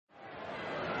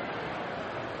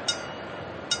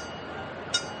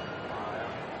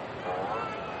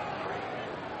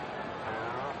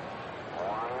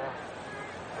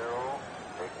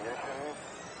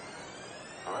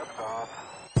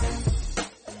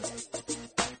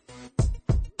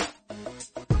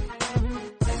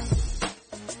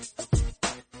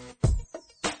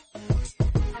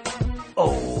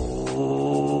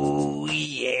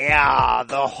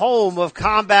the home of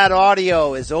combat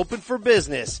audio, is open for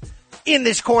business. In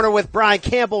this corner with Brian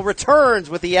Campbell returns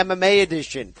with the MMA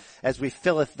edition as we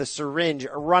filleth the syringe,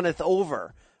 runneth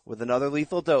over with another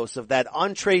lethal dose of that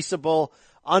untraceable,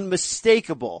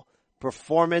 unmistakable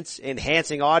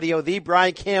performance-enhancing audio. The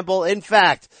Brian Campbell, in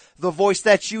fact, the voice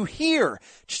that you hear.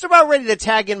 Just about ready to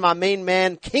tag in my main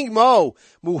man, King Mo,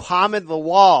 Muhammad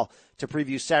Lawal, to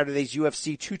preview Saturday's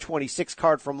UFC 226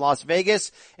 card from Las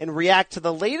Vegas and react to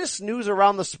the latest news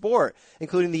around the sport,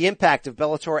 including the impact of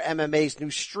Bellator MMA's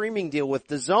new streaming deal with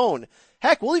DAZN.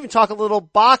 Heck, we'll even talk a little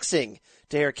boxing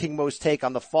to hear King Mo's take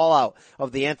on the fallout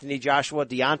of the Anthony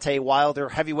Joshua-Deontay Wilder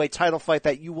heavyweight title fight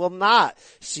that you will not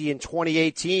see in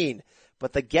 2018.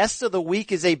 But the guest of the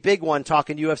week is a big one,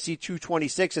 talking UFC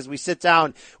 226 as we sit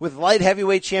down with light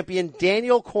heavyweight champion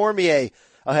Daniel Cormier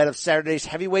ahead of Saturday's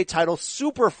heavyweight title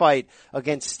super fight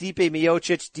against Stipe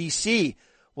Miocic, DC.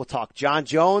 We'll talk John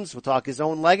Jones. We'll talk his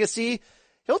own legacy.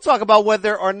 He'll talk about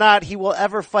whether or not he will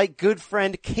ever fight good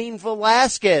friend Cain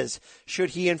Velasquez, should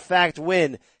he in fact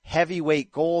win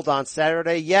heavyweight gold on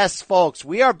Saturday. Yes, folks,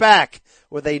 we are back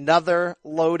with another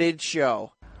loaded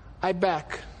show. I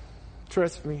back.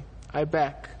 Trust me, I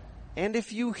back. And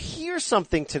if you hear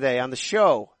something today on the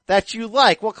show that you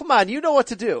like, well, come on, you know what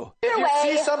to do. If you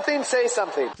see something, say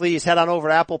something. Please head on over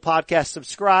to Apple Podcasts,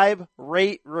 subscribe,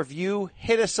 rate, review,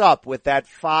 hit us up with that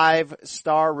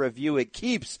 5-star review. It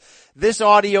keeps this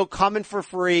audio coming for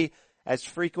free, as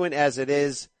frequent as it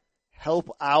is.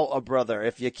 Help out a brother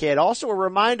if you can. Also a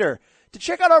reminder to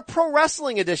check out our pro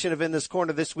wrestling edition of In This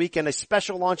Corner this week and a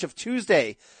special launch of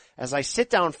Tuesday as I sit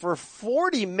down for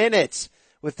 40 minutes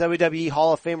with WWE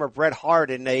Hall of Famer Bret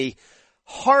Hart in a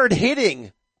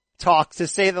hard-hitting talk, to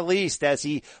say the least, as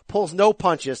he pulls no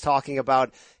punches, talking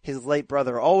about his late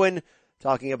brother Owen,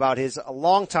 talking about his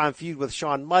longtime feud with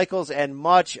Shawn Michaels, and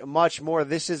much, much more.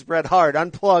 This is Bret Hart,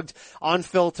 unplugged,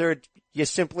 unfiltered. You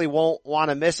simply won't want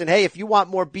to miss. And hey, if you want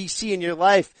more BC in your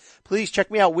life, please check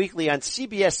me out weekly on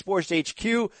CBS Sports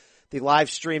HQ, the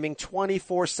live streaming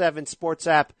 24/7 sports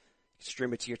app. You can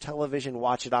stream it to your television,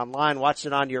 watch it online, watch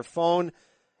it on your phone.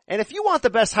 And if you want the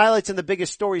best highlights and the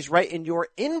biggest stories right in your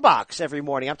inbox every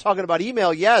morning, I'm talking about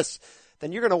email, yes,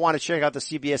 then you're going to want to check out the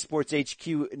CBS Sports HQ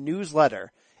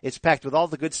newsletter. It's packed with all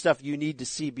the good stuff you need to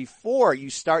see before you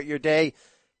start your day.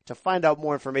 To find out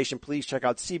more information, please check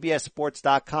out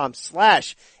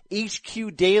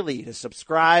cbssports.com/HQ Daily to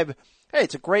subscribe. Hey,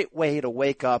 it's a great way to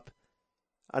wake up.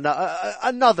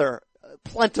 Another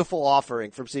plentiful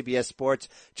offering from CBS Sports,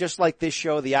 just like this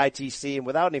show, the ITC. And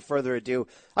without any further ado,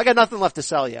 I got nothing left to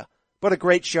sell you, but a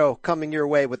great show coming your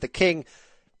way with the King.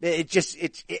 It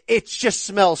just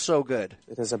smells so good.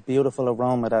 It is a beautiful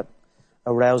aroma that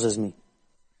arouses me.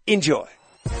 Enjoy.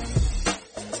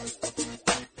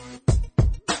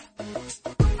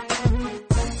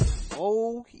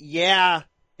 Oh yeah,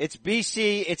 it's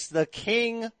BC. It's the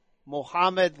King,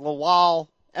 Muhammad Lawal,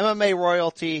 MMA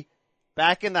royalty.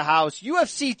 Back in the house.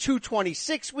 UFC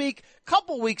 226 week,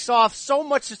 couple weeks off, so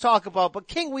much to talk about. But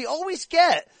King, we always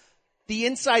get the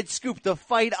inside scoop, the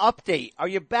fight update. Are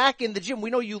you back in the gym? We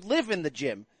know you live in the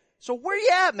gym. So where you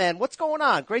at, man? What's going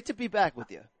on? Great to be back with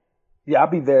you. Yeah, I'll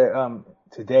be there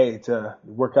today to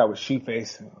work out with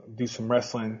Sheeface, do some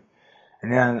wrestling.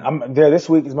 And then I'm there this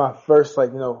week is my first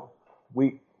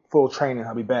week full training.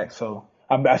 I'll be back. So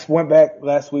I went back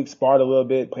last week, sparred a little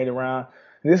bit, played around.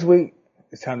 And this week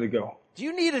it's time to go. Do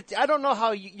you need I don't know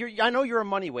how I know you're a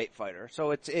money weight fighter,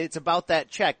 so it's about that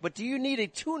check, but do you need a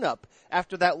tune-up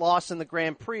after that loss in the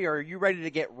Grand Prix, or are you ready to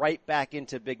get right back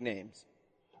into big names?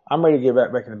 I'm ready to get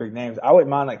back into big names. I wouldn't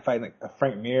mind fighting a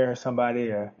Frank Mir or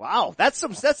somebody. Wow, that's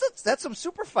some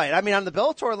super fight. I mean, on the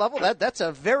Bellator level, that's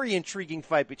a very intriguing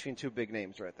fight between two big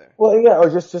names right there. Well, yeah, or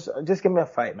just give me a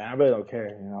fight, man. I really don't care,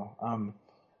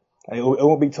 It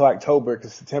won't be till October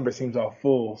because September seems all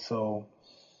full, so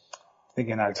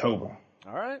thinking October.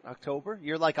 All right, October.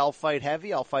 You're like, I'll fight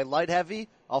heavy, I'll fight light heavy,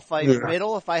 I'll fight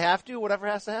middle if I have to, whatever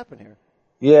has to happen here.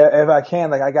 Yeah, if I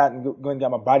can, I going to get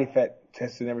my body fat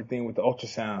tested and everything with the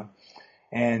ultrasound.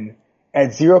 And at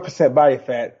 0% body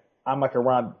fat, I'm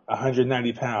around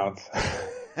 190 pounds.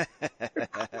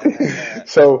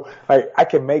 So I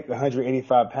can make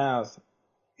 185 pounds.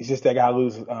 It's just that I gotta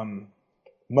lose,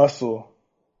 muscle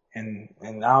and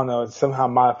I don't know, somehow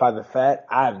modify the fat.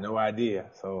 I have no idea.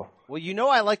 So. Well,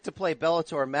 I like to play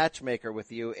Bellator matchmaker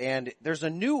with you, and there's a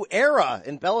new era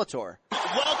in Bellator.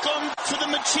 Welcome to the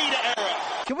Machida era.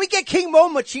 Can we get King Mo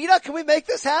Machida? Can we make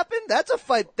this happen? That's a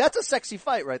fight. That's a sexy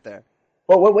fight right there.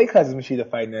 Well, what weight class is Machida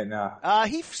fighting at now?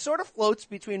 He sort of floats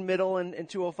between middle and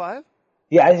 205.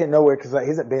 Yeah, I didn't know where because he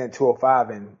hasn't been at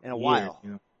 205 in a while.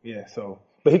 Yeah, so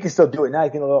But he can still do it now. He's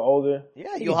getting a little older.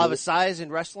 Yeah, He you'll can have do a size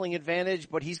and wrestling advantage,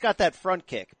 but he's got that front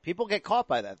kick. People get caught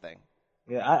by that thing.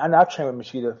 it. Yeah, I've trained with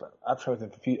Machida. I've trained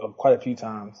with him quite a few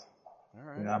times. All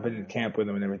right. You know, I've been in camp with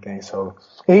him and everything. So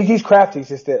he's crafty. It's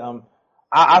just that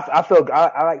I feel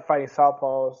I like fighting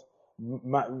southpaws.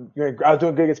 I was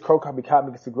doing good against Crow Cop. He caught me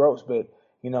against the Groats, but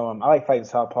I like fighting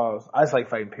southpaws. I just like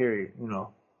fighting. Period. You know.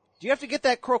 Do you have to get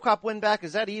that Crow Cop win back?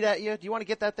 Does that eat at you? Do you want to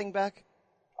get that thing back?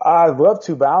 I'd love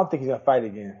to, but I don't think he's gonna fight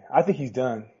again. I think he's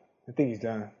done.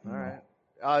 All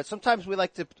right. Sometimes we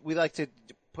like to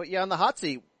put you on the hot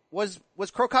seat. Was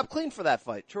Crow Cop clean for that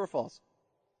fight? True or false?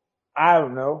 I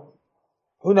don't know.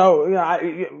 Who knows? I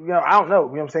don't know. You know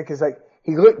what I'm saying? Cause like,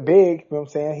 he looked big, you know what I'm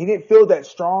saying? He didn't feel that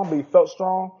strong, but he felt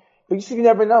strong. But you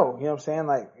never know, you know what I'm saying?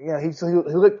 Like, he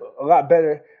looked a lot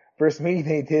better versus me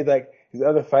than he did like his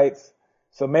other fights.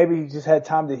 So maybe he just had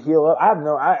time to heal up.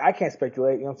 I can't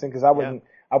speculate, you know what I'm saying? Cause I wasn't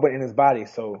in his body.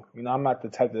 So, I'm not the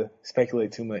type to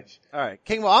speculate too much. All right.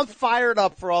 King, well, I'm fired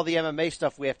up for all the MMA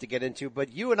stuff we have to get into,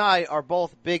 but you and I are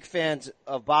both big fans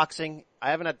of boxing. I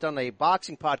haven't done a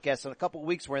boxing podcast in a couple of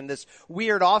weeks. We're in this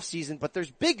weird off season, but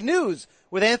there's big news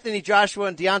with Anthony Joshua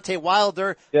and Deontay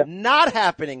Wilder not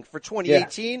happening for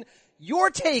 2018. Yeah.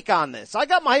 Your take on this? I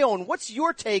got my own. What's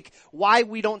your take? Why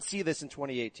we don't see this in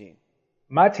 2018?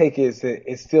 My take is that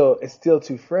it's still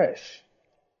too fresh.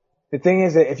 The thing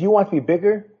is that if you want to be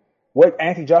bigger, what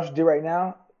Anthony Joshua did right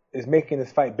now is making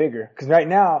this fight bigger. Because right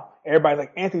now, everybody's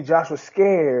like, Anthony Joshua's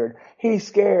scared. He's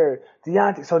scared.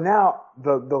 Deontay. So now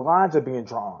the lines are being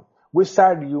drawn. Which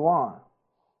side are you on?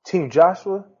 Team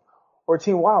Joshua or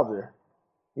Team Wilder?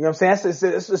 You know what I'm saying?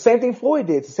 It's the same thing Floyd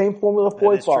did. It's the same formula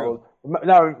Floyd followed.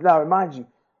 Now remind you,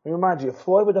 if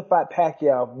Floyd would have fought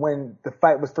Pacquiao when the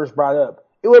fight was first brought up,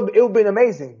 it would have been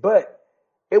amazing, but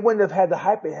it wouldn't have had the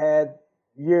hype it had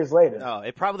years later. No,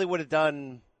 it probably would have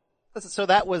done. So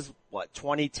that was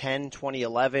 2010,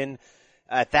 2011.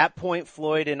 At that point,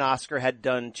 Floyd and Oscar had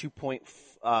done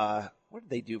what did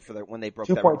they do for when they broke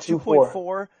that?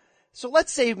 2.4. So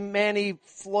let's say Manny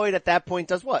Floyd at that point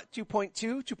does what?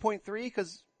 2.2, 2.3?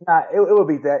 Because it would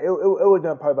beat that. It would have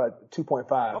done probably about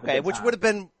 2.5. Okay, which would have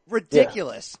been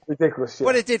ridiculous. Yeah, ridiculous. Yeah.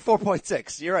 But it did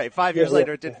 4.6. You're right. 5 years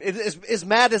later, it did. As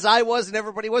mad as I was and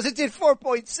everybody was, it did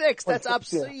 4.6. That's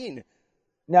obscene. Yeah.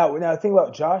 Now the thing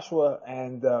about Joshua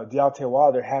and Deontay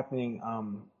Wilder happening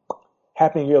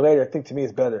a year later, I think to me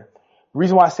is better. The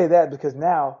reason why I say that is because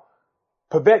now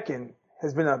Povetkin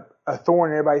has been a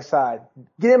thorn in everybody's side.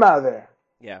 Get him out of there.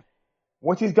 Yeah.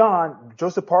 Once he's gone,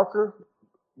 Joseph Parker,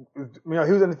 he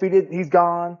was undefeated. He's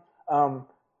gone.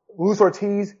 Luis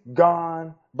Ortiz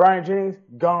gone. Brian Jennings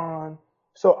gone.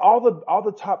 So all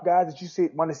the top guys that you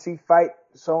want to see fight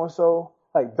so and so,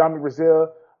 like Dominic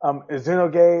Brazil.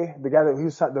 Zenoge, the guy that he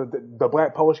was the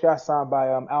black Polish guy signed by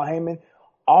Al Heyman,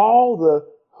 all the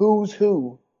who's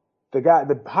who,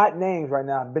 the hot names right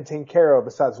now have been taken care of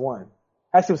besides one.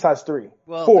 Actually, besides three.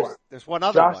 Well, four. There's one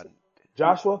other one.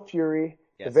 Joshua, Fury,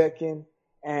 Povetkin,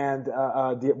 and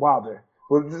Wilder.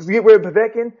 Well, just get rid of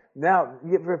Povetkin. Now, you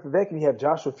get rid of Povetkin, you have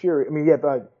Joshua Fury.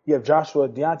 You have Joshua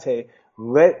Deontay.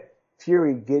 Let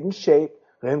Fury get in shape.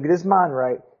 Let him get his mind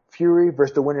right. Fury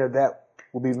versus the winner of that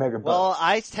will be mega bucks. Well,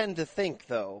 I tend to think,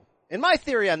 though, and my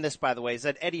theory on this, by the way, is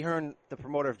that Eddie Hearn, the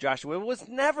promoter of Joshua, was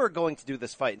never going to do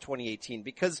this fight in 2018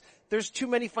 because there's too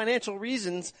many financial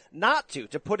reasons not to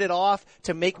put it off,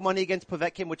 to make money against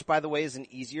Povetkin, which, by the way, is an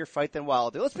easier fight than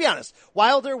Wilder. Let's be honest.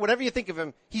 Wilder, whatever you think of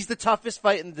him, he's the toughest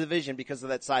fight in the division because of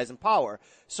that size and power.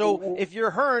 So if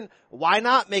you're Hearn, why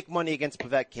not make money against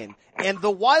Povetkin? And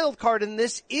the wild card in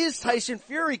this is Tyson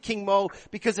Fury, King Mo,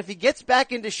 because if he gets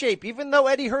back into shape, even though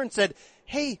Eddie Hearn said,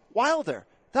 hey, Wilder,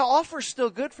 the offer's still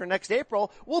good for next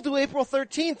April. We'll do April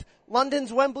 13th,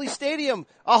 London's Wembley Stadium,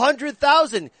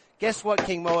 100,000. Guess what,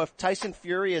 King Mo? If Tyson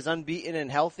Fury is unbeaten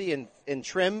and healthy and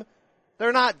trim,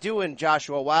 they're not doing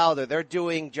Joshua Wilder. They're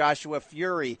doing Joshua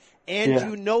Fury. And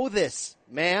you know this,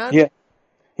 man. Yeah.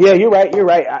 Yeah, you're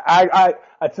right.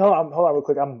 I tell him, hold on real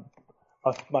quick.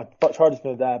 My charger's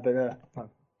gonna die, but, my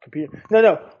computer.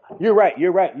 No, you're right.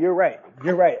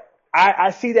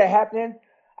 I see that happening.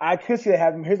 I could see that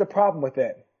happening. Here's the problem with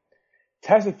that.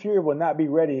 Tyson Fury will not be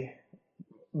ready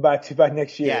by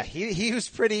next year. Yeah, he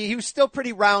was still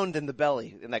pretty round in the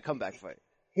belly in that comeback fight.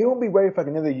 He won't be ready for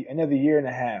like another year and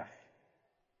a half.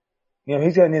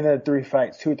 He's got another 2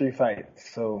 or 3 fights.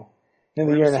 So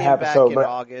another year and a half or so. Back in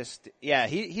August. Yeah,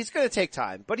 he's going to take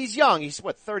time, but he's young. He's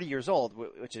 30 years old,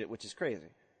 which is crazy.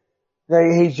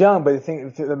 Yeah, he's young, but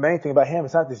the main thing about him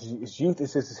is not his youth,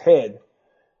 it's just his head.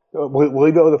 Will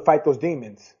he be able to fight those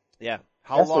demons? Yeah.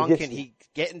 How That's what long gets can you. he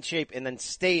get in shape and then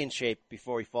stay in shape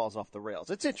before he falls off the rails?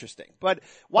 It's interesting. But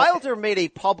Wilder made a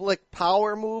public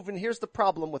power move, and here's the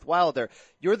problem with Wilder.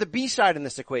 You're the B-side in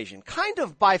this equation, kind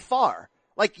of by far.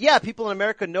 Like, yeah, people in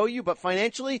America know you, but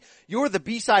financially, you're the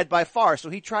B-side by far. So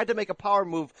he tried to make a power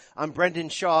move on Brendan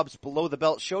Schaub's Below the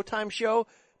Belt Showtime show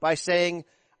by saying,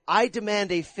 I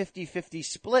demand a 50-50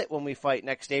 split when we fight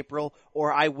next April,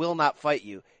 or I will not fight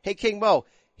you. Hey, King Mo,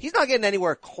 he's not getting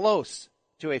anywhere close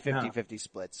to a 50-50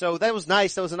 split. So that was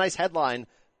nice. That was a nice headline.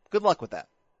 Good luck with that.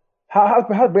 How's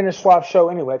Brendan Schaub's show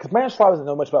anyway? Because Brendan Schaub doesn't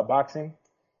know much about boxing.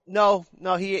 No,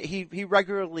 he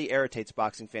regularly irritates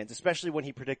boxing fans, especially when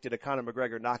he predicted a Conor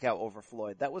McGregor knockout over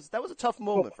Floyd. That was a tough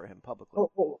moment for him publicly.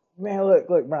 Man, look,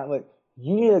 Brian, look.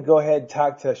 You need to go ahead and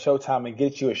talk to Showtime and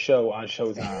get you a show on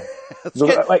Showtime.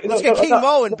 let's get King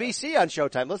Mo and BC on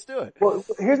Showtime. Let's do it. Well,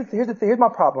 here's the thing. Here's my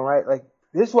problem, right? Like,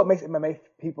 this is what makes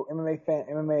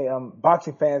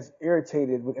boxing fans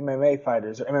irritated with MMA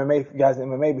fighters or MMA guys in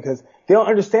MMA because they don't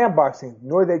understand boxing,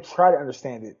 nor they try to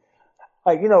understand it.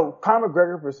 Like, Conor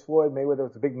McGregor versus Floyd Mayweather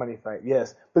was a big money fight,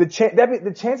 yes. But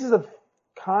the chances of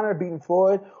Conor beating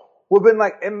Floyd would have been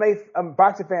like MMA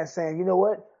boxing fans saying, you know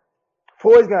what?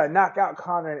 Floyd's gonna knock out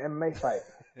Conor in an MMA fight.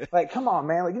 Like, come on,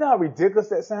 man. Like, you know how ridiculous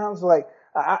that sounds? Like,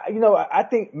 I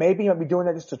think maybe he might be doing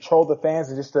that just to troll the fans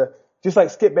and just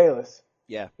like Skip Bayless.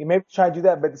 Yeah. He may try to do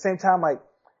that, but at the same time, like,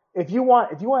 if you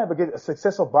want to have a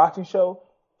successful boxing show,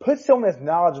 put someone that's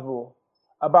knowledgeable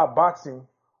about boxing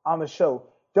on the show.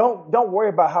 Don't worry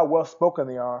about how well spoken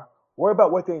they are. Worry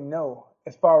about what they know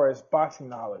as far as boxing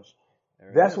knowledge.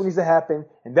 That's what needs to happen,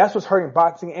 and that's what's hurting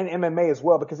boxing and MMA as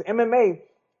well. Because MMA,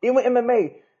 even with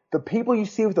MMA, the people you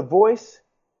see with a voice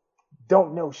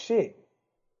don't know shit.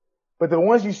 But the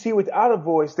ones you see without a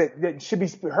voice that should be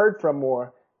heard from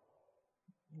more,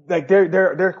 like they're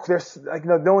like,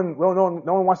 no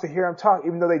one wants to hear them talk,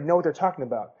 even though they know what they're talking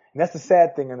about. And that's the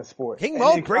sad thing in the sport. King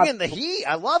Mo bringing the heat.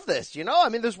 I love this. I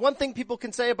mean, there's one thing people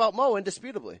can say about Mo,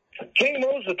 indisputably. King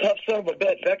Mo's a tough son of a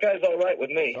bitch. That guy's all right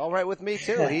with me. All right with me,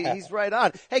 too. He's right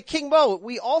on. Hey, King Mo,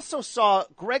 we also saw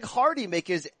Greg Hardy make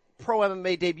his pro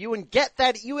MMA debut and get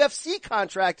that UFC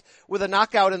contract with a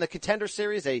knockout in the Contender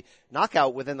Series, a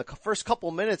knockout within the first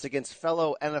couple minutes against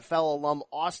fellow NFL alum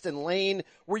Austin Lane.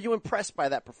 Were you impressed by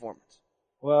that performance?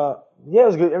 Well, yeah, it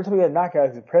was good. Every time he had a knockout, it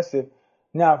was impressive.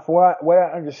 Now, for what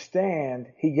I understand,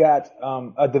 he got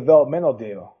a developmental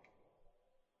deal.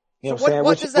 So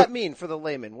what does that mean for the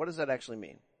layman? What does that actually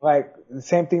mean? Like the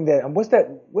same thing that what's that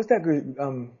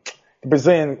the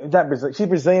Brazilian, not Brazilian. She's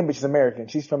Brazilian, but she's American.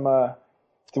 She's from the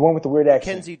one with the weird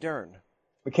accent. Mackenzie Dern.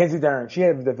 Mackenzie Dern. She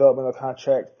had a developmental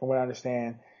contract, from what I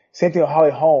understand. Same thing with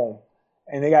Holly Holm,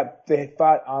 and they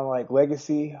fought on like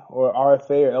Legacy or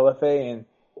RFA or LFA and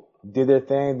did their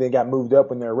thing. They got moved up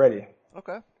when they're ready.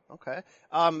 Okay.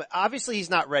 Obviously he's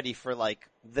not ready for like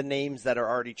the names that are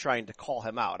already trying to call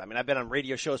him out. I mean, I've been on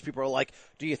radio shows. People are like,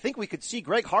 do you think we could see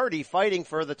Greg Hardy fighting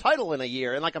for the title in a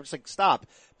year? And like, I'm just like, stop.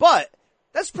 But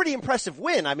that's a pretty impressive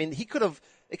win. I mean, it could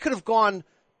have gone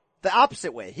the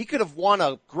opposite way. He could have won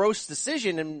a gross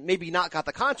decision and maybe not got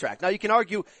the contract. Now you can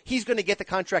argue he's going to get the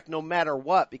contract no matter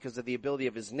what because of the ability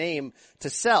of his name to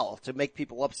sell, to make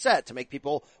people upset, to make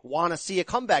people want to see a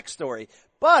comeback story.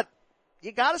 But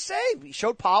you gotta say, he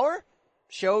showed power,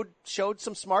 showed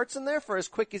some smarts in there for as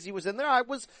quick as he was in there. I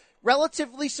was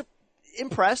relatively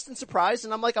impressed and surprised,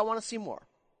 and I'm like, I want to see more.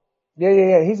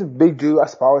 Yeah. He's a big dude. I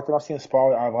spar with him. I've seen him spar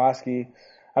with Arlovsky.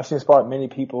 I've seen him spar with many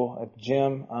people at the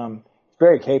gym.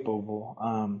 Very capable.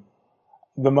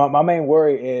 My main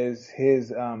worry is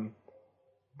his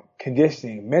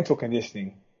conditioning, mental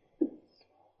conditioning.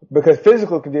 Because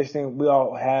physical conditioning we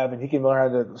all have, and he can learn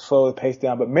how to slow the pace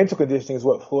down. But mental conditioning is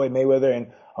what Floyd Mayweather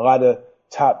and a lot of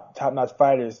top-notch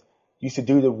fighters used to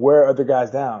do to wear other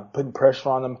guys down, putting pressure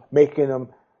on them, making them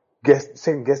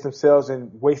second-guess themselves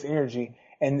and waste energy.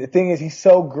 And the thing is, he's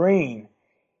so green.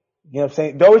 You know what I'm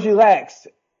saying? Though he's relaxed,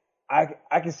 I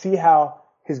can see how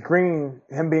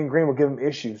him being green will give him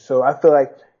issues. So I feel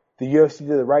like the UFC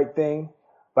did the right thing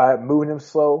by moving him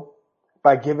slow,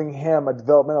 by giving him a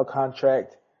developmental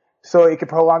contract, so it could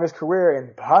prolong his career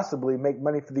and possibly make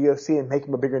money for the UFC and make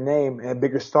him a bigger name and a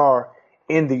bigger star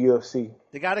in the UFC.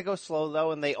 They got to go slow,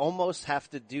 though, and they almost have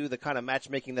to do the kind of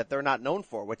matchmaking that they're not known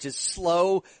for, which is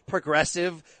slow,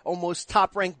 progressive, almost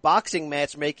top-ranked boxing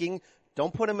matchmaking.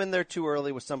 Don't put him in there too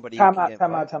early with somebody. Time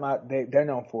out. They're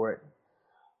known for it.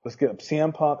 Let's get up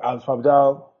CM Punk, Alex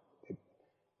Dog,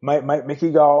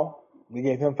 Mickey Gall. They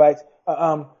gave him fights.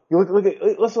 Let's look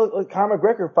at Conor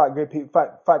McGregor fight good people,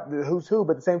 fight the who's who,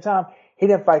 but at the same time, he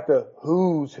didn't fight the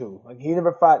who's who. Like, he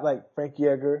never fought like Frank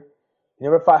Yeager. He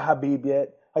never fought Habib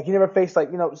yet. Like, he never faced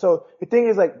so the thing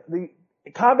is, like,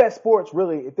 combat sports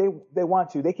really, if they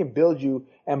want to, they can build you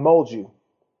and mold you.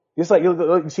 Just like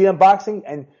you see in boxing,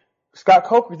 and Scott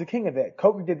Coker's the king of that.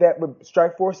 Coker did that with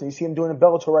Strikeforce, and you see him doing in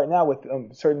Bellator right now with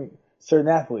certain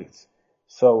athletes.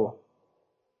 So.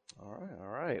 All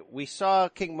right. We saw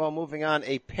King Mo moving on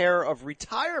a pair of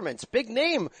retirements. Big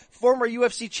name, former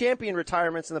UFC champion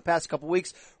retirements in the past couple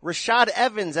weeks. Rashad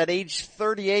Evans at age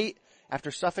 38, after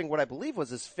suffering what I believe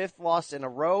was his 5th loss in a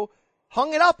row,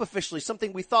 hung it up officially,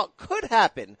 something we thought could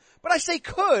happen. But I say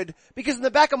could because in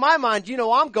the back of my mind,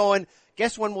 I'm going,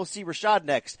 guess when we'll see Rashad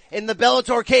next? In the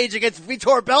Bellator cage against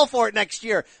Vitor Belfort next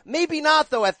year. Maybe not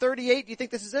though. At 38, do you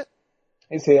think this is it?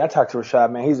 You see, I talked to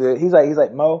Rashad, man. He's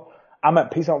like Mo. I'm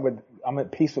at peace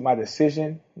with my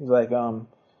decision. He's like, I'm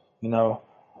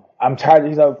tired.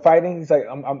 He's like fighting. He's like,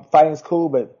 I'm fighting is cool,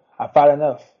 but I fought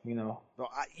enough. You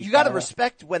got to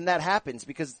respect when that happens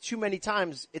because too many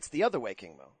times it's the other way,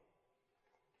 King Mo.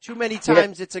 Too many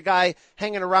times it's a guy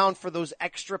hanging around for those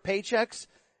extra paychecks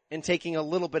and taking a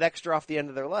little bit extra off the end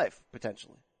of their life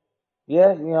potentially. Yeah,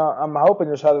 I'm hoping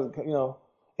Rashad,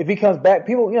 if he comes back, some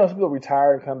people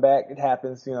retire and come back. It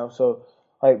happens, So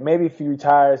like maybe if he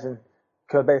retires and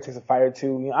comes back and takes a fight or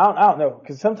two, I don't know,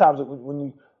 because sometimes when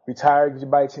you retire, your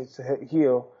body takes to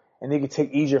heal, and you can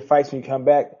take easier fights when you come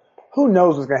back. Who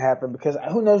knows what's going to happen? Because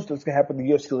who knows what's going to happen to the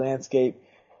UFC landscape?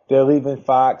 They're leaving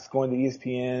Fox, going to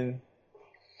ESPN.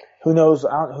 Who knows?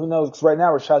 Who knows? Because right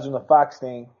now Rashad's doing the Fox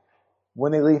thing.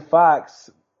 When they leave Fox,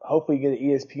 hopefully you get an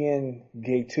ESPN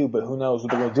gig too. But who knows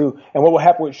what they're going to do? And what will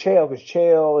happen with Chael? Because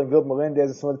Chael and Gil Melendez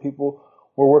and some other people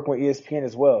were working with ESPN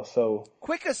as well. So,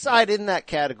 quick aside in that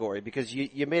category, because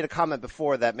you made a comment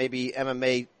before that maybe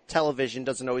MMA television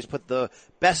doesn't always put the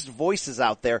best voices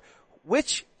out there.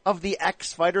 Which of the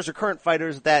ex-fighters or current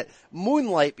fighters that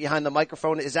moonlight behind the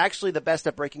microphone is actually the best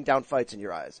at breaking down fights in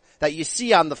your eyes that you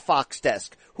see on the Fox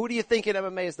desk? Who do you think in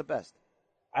MMA is the best?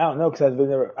 I don't know because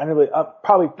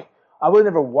I would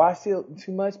never watched it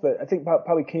too much, but I think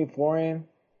probably King Florian.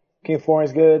 King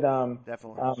Florian's good.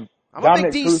 Definitely. I'm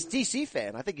a big DC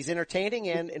fan. I think he's entertaining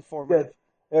and informative.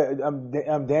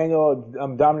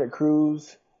 Dominic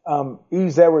Cruz,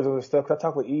 Eves Edwards and stuff. Cause I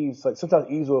talk with Eves. Like sometimes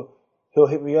Eves he'll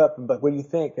hit me up and be like, what do you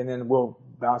think? And then we'll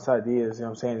bounce ideas, you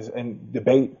know what I'm saying, and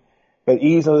debate. But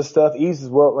Eves knows this stuff. Eves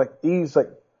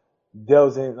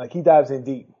delves in, like he dives in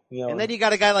deep, And then you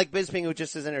got a guy like Bisping who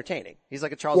just is entertaining. He's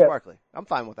like a Charles Barkley. I'm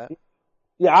fine with that.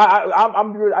 Yeah, I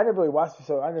never really watched it,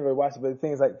 but the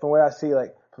thing is like, from what I see,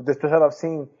 like, from the stuff I've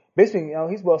seen, Bisping,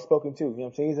 he's well spoken too, you know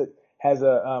what I'm saying? Has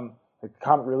a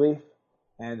comic relief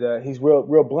and, he's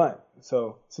real blunt.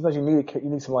 So sometimes you need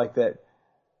something like that.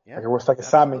 Yeah, like a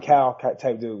Simon Cowell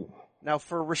type dude. Now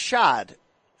for Rashad,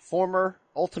 former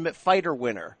Ultimate Fighter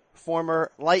winner,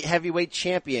 former light heavyweight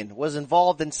champion, was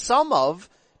involved in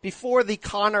before the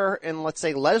Conor and let's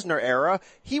say Lesnar era,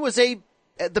 he was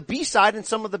the B-side in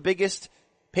some of the biggest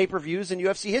pay-per-views in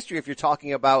UFC history. If you're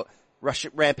talking about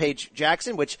Rampage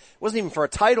Jackson, which wasn't even for a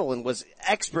title and was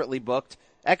expertly booked,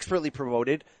 expertly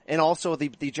promoted, and also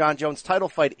the John Jones title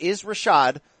fight. Is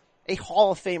Rashad a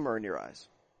Hall of Famer in your eyes?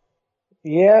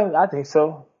 Yeah, I think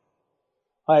so.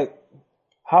 The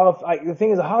thing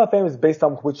is, a Hall of Fame is based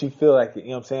on what you feel like it, you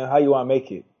know what I'm saying? How you want to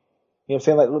make it. You know what I'm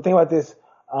saying? Like, think about this,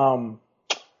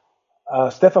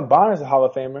 Stephan Bonner's a Hall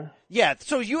of Famer. Yeah,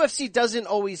 so UFC doesn't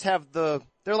always have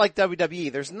they're like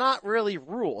WWE. There's not really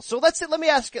rules. So let me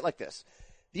ask it like this.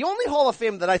 The only Hall of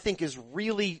Fame that I think is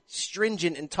really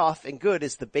stringent and tough and good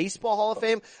is the Baseball Hall of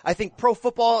Fame. I think pro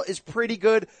football is pretty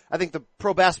good. I think the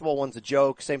pro basketball one's a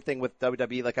joke. Same thing with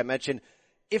WWE, like I mentioned.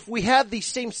 If we had the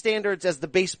same standards as the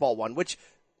baseball one, which,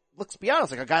 let's be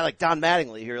honest, like a guy like Don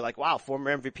Mattingly here, like, wow,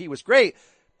 former MVP was great,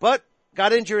 but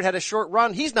got injured, had a short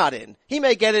run. He's not in. He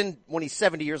may get in when he's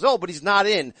 70 years old, but he's not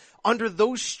in. Under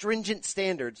those stringent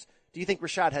standards, do you think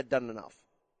Rashad had done enough?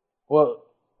 Well,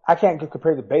 I can't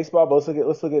compare to baseball, but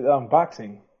let's look at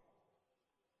boxing.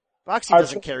 Boxing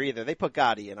doesn't care either. They put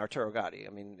Gotti in, Arturo Gotti.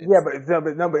 I mean, but at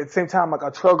the same time, like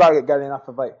Arturo Gotti got in off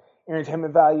of like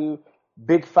entertainment value,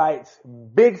 big fights,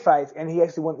 and he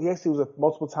actually was a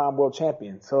multiple time world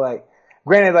champion. So like,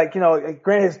 granted,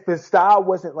 his style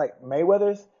wasn't like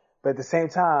Mayweather's, but at the same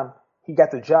time, he got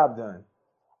the job done.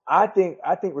 I think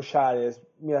Rashad is,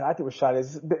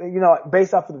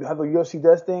 based off of how the UFC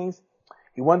does things.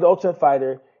 He won the Ultimate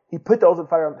Fighter. He put the Ultimate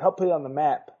Fighter, helped put it on the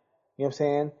map. You know what I'm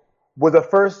saying? Was the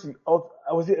first,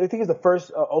 I think he was the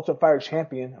first Ultimate Fighter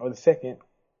champion, or the second,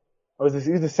 or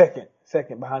he was the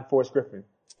second behind Forrest Griffin.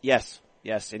 Yes,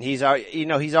 and he's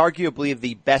arguably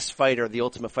the best fighter the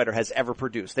Ultimate Fighter has ever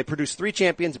produced. They produced 3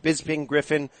 champions: Bisping,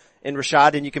 Griffin, and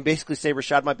Rashad, and you can basically say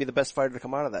Rashad might be the best fighter to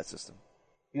come out of that system.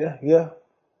 Yeah,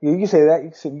 you can say that.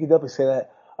 You can definitely say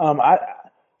that.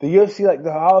 the UFC, like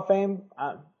the Hall of Fame,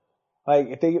 like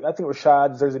I think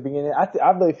Rashad deserves to be in it.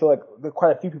 I really feel like there are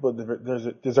quite a few people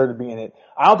that deserve to be in it.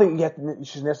 I don't think you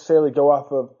should necessarily go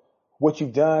off of what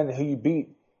you've done and who you beat.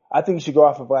 I think you should go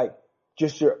off of like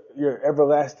just your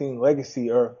everlasting legacy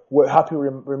or how people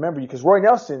remember you. Because Roy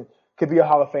Nelson could be a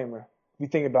Hall of Famer if you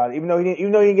think about it. Even though he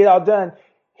didn't get outdone,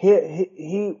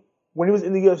 he when he was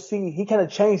in the UFC, he kind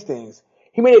of changed things.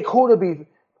 He made it cool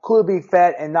to be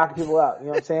fat and knocking people out. You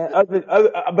know what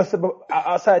I'm saying?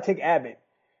 Outside of Tank Abbott.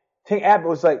 Tank Abbott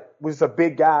was a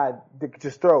big guy that could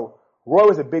just throw. Roy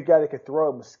was a big guy that could throw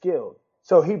and was skilled.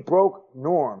 So he broke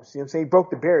norms. You know what I'm saying? He broke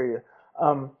the barrier.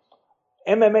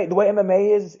 MMA, the way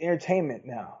MMA is entertainment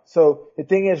now. So the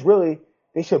thing is, really,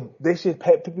 they should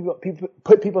put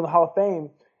people in the Hall of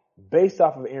Fame based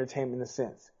off of entertainment in a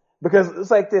sense. Because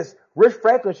it's like this. Rich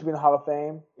Franklin should be in the Hall of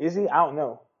Fame. Is he? I don't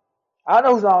know. I don't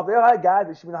know who's in the Hall of Fame. There are a lot of guys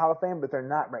that should be in the Hall of Fame, but they're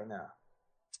not right now.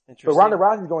 But Ronda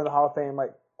Rousey's going to the Hall of Fame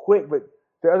like quick, but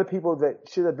there are other people that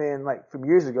should have been like from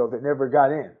years ago that never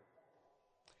got in.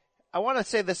 I want to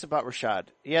say this about Rashad.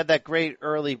 He had that great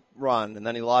early run, and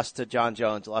then he lost to John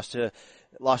Jones, lost to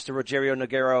Rogerio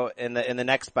Nogueira in the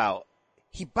next bout.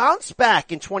 He bounced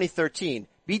back in 2013,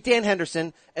 beat Dan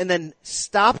Henderson, and then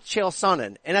stopped Chael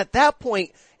Sonnen. And at that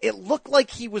point, it looked like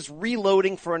he was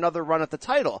reloading for another run at the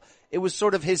title. It was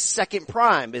sort of his second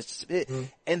prime.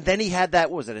 And then he had that,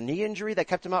 what was it, a knee injury that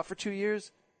kept him out for 2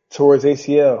 years? Towards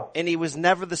ACL. And he was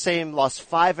never the same, lost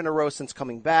 5 in a row since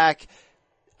coming back.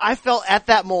 I felt at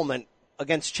that moment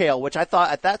against Chael, which I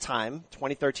thought at that time,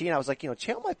 2013, I was like,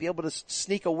 Chael might be able to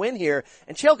sneak a win here.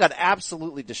 And Chael got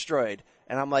absolutely destroyed.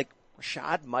 And I'm like,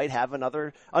 Rashad might have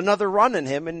another run in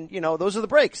him. And, those are the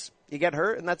breaks. You get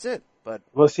hurt and that's it. But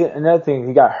well, see, another thing,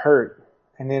 he got hurt.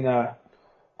 And then,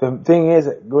 the thing is,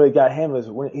 what really got him was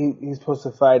when he's supposed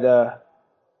to fight, I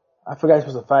forgot he's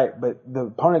supposed to fight, but the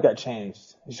opponent got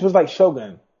changed. He was like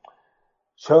Shogun.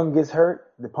 Shogun gets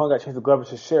hurt, the opponent got changed to Glover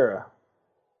Teixeira.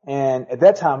 And at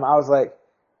that time, I was like,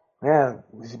 man,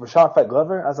 is Rashad fight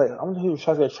Glover? I was like, I wonder who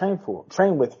Rashad's going to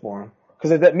train with for him.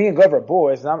 Because me and Glover are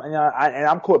boys, and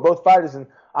I'm cool with both fighters, and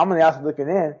I'm on the outside looking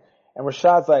in. And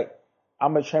Rashad's like,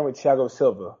 I'm going to train with Thiago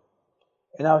Silva.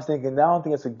 And I was thinking, I don't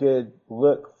think it's a good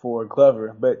look for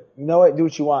Glover, but you know what? Do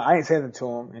what you want. I ain't saying it to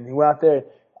him. And he went out there.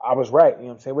 I was right. You know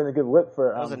what I'm saying? It wasn't a good look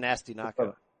for, that was a nasty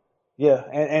knockout. Yeah.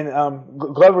 And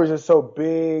Glover is just so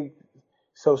big,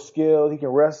 so skilled. He can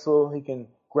wrestle. He can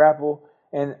grapple.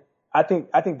 And I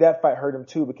think that fight hurt him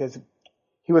too because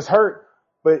he was hurt,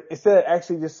 but instead of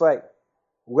actually just like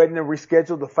letting him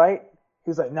reschedule the fight, he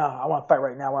was like, no, I want to fight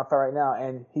right now.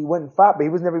 And he wouldn't fight, but he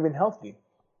was never even healthy.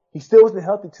 He still wasn't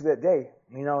healthy to that day,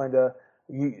 and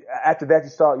after that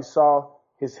you saw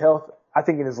his health, I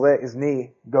think in his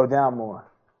knee go down more.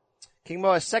 King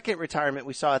Mo, a second retirement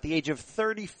we saw at the age of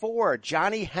 34.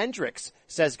 Johnny Hendricks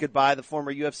says goodbye. The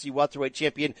former UFC welterweight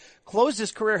champion closed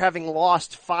his career having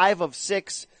lost 5 of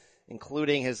 6,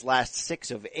 including his last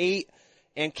 6 of 8.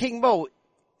 And King Mo,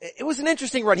 it was an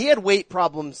interesting run. He had weight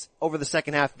problems over the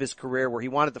second half of his career where he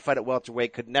wanted to fight at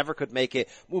welterweight, could make it,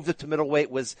 moved up to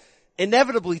middleweight, was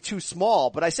inevitably too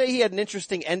small. But I say he had an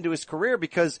interesting end to his career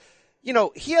because,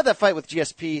 he had that fight with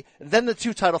GSP, then the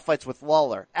 2 title fights with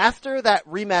Lawler. After that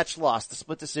rematch loss, the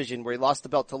split decision where he lost the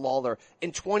belt to Lawler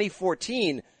in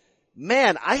 2014,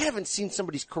 man, I haven't seen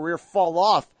somebody's career fall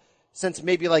off since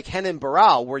maybe like Renan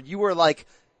Barão, where you were like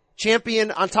champion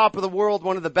on top of the world,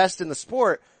 one of the best in the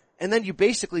sport, and then you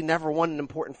basically never won an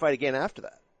important fight again after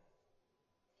that.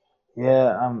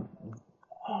 Yeah,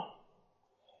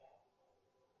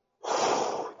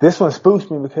 this one spooks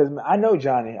me because I know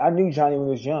Johnny. I knew Johnny when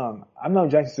he was young. I've known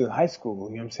Johnny since high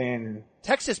school. You know what I'm saying? And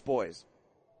Texas boys.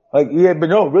 Like, yeah, but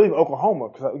no, really Oklahoma.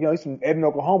 Cause, he's from Edmond,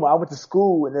 Oklahoma. I went to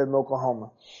school in Edmond, Oklahoma.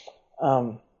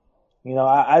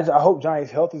 I hope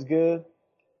Johnny's health is good.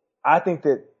 I think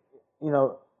that,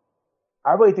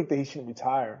 I really think that he shouldn't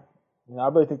retire. I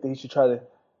really think that he should try to,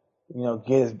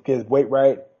 get his weight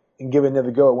right and give it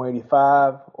another go at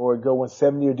 185 or go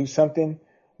 170 or do something.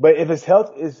 But if his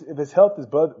health is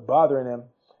bothering him,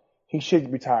 he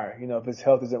should retire. If his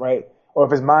health isn't right, or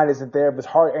if his mind isn't there, if his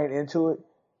heart ain't into it,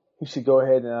 he should go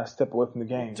ahead and step away from the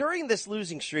game. During this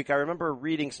losing streak, I remember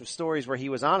reading some stories where he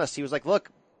was honest. He was like, "Look,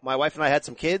 my wife and I had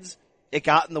some kids. It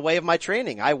got in the way of my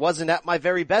training. I wasn't at my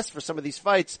very best for some of these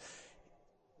fights.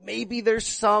 Maybe there's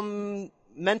some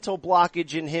mental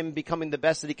blockage in him becoming the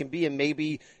best that he can be, and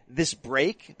maybe this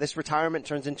retirement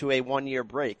turns into a 1-year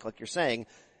break, like you're saying."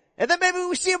 And then maybe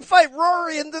we see him fight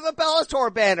Rory into the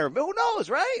Bellator banner. Who knows,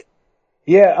 right?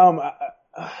 Yeah,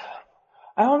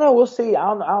 I don't know. We'll see.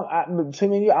 Between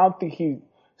me and you, I don't think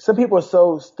some people are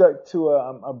so stuck to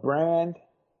a brand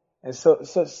and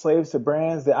such slaves to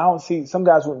brands that I don't see. Some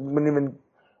guys wouldn't even.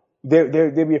 They'd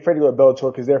be afraid to go to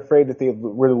Bellator because they're afraid that they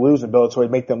were to lose in Bellator,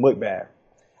 it'd make them look bad.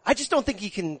 I just don't think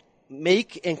he can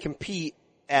make and compete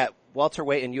at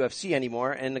welterweight and UFC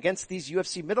anymore. And against these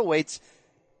UFC middleweights,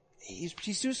 he's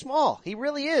too small. He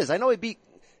really is. I know he beat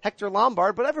Hector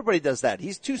Lombard, but everybody does that.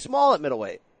 He's too small at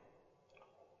middleweight.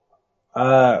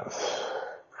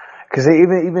 Because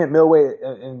even at middleweight,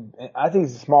 and I think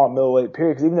he's small at middleweight.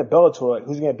 Period. Because even at Bellator, like,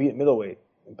 who's going to beat at middleweight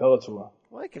in Bellator?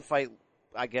 Well, he can fight,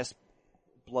 I guess,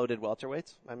 bloated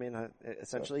welterweights. I mean,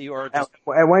 essentially, you are at just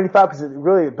 185. Because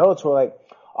really at Bellator, like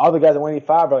all the guys at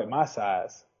 185 are like my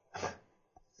size.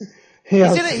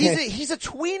 He's a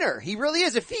tweener. He really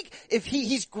is.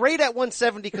 He's great at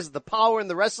 170 because of the power and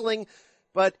the wrestling,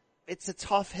 but it's a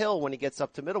tough hill when he gets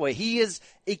up to middleweight. He is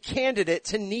a candidate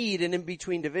to need an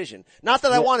in-between division. Not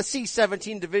that I want to see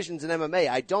 17 divisions in MMA.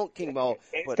 I don't, King Mo.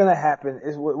 It's going to happen.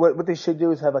 Is what they should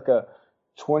do is have like a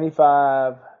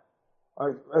 25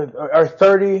 or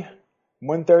 30,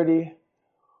 130,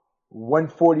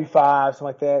 145, something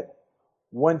like that,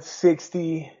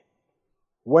 160,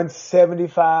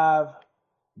 175,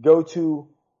 go to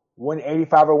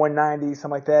 185 or 190,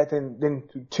 something like that, then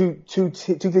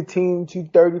 215,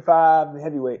 235, the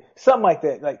heavyweight, something like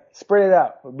that, like spread it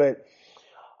out. But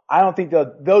I don't think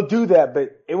they'll do that,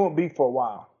 but it won't be for a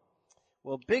while.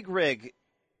 Well, Big Rig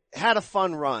had a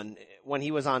fun run when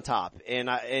he was on top,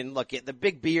 and look at the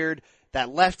big beard, that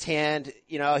left hand,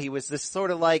 he was this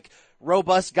sort of like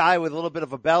robust guy with a little bit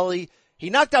of a belly. He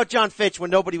knocked out John Fitch when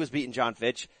nobody was beating John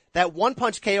Fitch. That one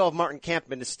punch KO of Martin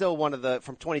Kampmann is still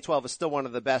from 2012 is still one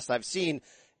of the best I've seen.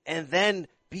 And then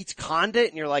beats Condit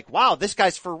and you're like, wow, this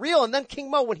guy's for real. And then King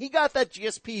Mo, when he got that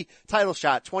GSP title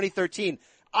shot, 2013,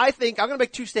 I think, I'm going to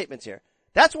make two statements here.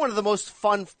 That's one of the most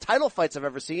fun title fights I've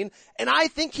ever seen. And I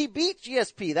think he beat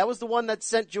GSP. That was the one that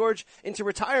sent George into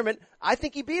retirement. I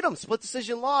think he beat him. Split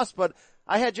decision loss, but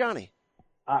I had Johnny.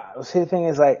 See, the thing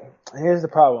is, like, here's the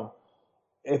problem.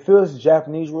 If it was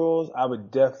Japanese rules, I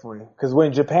would definitely, because when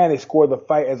in Japan they score the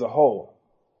fight as a whole,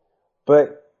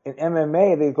 but in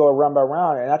MMA they go round by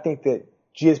round, and I think that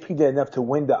GSP did enough to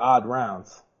win the odd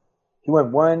rounds. He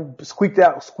went one, squeaked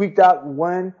out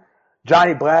one,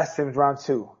 Johnny blasted him round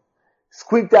two,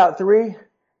 squeaked out three,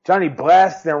 Johnny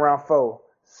blasted him round four,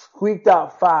 squeaked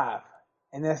out five,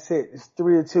 and that's it. It's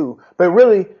 3-2. But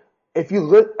really, if you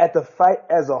look at the fight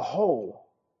as a whole,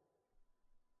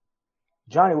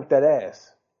 Johnny whipped that ass.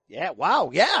 Yeah,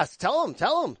 wow, yes. Tell him.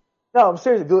 No, I'm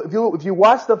serious. If you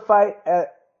watch the fight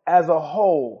as a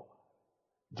whole,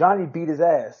 Johnny beat his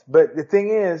ass. But the thing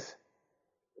is,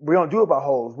 we don't do it by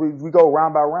holes. We go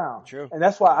round by round. True. And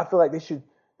that's why I feel like they should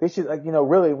like,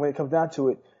 really when it comes down to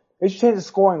it, they should change the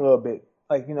scoring a little bit.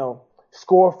 Like,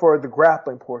 score for the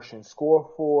grappling portion,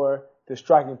 score for the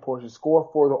striking portion, score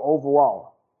for the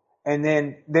overall. And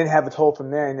then have a total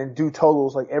from there and then do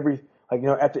totals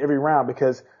after every round,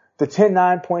 because the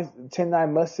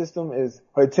 10-9 must system is,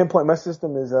 or the 10-point must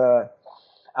system is,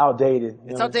 outdated.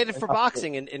 It's outdated for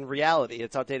boxing in reality.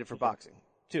 It's outdated for boxing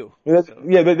too. Yeah,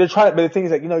 they're trying, but the thing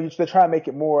is like, they're trying to make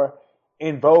it more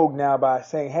in vogue now by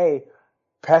saying, hey,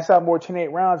 pass out more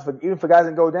 10-8 rounds, but even if a guy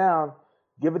doesn't go down,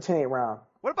 give a 10-8 round.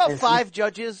 What about five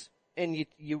judges and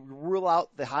you rule out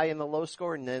the high and the low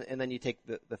score and then you take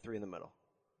the three in the middle?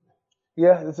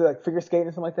 Yeah, it's like figure skating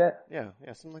or something like that. Yeah,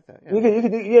 something like that. Yeah.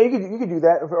 You could do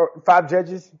that. Or 5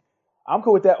 judges. I'm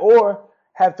cool with that. Or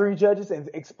have 3 judges and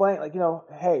explain, be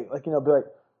like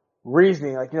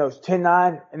reasoning, it's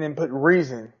 10-9 and then put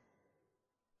reason.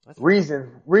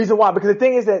 Reason why. Because the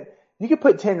thing is that you can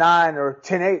put 10-9 or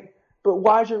 10-8, but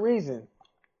why is your reason?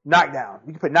 Knockdown.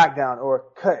 You can put knockdown or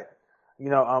cut.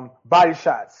 Body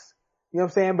shots. You know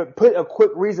what I'm saying? But put a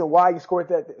quick reason why you put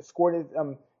that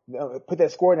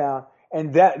score down.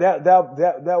 And that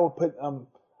will put,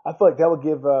 I feel like that would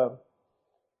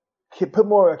put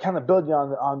more accountability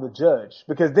on the judge,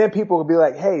 because then people will be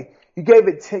like, hey, you gave him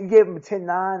a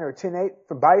 10-9 or 10-8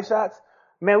 for body shots.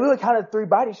 Man, we only counted 3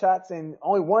 body shots and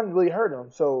only 1 really hurt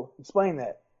him. So explain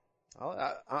that.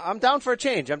 I'm down for a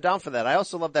change. I'm down for that. I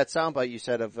also love that soundbite you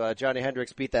said of Johnny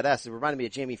Hendricks beat that ass. It reminded me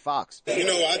of Jamie Foxx. I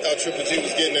thought Triple G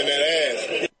was getting in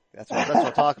that ass. That's what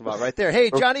we're talking about right there.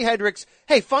 Hey, Johnny Hendricks.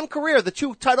 Hey, fun career. The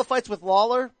 2 title fights with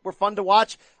Lawler were fun to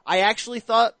watch. I actually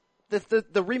thought that the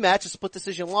rematch, a split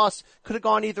decision loss, could have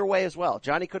gone either way as well.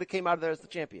 Johnny could have came out of there as the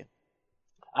champion.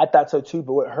 I thought so too,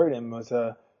 but what hurt him was,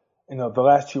 the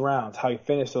last 2 rounds, how he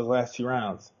finished those last 2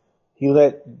 rounds. He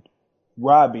let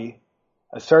Robbie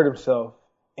assert himself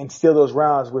and steal those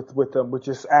rounds with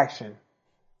just action.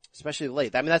 Especially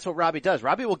late. I mean, that's what Robbie does.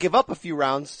 Robbie will give up a few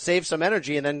rounds, save some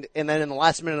energy, and then in the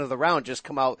last minute of the round just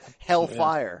come out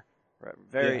hellfire.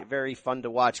 Very fun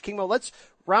to watch. Kingmo, let's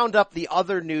round up the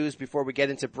other news before we get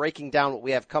into breaking down what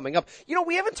we have coming up. You know,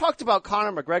 we haven't talked about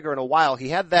Conor McGregor in a while. He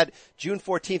had that June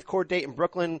 14th court date in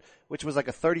Brooklyn, which was like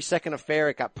a 30-second affair.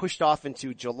 It got pushed off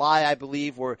into July, I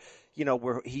believe, where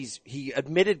he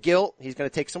admitted guilt. He's going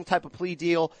to take some type of plea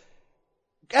deal.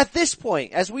 At this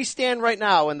point, as we stand right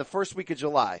now in the first week of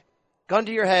July, gun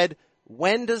to your head,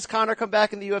 when does Conor come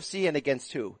back in the UFC and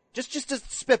against who? Just a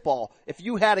spitball, if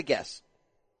you had a guess.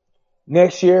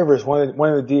 Next year versus one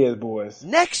of the Diaz boys.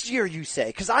 Next year, you say?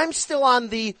 Because I'm still on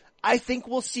I think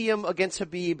we'll see him against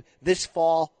Khabib this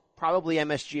fall, probably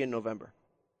MSG in November.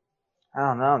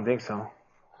 I don't think so.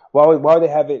 Why would they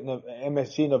have it in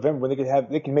MSG in November when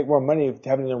they can make more money if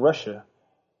having it in Russia?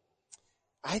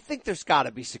 I think there's got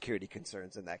to be security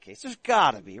concerns in that case. There's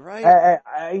got to be, right?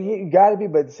 You got to be,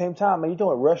 but at the same time, man, you're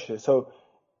doing Russia. So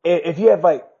if you have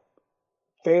like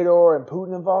Fedor and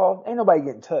Putin involved, ain't nobody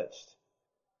getting touched.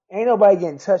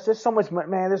 There's so much money,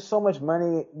 man. There's so much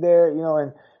money there,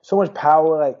 and so much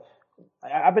power. Like,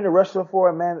 I've been to Russia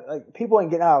before, man. Like, people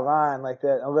ain't getting out of line like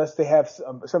that unless they have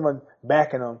someone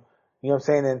backing them. You know what I'm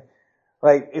saying? And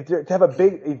like, to have a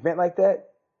big event like that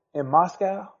in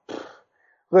Moscow,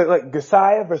 look, like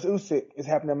Gasayev versus Usyk is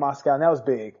happening in Moscow, and that was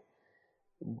big.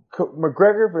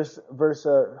 McGregor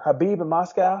versus Khabib in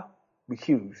Moscow. Be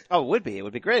huge. Oh, it would be. It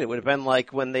would be great. It would have been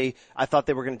like when I thought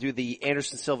they were going to do the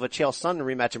Anderson Silva Chael Sonnen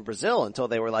rematch in Brazil until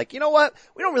they were like, you know what?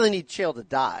 We don't really need Chael to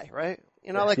die, right?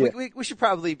 We should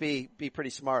probably be pretty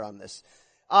smart on this.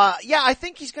 I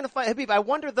think he's going to fight Khabib. I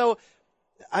wonder though,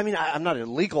 I mean, I'm not a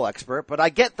legal expert, but I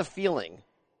get the feeling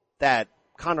that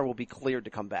Conor will be cleared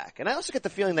to come back. And I also get the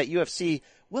feeling that UFC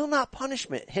will not punish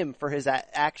him for his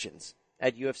actions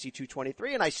at UFC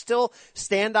 223, and I still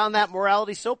stand on that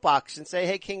morality soapbox and say,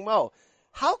 hey, King Mo,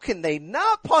 how can they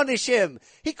not punish him?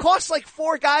 He cost like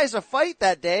 4 guys a fight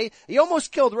that day. He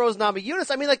almost killed Rose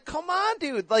Namajunas. I mean, like, come on,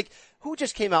 dude. Like, who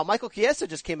just came out? Michael Chiesa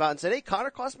just came out and said, hey,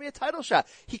 Conor cost me a title shot.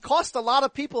 He cost a lot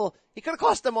of people. He could have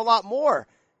cost them a lot more.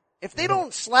 If they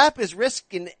don't slap his wrist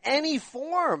in any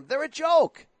form, they're a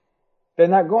joke. They're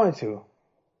not going to.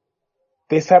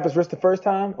 They slap his wrist the first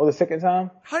time or the second time?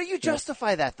 How do you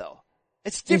justify that, though?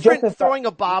 It's different than throwing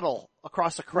a bottle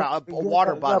across a crowd, a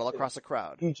water bottle across a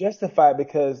crowd. You justify it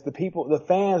because the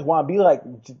fans want to be like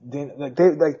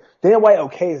Dana White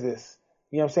okays this.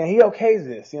 You know what I'm saying? He okays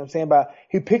this. You know what I'm saying?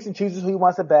 He picks and chooses who he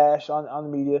wants to bash on the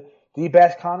media. Did he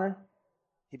bash Conor?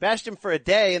 He bashed him for a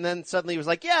day, and then suddenly he was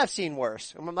like, yeah, I've seen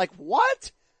worse. And I'm like,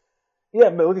 what?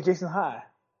 Yeah, but look at Jason High.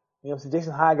 You know what I'm saying?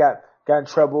 Jason High got in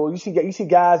trouble. You see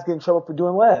guys get in trouble for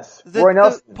doing less.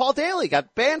 Paul Daly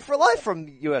got banned for life from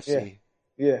UFC.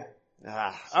 Yeah.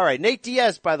 All right. Nate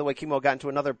Diaz, by the way, Kimo got into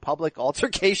another public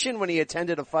altercation when he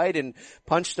attended a fight and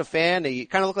punched a fan. He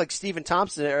kind of looked like Stephen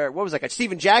Thompson, or what was that guy?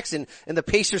 Steven Jackson in the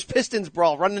Pacers-Pistons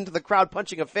brawl, running into the crowd,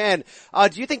 punching a fan.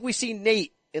 Do you think we see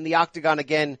Nate in the octagon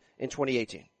again in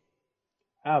 2018?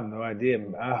 I have no idea.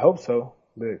 I hope so,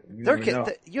 but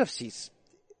the UFC's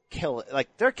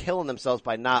they're killing themselves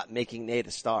by not making Nate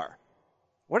a star.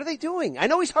 What are they doing? I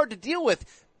know he's hard to deal with,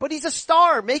 but he's a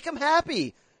star. Make him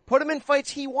happy. Put him in fights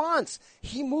he wants.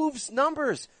 He moves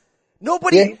numbers.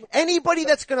 Anybody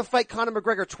that's going to fight Conor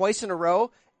McGregor twice in a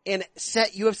row and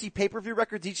set UFC pay-per-view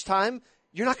records each time,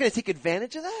 you're not going to take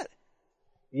advantage of that?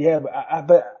 Yeah,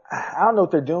 but I don't know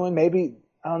what they're doing. Maybe,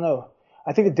 I don't know.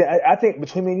 I think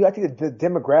between me and you, I think the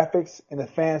demographics and the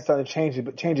fans starting to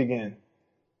change again.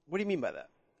 What do you mean by that?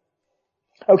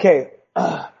 Okay.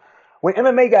 When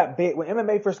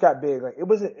MMA first got big, like it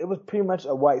was pretty much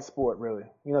a white sport, really.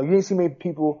 You know, you didn't see many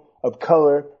people of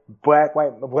color, black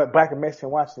and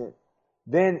Mexican watching it.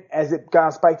 Then, as it got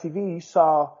on Spike TV, you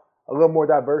saw a little more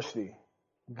diversity,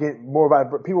 get more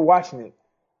about people watching it.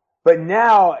 But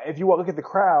now, if you look at the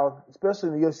crowd, especially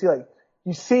in the UFC, like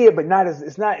you see it, but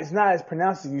it's not as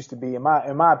pronounced as it used to be, in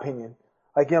my opinion.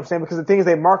 Like, you know what I'm saying? Because the thing is,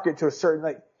 they market to a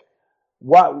certain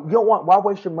why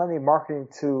waste your money marketing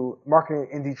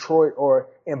in Detroit or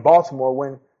in Baltimore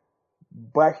when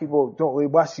black people don't really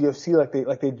watch the UFC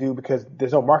like they do because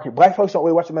there's no market. Black folks don't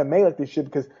really watch MMA like they should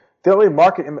because they don't really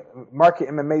market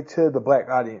MMA to the black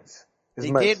audience.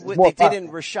 They did in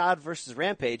Rashad versus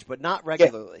Rampage, but not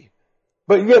regularly.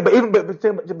 Yeah. But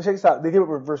check this out. They did it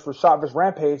with Rashad versus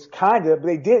Rampage, kinda, but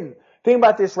they didn't. Think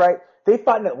about this, right? They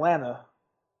fought in Atlanta,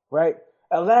 right?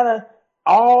 Atlanta.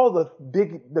 All the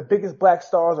biggest black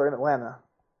stars are in Atlanta.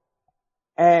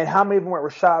 And how many of them were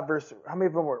Rashad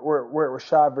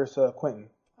versus Quentin?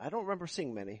 I don't remember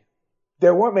seeing many.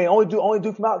 There weren't many. Only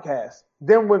Duke from Outkast.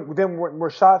 Then when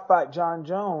Rashad fought John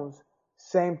Jones,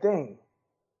 same thing.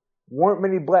 Weren't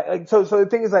many so the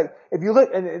thing is, like, if you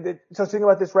look, so think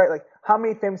about this, right? Like, how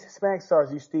many famous Hispanic stars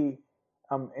do you see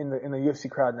in the UFC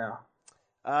crowd now?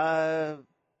 I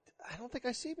don't think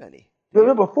I see many.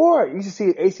 Remember before you used to see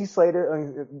AC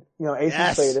Slater, AC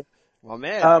Yes. Slater. Well,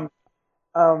 man.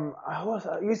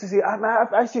 I used to see.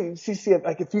 I used to see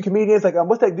like a few comedians. Like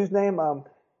what's that dude's name?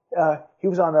 He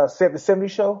was on the 70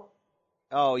 show.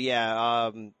 Oh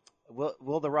yeah.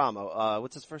 Wilderrama.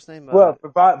 What's his first name?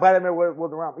 Vladimir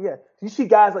Wilderrama. Yeah. You see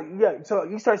guys like So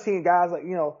you start seeing guys like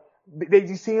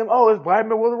you see him. Oh, it's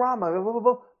Vladimir Wilderrama. Blah, blah,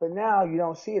 blah. But now you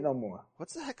don't see it no more.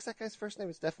 What's the heck's that guy's first name?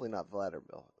 It's definitely not Vladimir.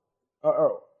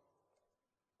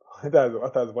 I thought it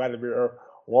was Vladimir or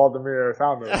Waldemir or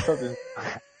something.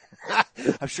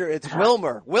 I'm sure it's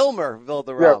Wilmer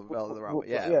Wilderrama.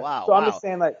 Yeah. Wow. So I'm just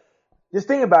saying, like, just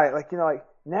think about it. Like,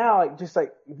 now, like, just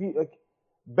like, if you, like,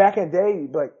 back in the day,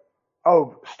 you'd be like,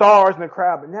 oh, stars in the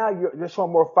crowd, but now they're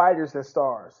showing more fighters than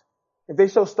stars. If they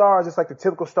show stars, it's like the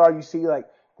typical star you see, like,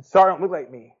 the star don't look like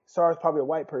me. Star is probably a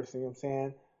white person, you know what I'm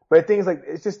saying? But the thing is, like,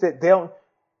 it's just that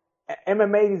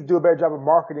MMA needs to do a better job of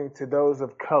marketing to those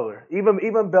of color. Even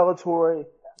Bellator,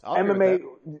 MMA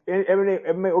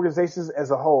organizations as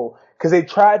a whole, because they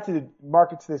tried to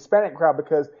market to the Hispanic crowd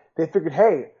because they figured,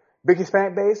 hey, big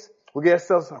Hispanic base, we'll get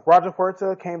ourselves Roger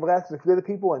Huerta, Cain Velasquez, a few other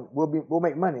people, and we'll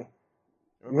make money.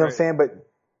 You know what I'm saying?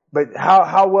 But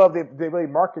how well they really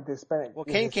market the Hispanic? Well,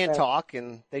 Cain can't talk,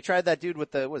 and they tried that dude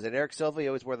with Eric Silva? He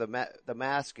always wore the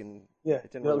mask, and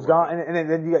it didn't it was gone. And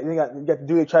then you got the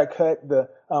dude they tried to cut, the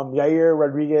Yair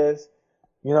Rodriguez.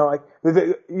 You got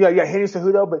Henry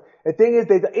Cejudo, but the thing is,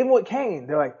 even with Cain,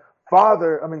 they're like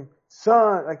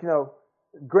son, like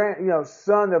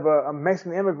son of a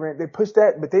Mexican immigrant. They pushed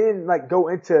that, but they didn't like go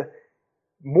into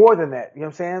more than that. You know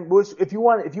what I'm saying? Which if you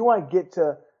want to get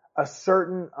to a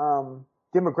certain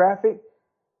demographic,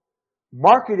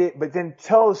 market it, but then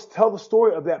tell the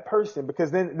story of that person, because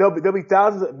then there'll be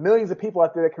thousands of millions of people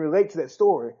out there that can relate to that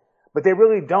story, but they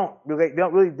really don't relate. They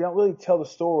don't really tell the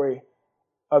story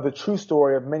of the true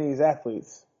story of many of these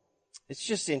athletes. It's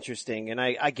just interesting, and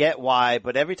I get why,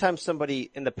 but every time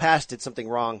somebody in the past did something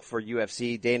wrong for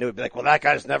UFC, Dana would be like, well, that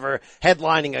guy's never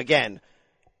headlining again.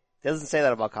 Doesn't say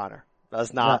that about Conor.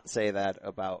 Does not say that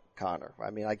about Conor.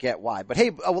 I mean, I get why. But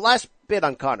hey, last bit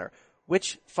on Conor.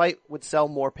 Which fight would sell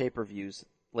more pay-per-views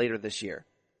later this year?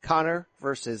 Conor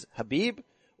versus Khabib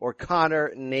or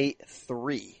Conor Nate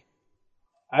 3?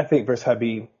 I think versus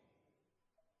Khabib.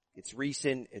 It's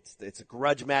recent. It's a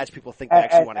grudge match. People think they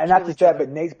actually want to kill each other. But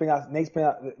Nate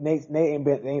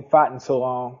ain't fought in so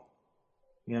long.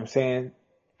 You know what I'm saying?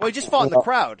 Well, he just fought in the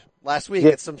crowd last week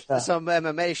at some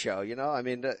MMA show. I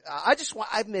mean,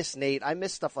 I miss Nate. I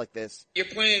miss stuff like this. You're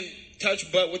playing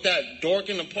touch butt with that dork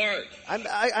in the park.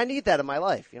 I need that in my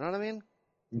life. You know what I mean?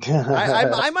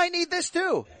 I might need this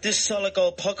too. This solid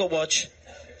gold pocket watch.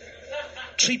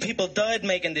 3 people died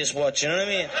making this watch, you know what I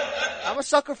mean? I'm a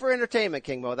sucker for entertainment,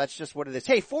 King Mo. That's just what it is.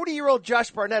 Hey, 40-year-old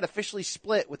Josh Barnett officially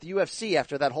split with the UFC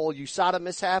after that whole USADA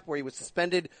mishap where he was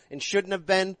suspended and shouldn't have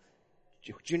been.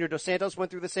 Junior Dos Santos went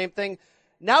through the same thing.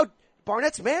 Now,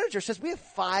 Barnett's manager says we have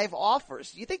 5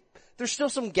 offers. Do you think there's still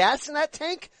some gas in that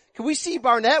tank? Can we see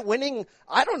Barnett winning,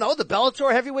 I don't know, the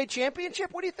Bellator Heavyweight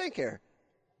Championship? What do you think here?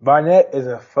 Barnett is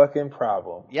a fucking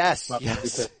problem. Yes.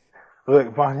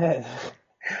 Look, Barnett,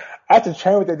 I have to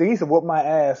train with that dude. He used to whoop my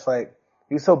ass. Like,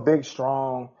 he's so big,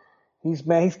 strong. He's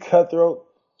cutthroat.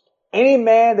 Any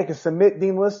man that can submit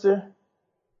Dean Lister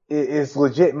is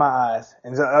legit in my eyes.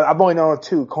 And I've only known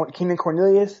 2, Keenan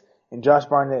Cornelius and Josh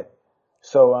Barnett.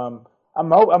 So,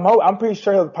 I'm pretty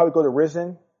sure he'll probably go to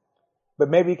Rizin, but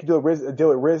maybe he could do a deal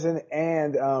with Rizin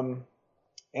and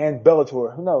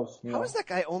Bellator. Who knows? How is that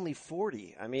guy only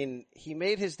 40? I mean, he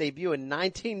made his debut in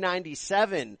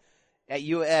 1997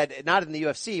 not in the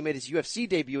UFC. He made his UFC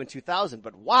debut in 2000,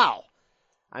 but wow.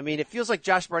 I mean, it feels like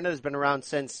Josh Barnett has been around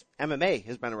since MMA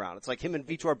has been around. It's like him and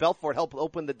Vitor Belfort helped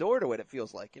open the door to it, are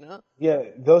like, Yeah,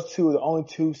 those 2 are the only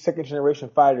 2 second-generation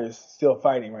fighters still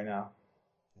fighting right now.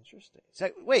 Interesting. So,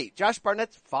 wait, Josh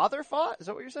Barnett's father fought? Is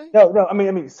that what you're saying? No, I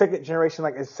mean, second generation,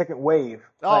 like a second wave.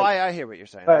 Oh, I hear what you're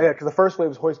saying. Yeah, because the first wave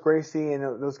was Hoist Gracie and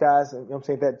those guys, you know what I'm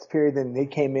saying, that period, then they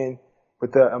came in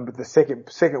with the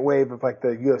second wave of like the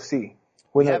UFC.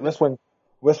 That's when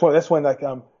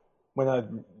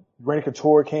Randy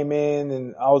Couture came in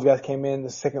and all those guys came in, the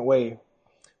second wave.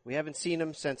 We haven't seen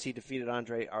him since he defeated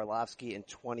Andrei Arlovsky in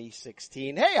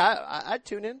 2016. Hey, I'd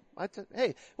tune in.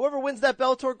 Hey, whoever wins that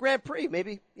Bellator Grand Prix,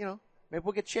 maybe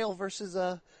we'll get Chael versus,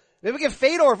 maybe we get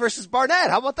Fedor versus Barnett.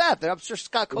 How about that? I'm sure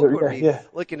Scott Coker would be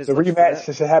licking his lips. The rematch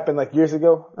should happen like years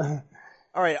ago.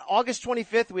 All right, August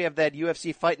 25th, we have that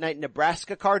UFC Fight Night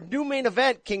Nebraska card. New main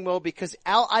event, King Mo, because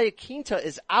Al Iaquinta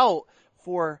is out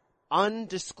for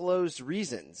undisclosed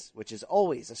reasons, which is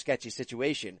always a sketchy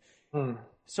situation.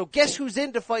 So guess who's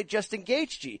in to fight Justin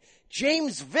Gaethje?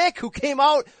 James Vick, who came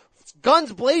out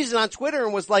guns blazing on Twitter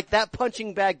and was like, that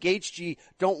punching bag Gaethje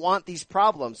don't want these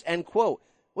problems, end quote.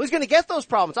 Well, he's going to get those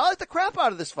problems. I like the crap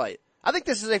out of this fight. I think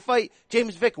this is a fight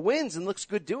James Vick wins and looks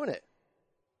good doing it.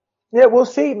 Yeah, we'll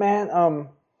see, man.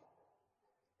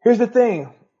 Here's the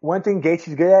thing. One thing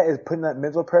Gaethje's good at is putting that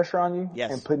mental pressure on you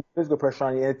and putting physical pressure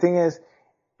on you. And the thing is,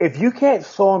 if you can't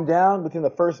slow him down within the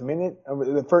first minute,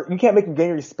 you can't make him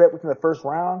gain respect within the first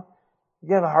round,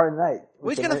 you have a hard night. Well,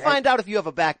 he's going to find out if you have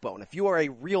a backbone, if you are a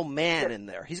real man in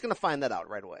there. He's going to find that out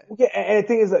right away. Yeah, and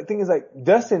the thing is,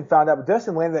 Dustin found out, but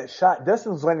Dustin landed that shot.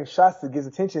 Dustin was landing shots to get his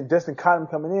attention. Dustin caught him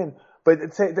coming in. But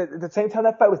at the same time,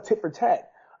 that fight was tit for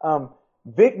tat.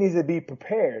 Vic needs to be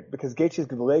prepared because Gaethje's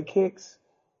good leg kicks,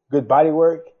 good body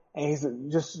work, and he's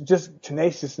just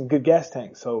tenacious and good gas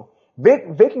tank. So Vic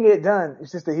can get it done.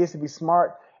 It's just that he has to be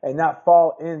smart and not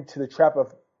fall into the trap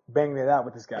of banging it out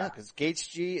with this guy. Yeah, because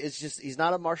Gaethje is he's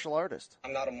not a martial artist.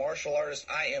 I'm not a martial artist.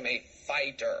 I am a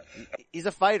fighter. He's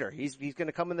a fighter. He's going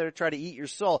to come in there to try to eat your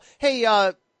soul. Hey,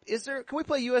 can we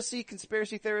play UFC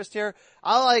conspiracy theorist here?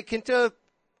 I like Kinta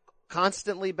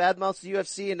constantly badmouths the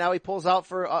UFC and now he pulls out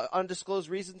for undisclosed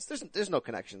reasons. There's no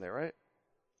connection there, right?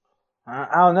 I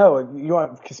don't know. You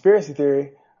want conspiracy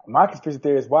theory? My conspiracy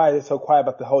theory is why they're so quiet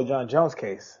about the whole John Jones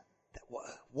case.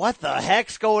 What the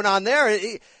heck's going on there?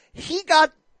 He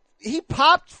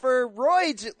popped for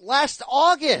roids last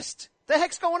August. The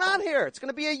heck's going on here? It's going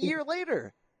to be a year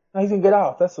later. No, he's gonna get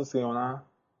off. That's what's going on.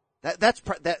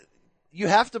 You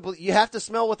have to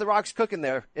smell what the Rock's cooking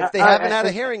there. If they haven't had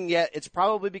a hearing yet, it's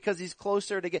probably because he's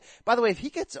closer to get. By the way, if he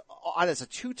gets on as a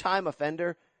 2-time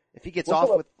offender, if he gets off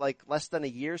with like less than a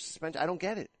year's suspension, I don't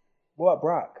get it. What about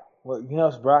Brock? Well,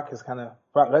 Brock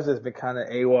Lesnar's been kind of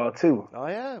AWOL too. Oh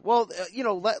yeah. Well,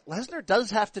 Lesnar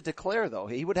does have to declare though.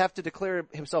 He would have to declare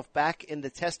himself back in the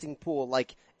testing pool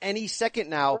like any second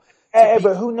now.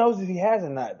 But who knows if he has or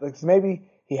not? Like maybe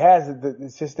he has.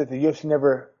 It's just that the UFC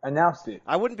never announced it.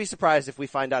 I wouldn't be surprised if we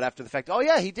find out after the fact. Oh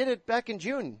yeah, he did it back in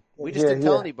June. We just didn't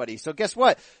tell anybody. So guess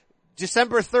what?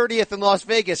 December 30th in Las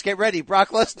Vegas. Get ready. Brock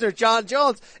Lesnar, John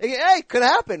Jones. Hey, could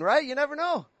happen, right? You never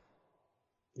know.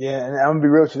 Yeah, and I'm gonna be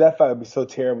real with you. That fight would be so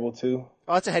terrible too.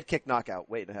 Oh, it's a head kick knockout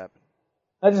waiting to happen.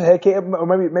 Not just a head kick, or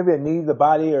maybe a knee to the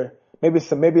body, or maybe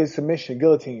a submission,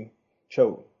 guillotine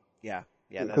choke. Yeah.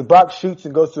 Because Brock shoots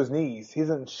and goes to his knees. He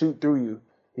doesn't shoot through you.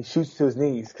 He shoots to his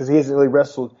knees because he hasn't really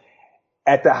wrestled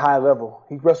at that high level.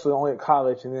 He wrestled only at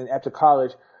college, and then after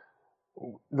college,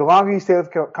 the longer you stay with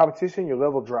competition, your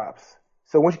level drops.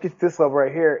 So once you get to this level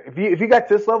right here, if you got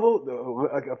this level,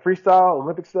 like a freestyle,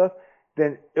 Olympic stuff,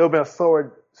 then it'll be a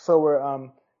slower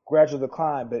gradual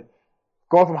decline. But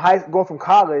going from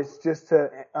college just to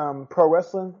pro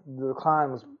wrestling, the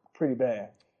decline was pretty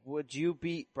bad. Would you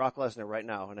beat Brock Lesnar right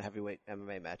now in a heavyweight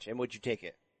MMA match, and would you take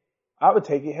it? I would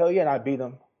take it. Hell yeah, and I'd beat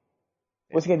him.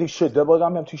 What's he gonna do? Shit, double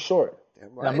on me? I'm too short.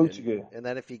 Right. I move too good. And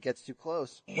then if he gets too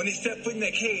close, when he step foot in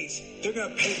that cage, they're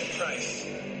gonna pay the price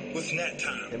with nap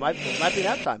time. It might be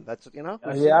nap time. That's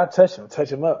yeah, I'll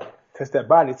touch him up. Touch that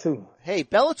body too. Hey,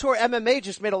 Bellator MMA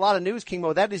just made a lot of news, King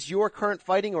Mo. That is your current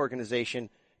fighting organization.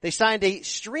 They signed a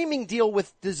streaming deal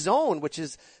with DAZN, which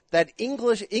is that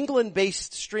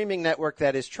England-based streaming network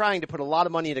that is trying to put a lot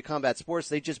of money into combat sports.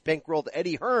 They just bankrolled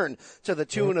Eddie Hearn to the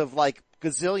tune of like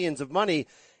gazillions of money.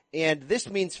 And this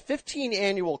means 15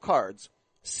 annual cards.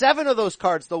 7 of those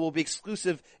cards, though, will be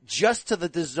exclusive just to the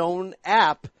DAZN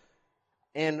app.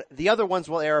 And the other ones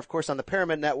will air, of course, on the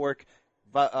Paramount Network.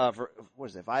 What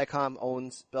is it? Viacom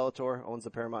owns Bellator, owns the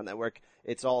Paramount Network.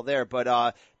 It's all there.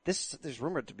 But there's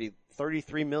rumored to be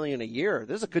 $33 million a year.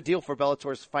 This is a good deal for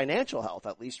Bellator's financial health,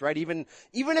 at least, right? Even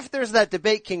if there's that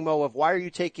debate, King Mo, of why are you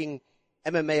taking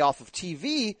MMA off of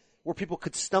TV, where people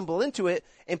could stumble into it,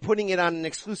 and putting it on an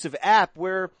exclusive app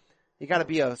where you got to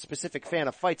be a specific fan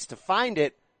of fights to find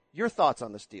it. Your thoughts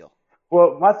on this deal?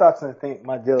 Well, my thoughts on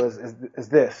my deal is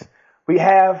this: we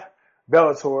have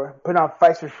Bellator putting on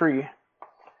fights for free,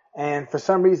 and for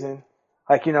some reason,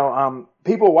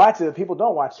 people watch it, people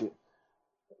don't watch it.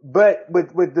 But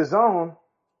with DAZN,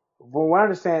 from what I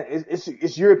understand,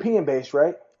 it's European based,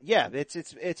 right? Yeah,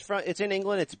 it's in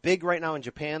England. It's big right now in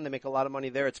Japan. They make a lot of money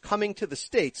there. It's coming to the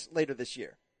States later this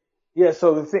year. Yeah.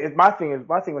 So my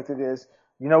thing with it is,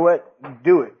 you know what?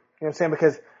 Do it. You know what I'm saying?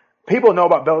 Because people know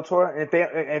about Bellator, and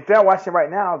if they're not watching it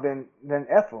right now, then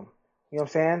F them. You know what I'm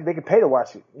saying? They can pay to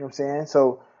watch it. You know what I'm saying?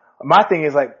 So my thing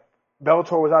is like,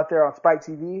 Bellator was out there on Spike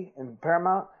TV and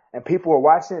Paramount, and people were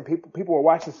watching it. People were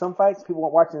watching some fights. People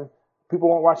weren't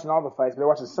watching all the fights, but they're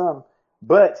watching some.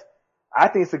 But I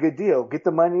think it's a good deal. Get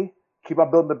the money, keep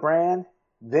on building the brand,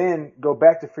 then go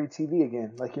back to free TV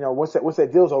again. Like, you know, once that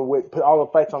deal's over with, put all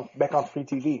the fights back on free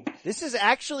TV. This is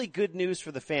actually good news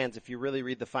for the fans if you really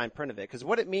read the fine print of it, because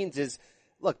what it means is,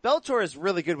 look, Bellator is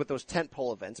really good with those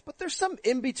tentpole events, but there's some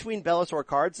in-between Bellator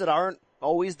cards that aren't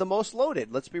always the most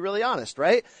loaded. Let's be really honest,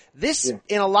 right? This,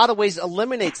 in a lot of ways,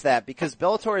 eliminates that because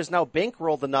Bellator is now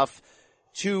bankrolled enough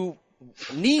to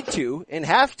need to and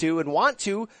have to and want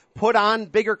to put on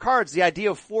bigger cards. The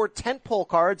idea of 4 tentpole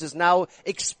cards is now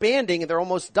expanding and they're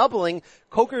almost doubling.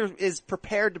 Coker is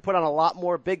prepared to put on a lot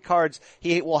more big cards.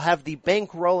 He will have the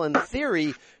bankroll in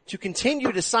theory to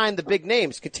continue to sign the big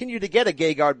names, continue to get a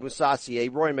Gegard Mousasi, a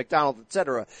Rory McDonald,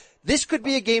 etc. This could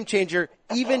be a game changer,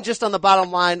 even just on the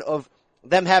bottom line of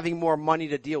them having more money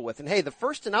to deal with. And hey, the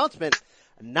first announcement,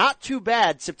 not too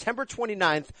bad. September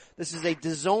 29th. This is a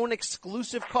DAZN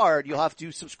exclusive card. You'll have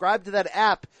to subscribe to that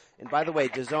app. And by the way,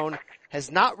 DAZN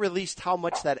has not released how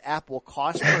much that app will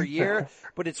cost per year,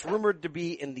 but it's rumored to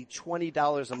be in the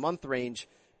 $20 a month range.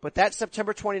 But that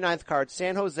September 29th card,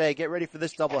 San Jose, get ready for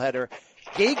this doubleheader.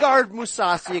 Gegard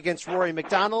Mousasi against Rory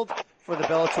McDonald for the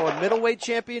Bellator Middleweight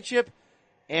Championship.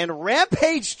 And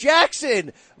Rampage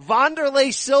Jackson,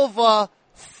 Wanderlei Silva,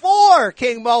 4,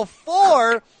 King Mo,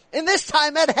 4. And this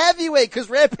time at heavyweight, because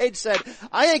Rampage said,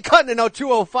 I ain't cutting to no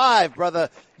 205, brother.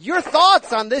 Your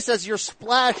thoughts on this as your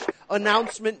splash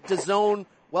announcement to DAZN?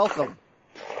 Welcome.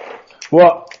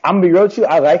 Well, I'm gonna be real with you.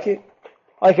 I like it.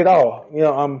 I like it all. You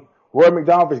know, Roy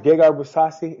McDonald versus Gegard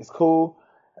Mousasi is cool.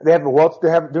 They're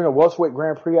doing a welterweight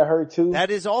Grand Prix, I heard too.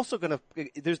 That is also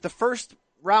there's the first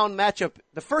round matchup,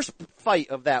 the first fight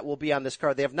of that will be on this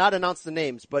card. They have not announced the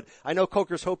names, but I know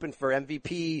Coker's hoping for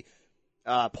MVP,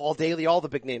 Paul Daly, all the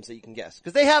big names that you can guess.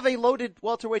 Because they have a loaded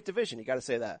welterweight division, you gotta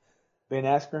say that. Ben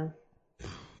Askren?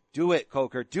 Do it,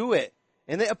 Coker, do it.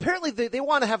 And apparently they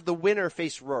want to have the winner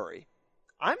face Rory.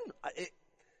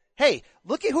 Hey,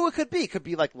 look at who it could be. It could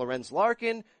be like Lorenz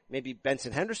Larkin, maybe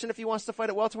Benson Henderson if he wants to fight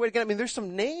at welterweight again. I mean, there's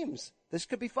some names. This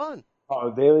could be fun.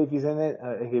 Oh, Daly, if he's in it,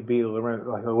 it could be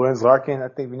Lorenz Larkin, I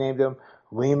think we named him.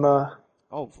 Lima.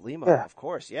 Oh, Lima, yeah. Of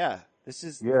course, yeah.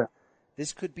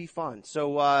 This could be fun.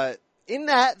 So, in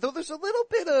that, though there's a little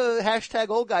bit of hashtag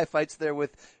old guy fights there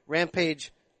with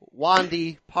Rampage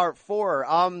Wandy Part 4.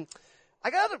 I'm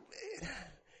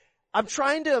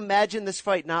trying to imagine this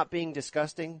fight not being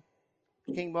disgusting.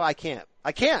 King Mo, I can't.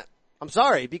 I'm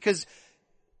sorry, because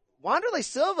Wanderlei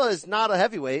Silva is not a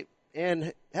heavyweight,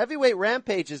 and heavyweight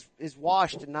Rampage is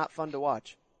washed and not fun to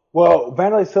watch. Well,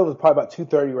 Wanderlei Silva is probably about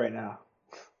 230 right now.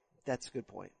 That's a good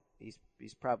point.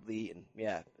 He's probably eating,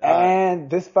 yeah. And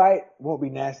this fight won't be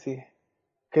nasty,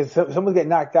 because someone's getting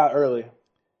knocked out early.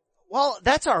 Well,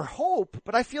 that's our hope,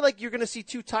 but I feel like you're going to see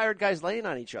 2 tired guys laying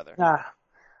on each other. Nah,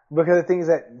 because the thing is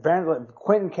that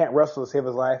Quentin can't wrestle to save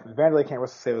his life, and Wanderlei can't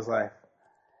wrestle to save his life.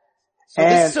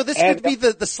 So this could be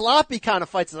the sloppy kind of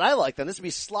fights that I like then. This would be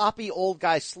sloppy old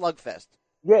guy slugfest.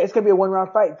 Yeah, it's gonna be a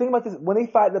 1-round fight. Think about this. When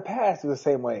they fight in the past, it was the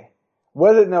same way.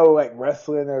 Wasn't no like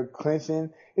wrestling or clinching.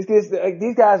 It's like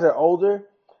these guys are older.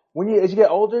 As you get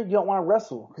older, you don't want to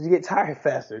wrestle because you get tired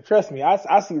faster. Trust me,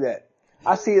 I see that.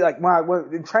 I see it like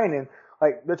when in training,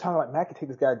 like they're talking like, man, I can take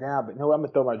this guy down, but no, I'm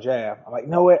gonna throw my jab. I'm like, you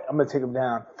know what? I'm gonna take him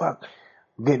down. Fuck,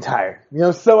 I'm getting tired. You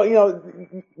know, so you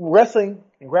know, wrestling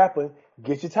and grappling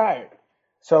gets you tired.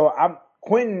 So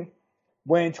Quentin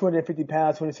weighing 250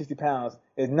 pounds, 260 pounds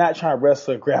is not trying to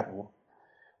wrestle or grapple.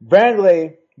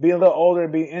 Wanderlei, being a little older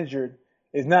and being injured,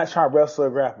 is not trying to wrestle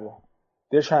or grapple.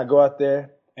 They're trying to go out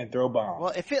there and throw bombs.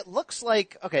 Well, if it looks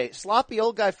like, okay, sloppy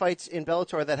old guy fights in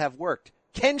Bellator that have worked.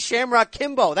 Ken Shamrock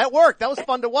Kimbo, that worked. That was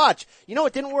fun to watch. You know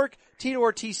what didn't work? Tito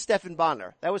Ortiz, Stephan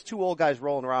Bonner. That was 2 old guys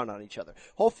rolling around on each other.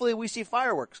 Hopefully we see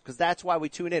fireworks, because that's why we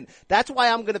tune in. That's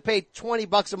why I'm going to pay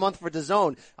 $20 a month for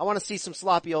DAZN. I want to see some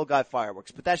sloppy old guy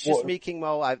fireworks. But that's just me, King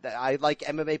Mo. I like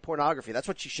MMA pornography. That's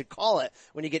what you should call it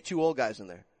when you get 2 old guys in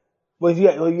there. Well,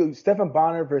 yeah, Stephan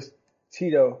Bonner versus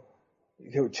Tito.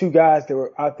 There were 2 guys that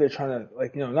were out there trying to,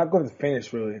 like, you know, not going to the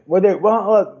finish really. They're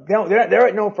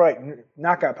not known for like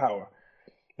knockout power.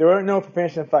 They weren't known for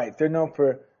finishing fights. They're known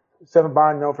for Stephan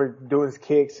Bonner known for doing his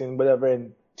kicks and whatever,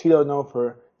 and Tito known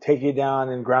for taking it down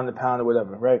and ground the pound or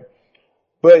whatever, right?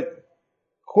 But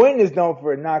Quentin is known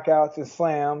for knockouts and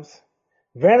slams.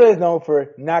 Wanderlei is known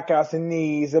for knockouts and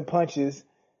knees and punches.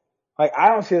 Like, I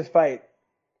don't see this fight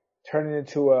turning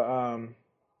into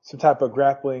some type of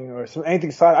grappling or anything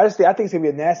solid. I think it's gonna be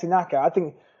a nasty knockout. I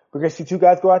think we're gonna see 2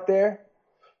 guys go out there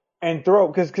and throw,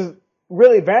 because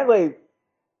really Wanderlei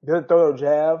doesn't throw no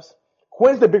jabs.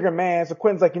 Quinn's the bigger man, so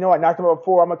Quinn's like, you know, I knocked him out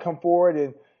before, I'm gonna come forward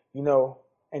and, you know,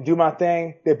 and do my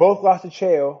thing. They both lost to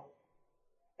Chael,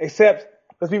 except,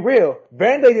 let's be real,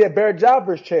 Wanderlei did a better job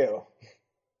versus Chael.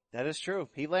 That is true.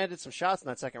 He landed some shots in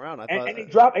that second round. And he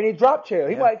dropped Chael.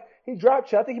 He dropped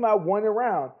Chael. I think he might have won the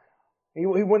round. He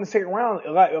won the second round. He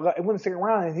won the second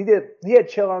round, and he had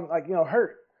Chael on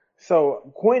hurt.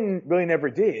 So Quentin really never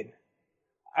did.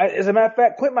 As a matter of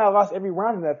fact, Quentin might have lost every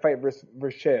round in that fight versus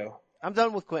Chael. I'm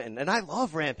done with Quentin, and I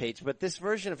love Rampage, but this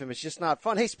version of him is just not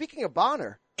fun. Hey, speaking of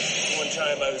Bonner. One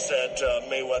time I was at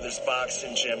Mayweather's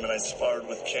boxing gym and I sparred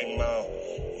with King Mo.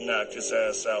 Knocked his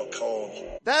ass out cold.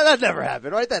 That never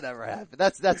happened, right? That never happened.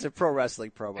 That's a pro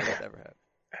wrestling promo. That never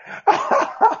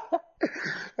happened.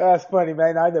 That's funny,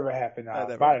 man. That never happened.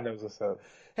 Bonner knows what's up.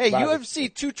 Hey,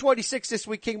 UFC 226 this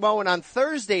week, King Mo, and on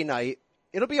Thursday night,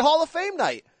 it'll be Hall of Fame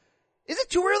night. Is it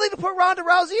too early to put Ronda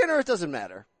Rousey in, or it doesn't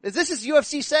matter? This is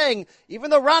UFC saying, even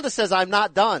though Ronda says I'm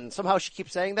not done, somehow she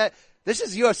keeps saying that, this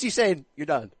is UFC saying, you're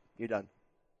done. You're done.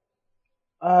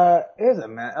 It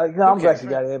doesn't matter. I'm glad she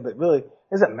got in, but really, it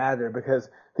doesn't matter because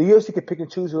the UFC can pick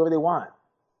and choose whoever they want.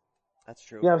 That's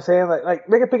true. You know what I'm saying? Like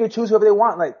they can pick and choose whoever they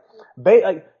want.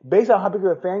 Based on how big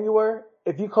of a fan you were,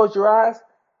 if you close your eyes,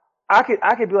 I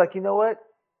could be like, you know what?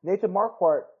 Nathan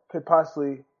Marquardt could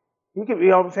possibly, you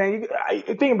know what I'm saying?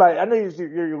 Think about it. I know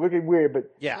you're looking weird,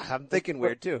 but. Yeah, I'm thinking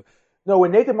weird too. No,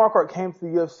 when Nathan Marquardt came to the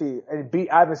UFC and beat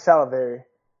Ivan Salivary,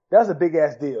 that was a big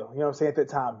ass deal. You know what I'm saying? At that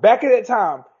time. Back at that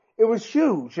time, it was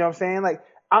huge. You know what I'm saying? Like,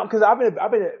 cause I've been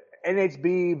an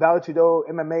NHB, Vale Tudo,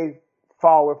 MMA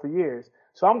follower for years.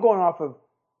 So I'm going off of,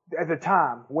 at the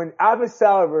time, when Ivan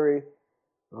Salivary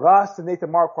lost to Nathan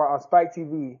Marquardt on Spike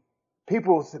TV,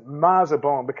 people's minds are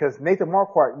blown because Nathan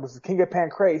Marquardt was the king of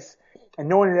Pancrase and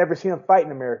no one had ever seen him fight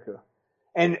in America.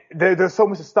 And there's so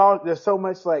much nostalgia, there's so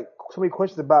many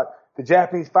questions about the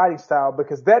Japanese fighting style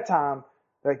because that time,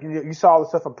 like, you saw all the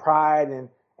stuff from Pride and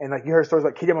like you heard stories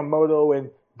like Kid Yamamoto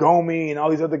and Gomi and all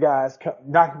these other guys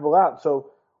knock people out. So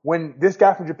when this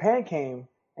guy from Japan came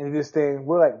and did this thing,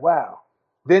 we're like, wow.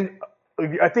 Then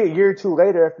I think a year or two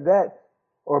later after that,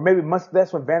 or maybe months,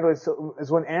 that's when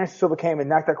is when Anderson Silva came and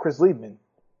knocked out Chris Liebman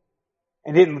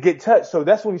and didn't get touched. So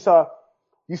that's when you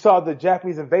saw the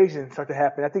Japanese invasion start to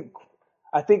happen. I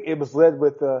think it was led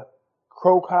with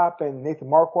Crow Cop and Nathan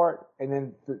Marquardt,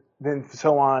 and then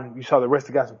so on. You saw the rest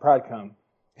of the guys from Pride come.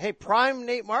 Hey, Prime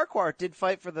Nate Marquardt did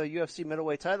fight for the UFC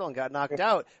middleweight title and got knocked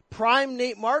out. Prime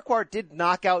Nate Marquardt did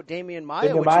knock out Damian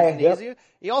Maia, which isn't easy.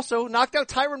 He also knocked out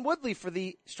Tyron Woodley for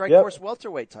the Strikeforce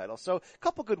welterweight title. So a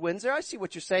couple good wins there. I see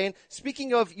what you're saying.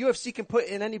 Speaking of UFC can put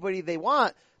in anybody they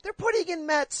want, they're putting in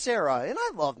Matt Serra, and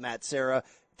I love Matt Serra.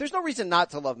 There's no reason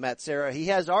not to love Matt Serra. He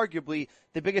has arguably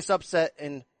the biggest upset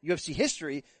in UFC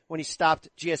history when he stopped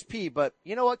GSP. But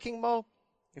you know what, King Mo?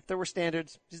 If there were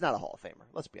standards, he's not a Hall of Famer.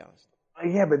 Let's be honest.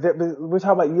 Yeah, but we're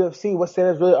talking about UFC. What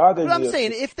standards really are there? But I'm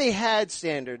saying if they had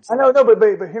standards, I know, no, but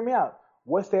hear me out.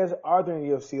 What standards are there in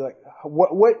the UFC? Like, what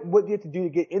do you have to do to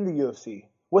get in the UFC?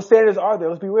 What standards are there?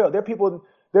 Let's be real. There are people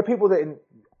that in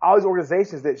all these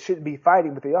organizations that shouldn't be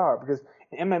fighting, but they are because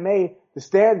in MMA, the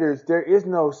standards there is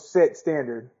no set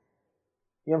standard.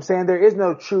 You know what I'm saying? There is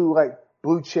no true like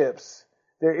blue chips.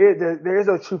 There is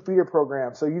no true feeder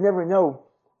program, so you never know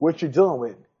what you're dealing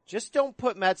with. Just don't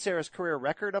put Matt Serra's career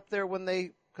record up there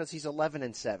because he's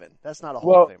 11-7. That's not a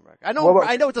Hall of Fame record. I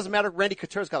know it doesn't matter. Randy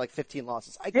Couture's got like 15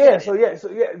 losses. I get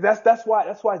it. That's why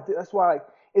like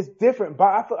it's different. But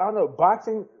I don't know,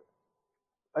 boxing,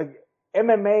 like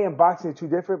MMA and boxing are two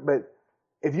different. But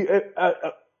if you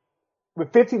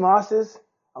with 15 losses,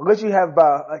 unless you have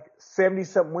about like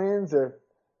 70-something wins or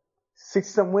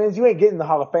 60-something wins, you ain't getting the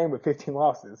Hall of Fame with 15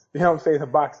 losses. You know what I'm saying? In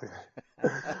boxing.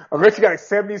 Unless you got like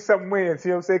 70-something wins, you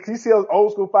know what I'm saying? Cause you see those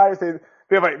old school fighters, they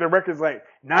have like, their records like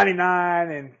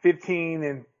 99 and 15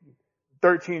 and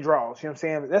 13 draws. You know what I'm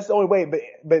saying? That's the only way.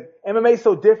 But MMA is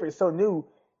so different, so new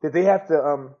that they have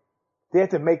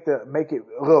to make it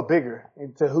a little bigger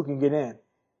into who can get in.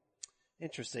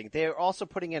 Interesting. They're also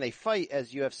putting in a fight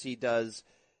as UFC does.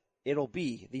 It'll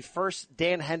be the first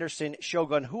Dan Henderson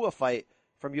Shogun Rua fight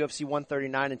from UFC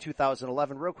 139 in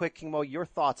 2011. Real quick, King Mo, your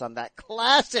thoughts on that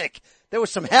classic? There was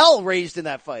some hell raised in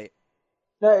that fight.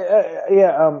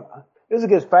 It was a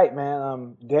good fight,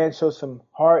 man. Dan showed some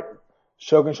heart.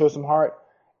 Shogun showed some heart.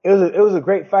 It was a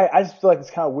great fight. I just feel like it's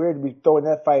kind of weird to be throwing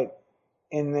that fight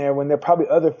in there when there are probably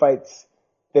other fights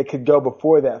that could go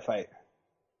before that fight.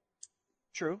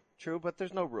 True, but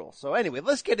there's no rule. So anyway,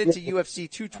 let's get into UFC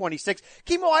 226.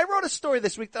 Kimo, I wrote a story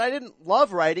this week that I didn't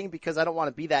love writing because I don't want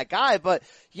to be that guy, but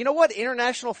you know what?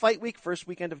 International Fight Week, first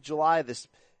weekend of July, this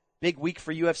big week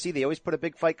for UFC. They always put a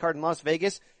big fight card in Las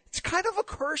Vegas. It's kind of a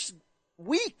cursed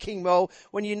week, King Mo,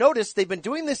 when you notice they've been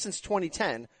doing this since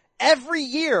 2010. Every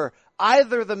year,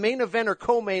 either the main event or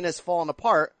co-main has fallen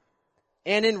apart.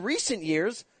 And in recent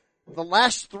years, the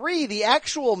last three, the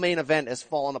actual main event has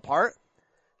fallen apart.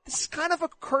 This is kind of a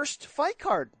cursed fight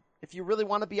card, if you really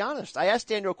want to be honest. I asked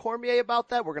Daniel Cormier about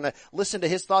that. We're going to listen to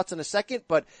his thoughts in a second,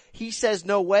 but he says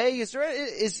no way. Is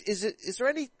there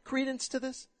any credence to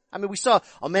this? I mean, we saw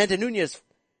Amanda Nunes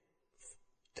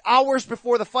hours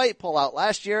before the fight pull out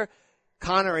last year.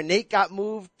 Conor and Nate got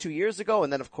moved 2 years ago,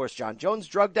 and then of course John Jones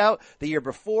drugged out the year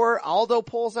before. Aldo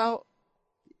pulls out.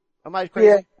 Am I crazy?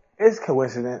 Yeah, it's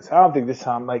coincidence. I don't think this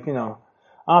time, I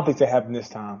don't think that happened this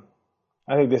time.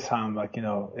 I think this time,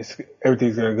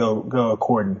 everything's gonna go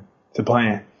according to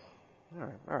plan.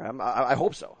 All right. I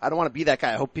hope so. I don't want to be that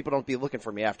guy. I hope people don't be looking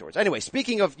for me afterwards. Anyway,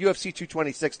 speaking of UFC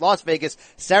 226, Las Vegas,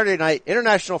 Saturday night,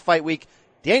 International Fight Week,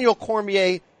 Daniel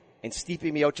Cormier and Stipe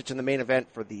Miocic in the main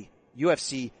event for the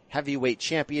UFC Heavyweight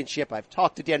Championship. I've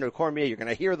talked to Daniel Cormier. You're going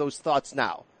to hear those thoughts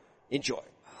now. Enjoy.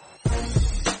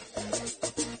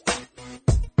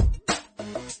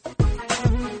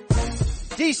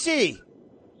 DC,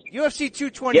 UFC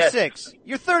 226. Yes.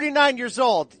 You're 39 years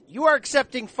old. You are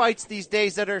accepting fights these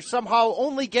days that are somehow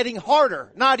only getting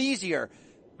harder, not easier.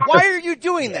 Why are you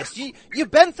doing this?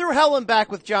 You've been through hell and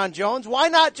back with John Jones. Why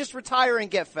not just retire and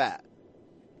get fat?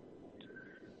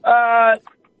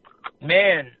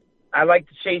 Man, I like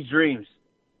to chase dreams,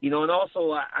 and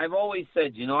also I've always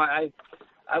said,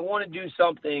 I want to do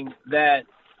something that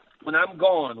when I'm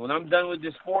gone, when I'm done with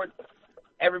this sport,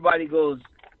 everybody goes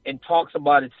and talks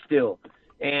about it still.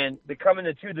 And becoming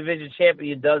a 2-division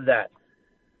champion does that.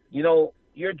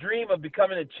 Your dream of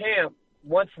becoming a champ,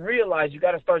 once realized, you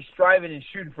got to start striving and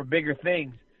shooting for bigger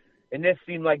things. And this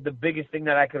seemed like the biggest thing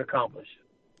that I could accomplish.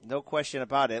 No question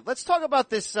about it. Let's talk about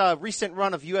this recent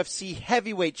run of UFC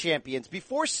heavyweight champions.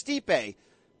 Before Stipe,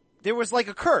 there was like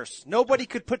a curse. Nobody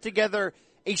could put together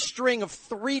a string of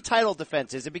 3 title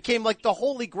defenses. It became like the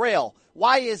holy grail.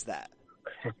 Why is that?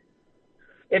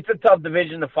 It's a tough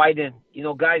division to fight in.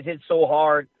 Guys hit so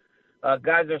hard.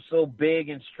 Guys are so big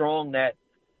and strong that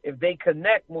if they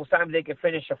connect, most times they can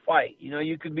finish a fight.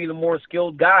 You could be the more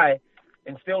skilled guy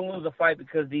and still lose a fight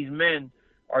because these men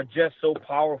are just so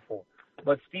powerful.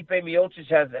 But Stipe Miocic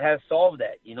has solved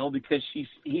that, because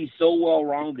he's so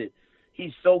well-rounded.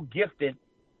 He's so gifted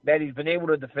that he's been able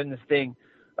to defend this thing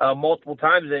multiple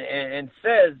times and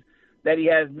says that he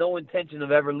has no intention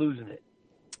of ever losing it.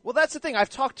 Well, that's the thing. I've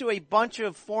talked to a bunch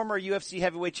of former UFC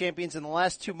heavyweight champions in the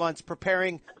last 2 months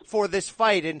preparing for this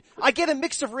fight, and I get a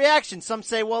mix of reactions. Some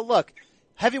say, well, look,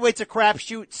 heavyweight's a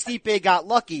crapshoot. Stipe got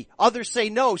lucky. Others say,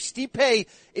 no, Stipe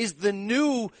is the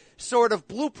new sort of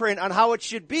blueprint on how it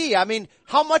should be. I mean,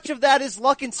 how much of that is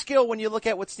luck and skill when you look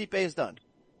at what Stipe has done?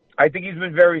 I think he's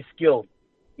been very skilled,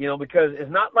 because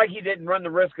it's not like he didn't run the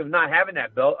risk of not having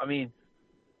that belt. I mean,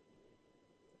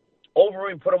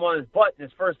 Overeem put him on his butt in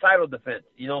his first title defense,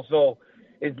 so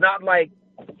it's not like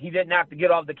he didn't have to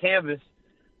get off the canvas,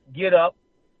 get up,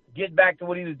 get back to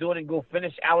what he was doing and go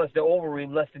finish Alistair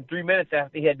Overeem less than 3 minutes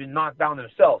after he had been knocked down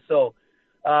himself. So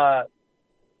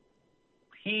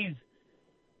he's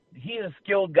a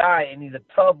skilled guy, and he's a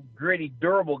tough, gritty,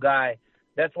 durable guy.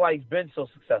 That's why he's been so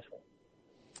successful.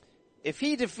 If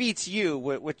he defeats you,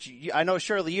 which I know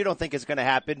surely you don't think is going to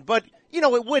happen, but,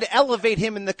 it would elevate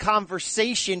him in the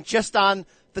conversation just on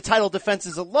the title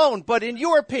defenses alone. But in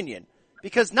your opinion,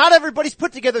 because not everybody's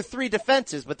put together 3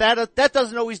 defenses, but that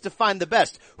doesn't always define the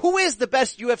best. Who is the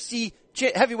best UFC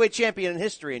heavyweight champion in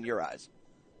history in your eyes?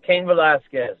 Cain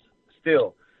Velasquez,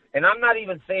 still. And I'm not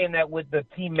even saying that with the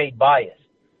teammate bias.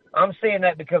 I'm saying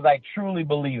that because I truly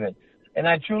believe it. And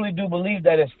I truly do believe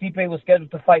that if Stipe was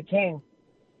scheduled to fight Cain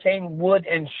would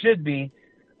and should be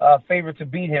favored to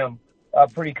beat him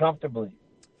pretty comfortably.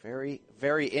 Very,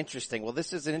 very interesting. Well,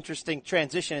 this is an interesting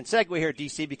transition and segue here,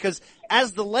 DC, because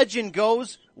as the legend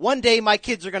goes, one day my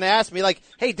kids are going to ask me, like,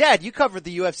 hey, Dad, you covered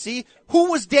the UFC.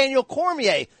 Who was Daniel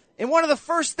Cormier? And one of the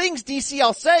first things, DC,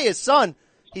 I'll say is, son,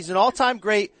 he's an all-time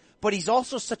great, but he's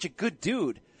also such a good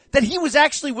dude that he was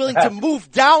actually willing to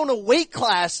move down a weight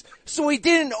class so he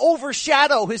didn't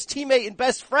overshadow his teammate and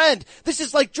best friend. This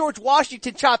is like George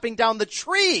Washington chopping down the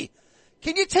tree.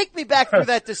 Can you take me back through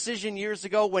that decision years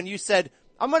ago when you said,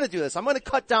 I'm going to do this. I'm going to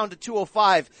cut down to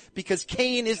 205 because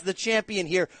Cain is the champion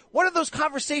here. What are those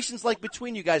conversations like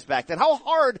between you guys back then? How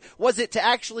hard was it to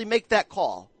actually make that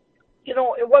call? It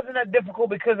wasn't that difficult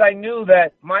because I knew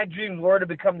that my dreams were to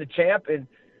become the champ, and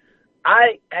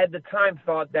I, at the time,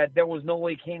 thought that there was no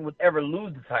way Cain would ever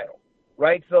lose the title,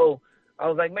 right? So I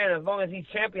was like, man, as long as he's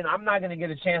champion, I'm not going to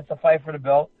get a chance to fight for the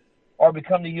belt or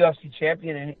become the UFC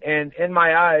champion. And in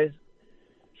my eyes,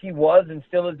 he was and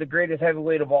still is the greatest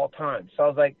heavyweight of all time. So I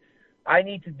was like, I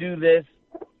need to do this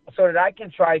so that I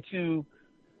can try to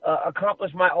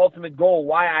accomplish my ultimate goal,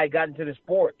 why I got into the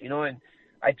sport, and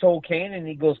I told Kane, and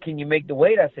he goes, "Can you make the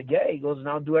weight?" I said, "Yeah." He goes, "And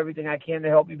I'll do everything I can to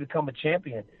help you become a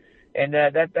champion." And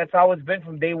that's how it's been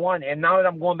from day one. And now that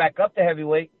I'm going back up to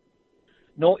heavyweight,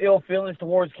 no ill feelings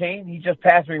towards Kane. He just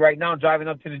passed me right now driving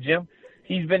up to the gym.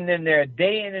 He's been in there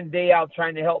day in and day out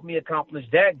trying to help me accomplish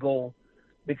that goal,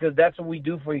 because that's what we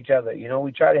do for each other. You know,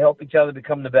 we try to help each other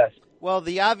become the best. Well,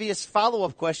 the obvious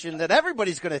follow-up question that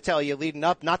everybody's going to tell you leading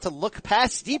up, not to look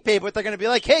past Stipe, but they're going to be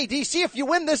like, "Hey, DC, if you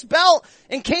win this belt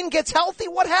and Kane gets healthy,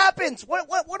 what happens? Where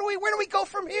do we go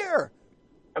from here?"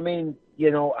 I mean,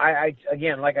 you know, I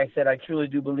again, like I said, I truly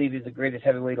do believe he's the greatest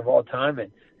heavyweight of all time,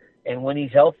 and when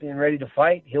he's healthy and ready to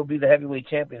fight, he'll be the heavyweight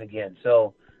champion again.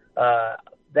 So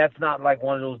that's not like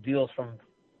one of those deals from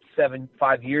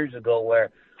 5 years ago where,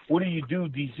 "What do you do,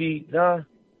 DC?" Nah,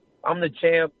 I'm the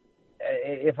champ.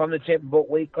 If I'm the champ in both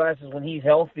weight classes, when he's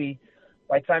healthy,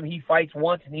 by the time he fights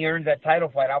once and he earns that title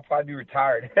fight, I'll probably be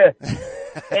retired.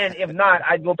 And if not,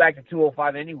 I'd go back to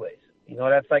 205 anyways. You know,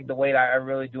 that's like the weight I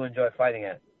really do enjoy fighting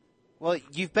at. Well,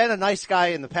 you've been a nice guy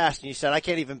in the past, and you said, "I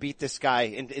can't even beat this guy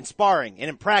in sparring and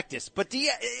in practice." But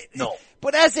No.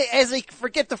 But as a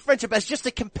forget the friendship, as just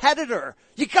a competitor,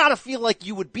 you gotta feel like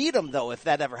you would beat him, though, if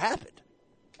that ever happened.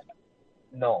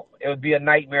 No, it would be a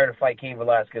nightmare to fight Cain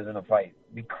Velasquez in a fight.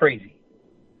 It'd be crazy.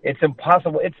 It's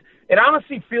impossible. It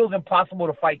honestly feels impossible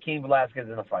to fight Cain Velasquez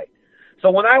in a fight.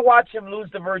 So when I watch him lose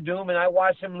to Verdum and I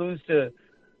watch him lose to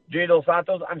Jay Dos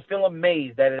Santos, I'm still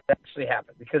amazed that it actually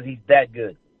happened, because he's that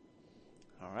good.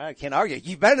 All right, can't argue.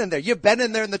 You've been in there. You've been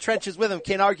in there in the trenches with him.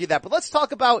 Can't argue that. But let's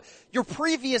talk about your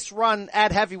previous run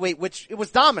at heavyweight, which it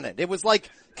was dominant. It was like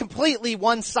completely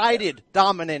one-sided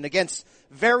dominant against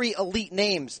very elite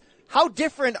names. How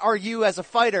different are you as a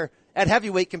fighter at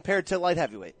heavyweight compared to light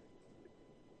heavyweight?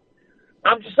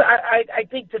 I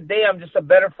think today I'm just a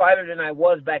better fighter than I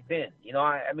was back then. You know,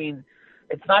 I mean,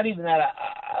 it's not even that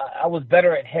I was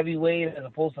better at heavyweight as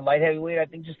opposed to light heavyweight. I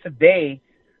think just today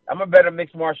I'm a better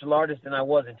mixed martial artist than I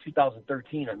was in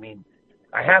 2013. I mean,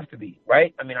 I have to be,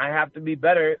 right? I mean, I have to be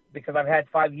better because I've had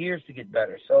 5 years to get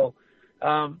better. So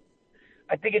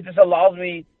I think it just allows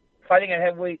me, fighting at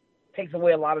heavyweight takes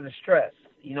away a lot of the stress.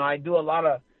 You know, I do a lot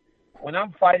of, when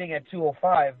I'm fighting at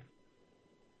 205,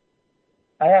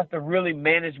 I have to really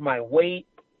manage my weight.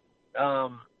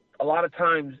 A lot of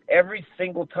times, every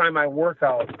single time I work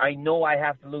out, I know I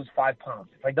have to lose 5 pounds.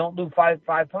 If I don't lose 5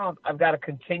 pounds, I've got to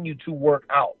continue to work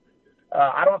out.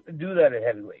 I don't have to do that at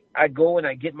heavyweight. I go and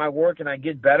I get my work and I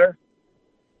get better.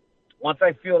 Once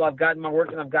I feel I've gotten my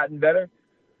work and I've gotten better,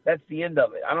 that's the end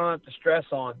of it. I don't have to stress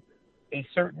on a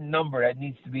certain number that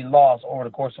needs to be lost over the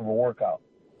course of a workout.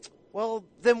 Well,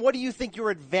 then what do you think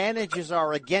your advantages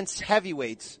are against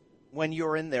heavyweights when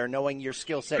you're in there, knowing your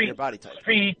skill set and your body type?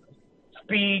 Speed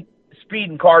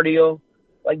and cardio.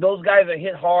 Like, those guys are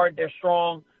hit hard, they're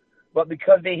strong, but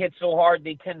because they hit so hard,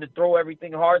 they tend to throw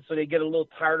everything hard, so they get a little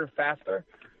tired faster.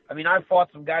 I mean, I fought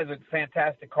some guys with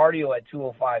fantastic cardio at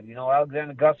 205. You know,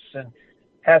 Alexander Gustafsson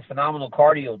has phenomenal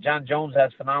cardio. John Jones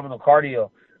has phenomenal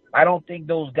cardio. I don't think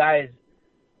those guys,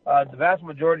 the vast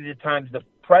majority of the times, the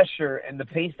pressure and the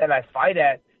pace that I fight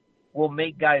at will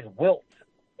make guys wilt.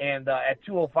 And at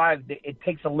 205, it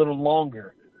takes a little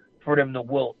longer for them to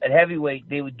wilt. At heavyweight,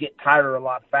 they would get tired a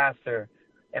lot faster,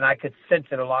 and I could sense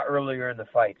it a lot earlier in the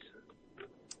fights.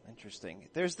 Interesting.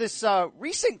 There's this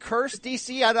recent curse,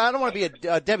 DC. I don't want to be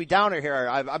a Debbie Downer here.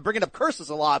 I'm bringing up curses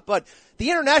a lot, but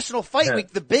the International Fight Week,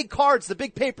 the big cards, the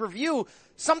big pay-per-view,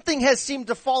 something has seemed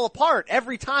to fall apart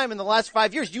every time in the last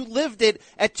 5 years. You lived it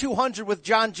at 200 with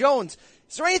John Jones.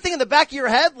 Is there anything in the back of your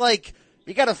head, like,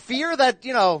 you got a fear that,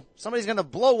 you know, somebody's going to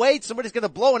blow weight, somebody's going to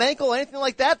blow an ankle, anything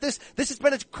like that? This has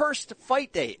been a cursed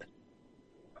fight date.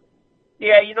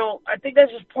 Yeah, you know, I think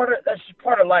that's just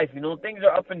part of life. You know, things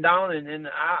are up and down, and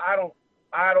I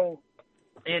don't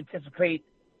anticipate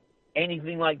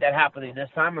anything like that happening this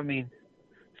time. I mean,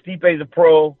 Stipe's a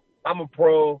pro, I'm a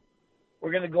pro.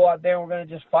 We're gonna go out there and we're gonna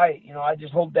just fight. You know, I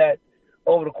just hope that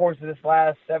over the course of this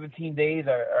last 17 days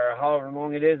or however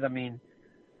long it is, I mean,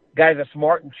 guys are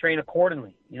smart and train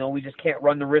accordingly. You know, we just can't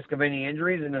run the risk of any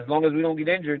injuries, and as long as we don't get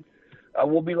injured,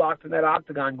 we'll be locked in that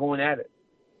octagon going at it.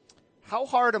 How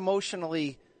hard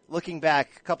emotionally, looking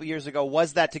back a couple years ago,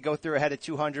 was that to go through ahead of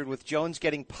 200 with Jones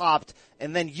getting popped,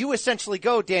 and then you essentially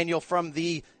go, Daniel, from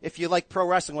the, if you like pro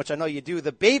wrestling, which I know you do,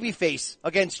 the babyface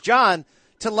against John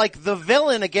to like the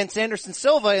villain against Anderson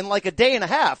Silva in like a day and a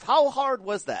half? How hard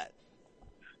was that?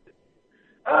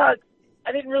 I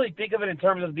didn't really think of it in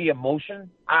terms of the emotion.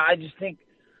 I just think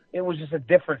it was just a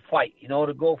different fight, you know,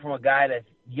 to go from a guy that's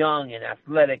young and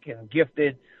athletic and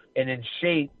gifted and in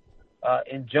shape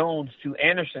in Jones to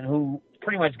Anderson, who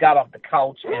pretty much got off the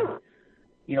couch and,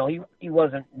 you know, he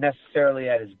wasn't necessarily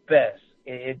at his best.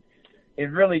 It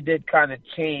really did kind of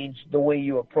change the way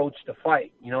you approach the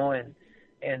fight, and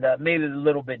made it a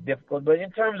little bit difficult. But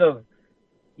in terms of,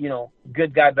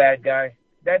 good guy, bad guy,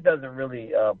 that doesn't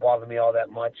really bother me all that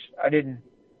much. I didn't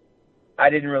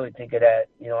really think of that.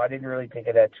 I didn't really think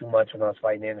of that too much when I was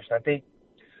fighting Anderson. I think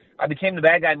I became the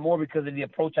bad guy more because of the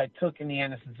approach I took in the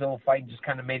Anderson Silva fight, and just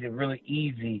kind of made it really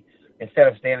easy instead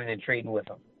of standing and trading with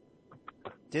him.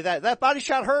 Did that body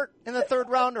shot hurt in the third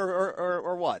round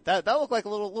or what? That looked like a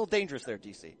little dangerous there,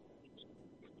 DC.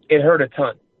 It hurt a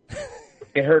ton.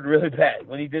 It hurt really bad.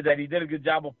 When he did that, he did a good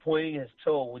job of pointing his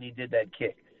toe when he did that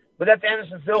kick. But that's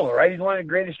Anderson Silva, right? He's one of the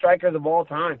greatest strikers of all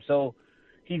time. So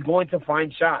he's going to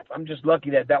find shots. I'm just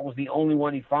lucky that was the only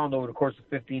one he found over the course of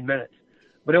 15 minutes.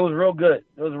 But it was real good.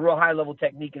 It was a real high-level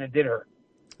technique, and it did hurt.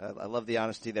 I love the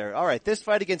honesty there. All right, this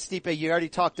fight against Stipe, you already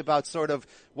talked about sort of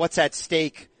what's at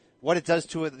stake, what it does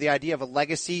to the idea of a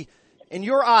legacy. In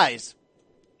your eyes,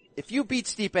 if you beat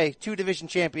Stipe, 2-division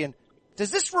champion, does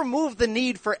this remove the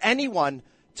need for anyone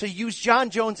to use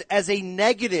Jon Jones as a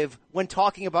negative when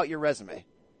talking about your resume?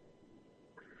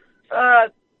 I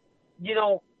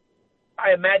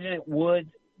imagine it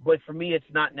would, but for me,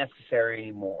 it's not necessary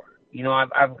anymore.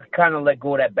 I've kind of let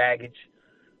go of that baggage.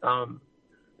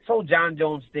 This whole Jon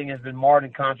Jones thing has been marred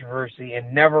in controversy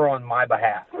and never on my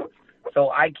behalf. So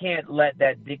I can't let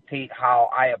that dictate how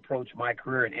I approach my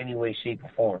career in any way, shape,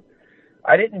 or form.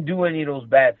 I didn't do any of those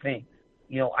bad things.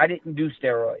 I didn't do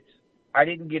steroids. I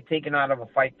didn't get taken out of a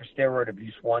fight for steroid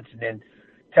abuse once and then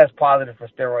test positive for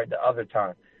steroid the other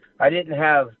time. I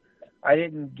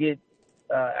didn't get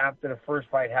after the first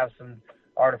fight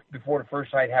before the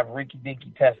first fight have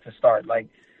rinky-dinky tests to start. Like,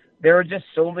 there are just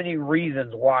so many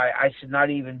reasons why I should not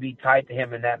even be tied to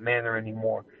him in that manner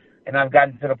anymore. And I've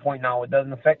gotten to the point now it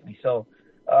doesn't affect me. So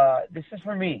this is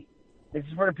for me. This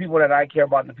is for the people that I care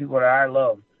about and the people that I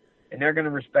love. And they're going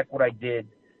to respect what I did.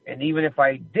 And even if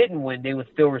I didn't win, they would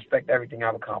still respect everything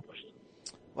I've accomplished.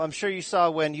 Well, I'm sure you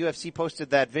saw when UFC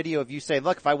posted that video of you saying,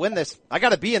 look, if I win this, I got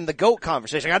to be in the GOAT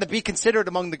conversation. I got to be considered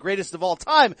among the greatest of all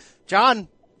time. Jon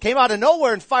came out of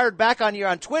nowhere and fired back on you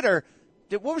on Twitter.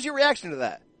 What was your reaction to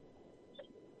that?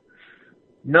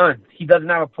 None. He doesn't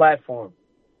have a platform,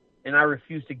 and I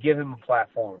refuse to give him a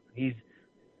platform. He's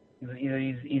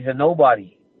a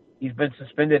nobody. He's been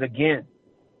suspended again.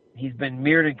 He's been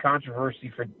mirrored in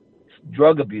controversy for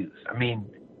drug abuse. I mean,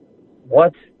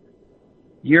 what?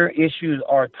 Your issues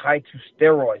are tied to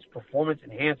steroids, performance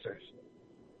enhancers.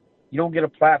 You don't get a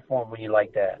platform when you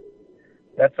like that.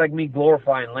 That's like me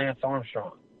glorifying Lance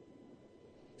Armstrong.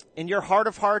 In your heart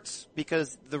of hearts,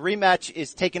 because the rematch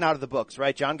is taken out of the books,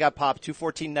 right? Jon got popped,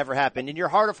 214 never happened. In your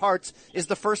heart of hearts, is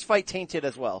the first fight tainted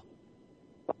as well?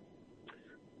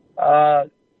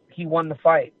 He won the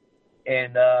fight.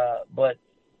 And, but,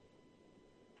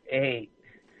 hey,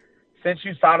 since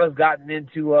USADA's gotten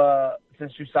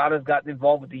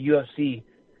involved with the UFC,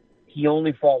 he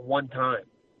only fought one time.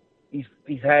 He's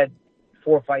had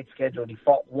 4 fights scheduled. He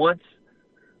fought once.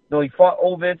 No, he fought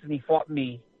Ovens and he fought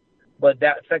me. But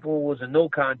that second one was a no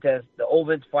contest. The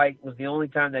Ovens fight was the only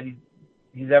time that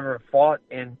he's ever fought,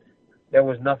 and there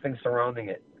was nothing surrounding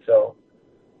it. So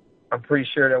I'm pretty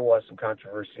sure there was some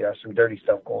controversy or some dirty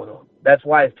stuff going on. That's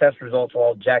why his test results were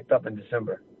all jacked up in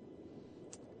December.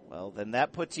 Well, then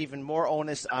that puts even more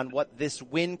onus on what this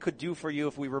win could do for you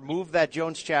if we remove that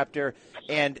Jones chapter.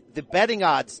 And the betting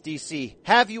odds, DC,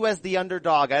 have you as the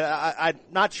underdog. I'm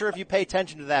not sure if you pay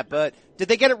attention to that, but did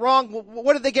they get it wrong?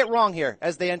 What did they get wrong here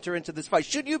as they enter into this fight?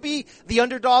 Should you be the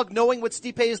underdog knowing what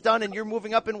Stipe has done and you're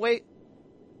moving up in weight?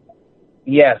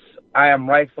 Yes, I am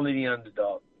rightfully the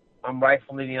underdog.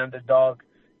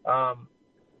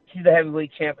 He's the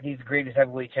heavyweight champ, and he's the greatest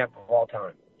heavyweight champ of all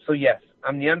time. So, yes,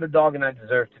 I'm the underdog, and I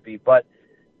deserve to be. But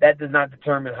that does not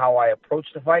determine how I approach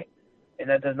the fight, and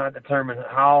that does not determine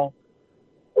how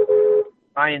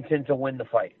I intend to win the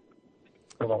fight.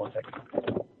 Hold on 1 second.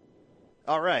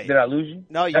 All right. Did I lose you?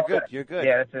 No, you're good. You're good.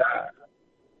 Yeah, that's it.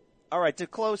 All right, to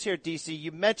close here, DC,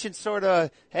 you mentioned sort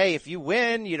of, hey, if you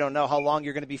win, you don't know how long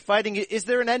you're going to be fighting. Is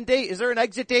there an end date? Is there an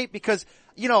exit date? Because,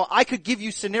 I could give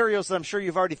you scenarios that I'm sure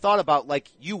you've already thought about, like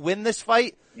you win this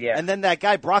fight, yeah, and then that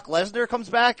guy Brock Lesnar comes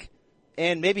back,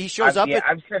 and maybe he shows up. Yeah,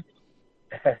 I've said.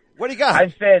 What do you got?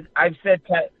 I've said,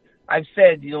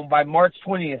 by March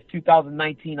 20th,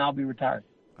 2019, I'll be retired.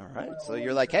 All right, so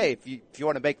you're like, hey, if you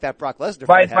want to make that Brock Lesnar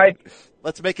fight happen,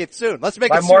 let's make it soon. Let's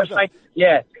make it soon. By March 19th,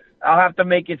 yeah. I'll have to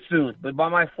make it soon. But by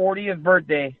my 40th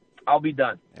birthday, I'll be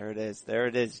done. There it is.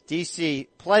 DC,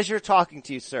 pleasure talking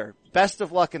to you, sir. Best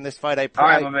of luck in this fight. I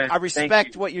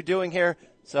respect what you're doing here.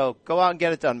 So go out and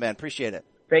get it done, man. Appreciate it.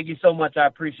 Thank you so much. I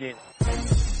appreciate it.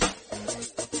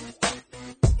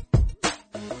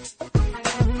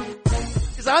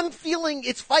 I'm feeling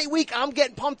it's fight week. I'm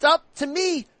getting pumped up. To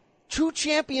me, two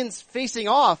champions facing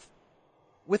off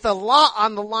with a lot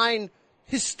on the line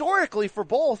historically for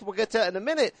both. We'll get to it in a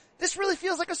minute. This really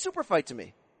feels like a super fight to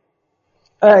me.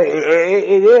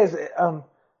 It is.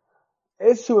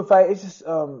 It's super fight. It's just,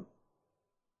 I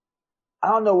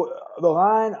don't know the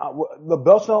line, the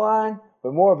belt's on the line,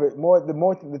 but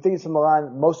the things on the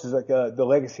line most is like, the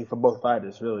legacy for both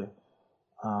fighters, really.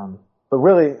 But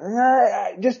really,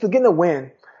 just to get a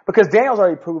win, because Daniel's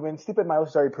already proven, Stipe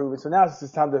Miocic already proven, so now it's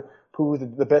just time to prove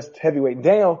the best heavyweight. And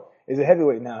Daniel is a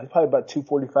heavyweight now. He's probably about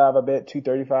 245, I bet,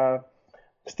 235.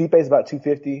 Stipe's about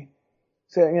 250.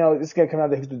 So, it's going to come down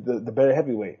to who's the better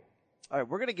heavyweight. All right,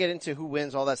 we're going to get into who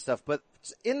wins, all that stuff. But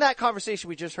in that conversation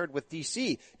we just heard with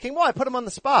DC, King Mo, I put him on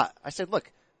the spot. I said, look,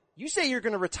 you say you're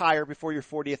going to retire before your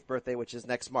 40th birthday, which is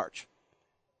next March.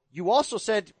 You also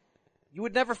said you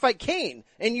would never fight Kane,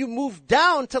 and you moved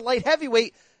down to light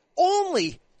heavyweight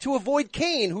only to avoid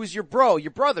Kane, who's your bro,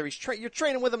 your brother. You're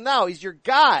training with him now. He's your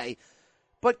guy.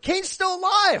 But Kane's still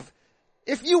alive.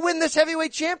 If you win this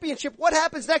heavyweight championship, what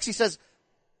happens next? He says,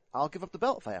 I'll give up the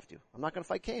belt if I have to. I'm not going to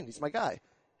fight Kane. He's my guy.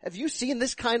 Have you seen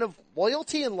this kind of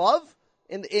loyalty and love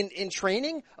in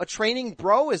training? A training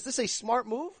bro? Is this a smart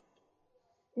move?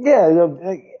 Yeah,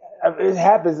 it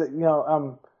happens.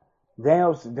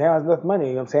 Daniel has enough money.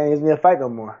 You know what I'm saying? He doesn't need to fight no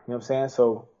more. You know what I'm saying?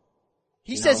 So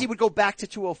he says he would go back to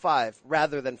 205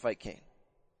 rather than fight Kane.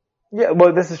 Yeah,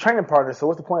 well, this is training partner. So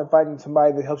what's the point of fighting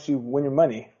somebody that helps you win your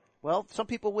money? Well, some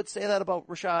people would say that about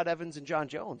Rashad Evans and John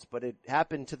Jones, but it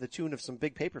happened to the tune of some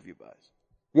big pay-per-view buys.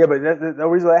 Yeah, but the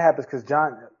reason why that happens is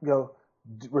because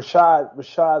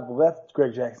Rashad left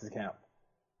Greg Jackson's camp.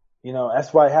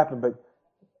 That's why it happened. But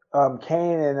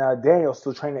Kane and Daniel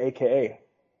still training AKA.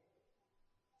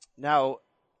 Now,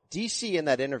 DC in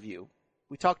that interview,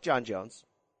 we talked John Jones.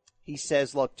 He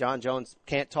says, look, John Jones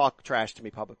can't talk trash to me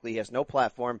publicly. He has no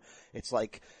platform. It's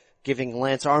like giving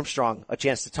Lance Armstrong a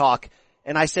chance to talk.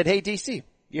 And I said, hey, DC,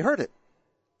 you heard it.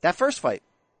 That first fight,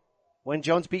 when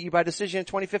Jones beat you by decision in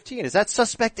 2015, is that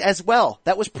suspect as well?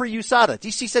 That was pre-USADA.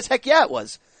 DC says, heck yeah, it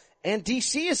was. And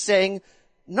DC is saying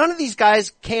none of these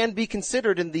guys can be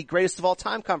considered in the greatest of all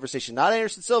time conversation. Not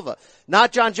Anderson Silva,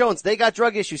 not John Jones. They got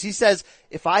drug issues. He says,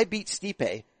 if I beat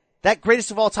Stipe, that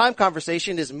greatest of all time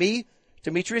conversation is me,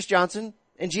 Demetrius Johnson,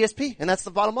 and GSP. And that's the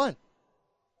bottom line.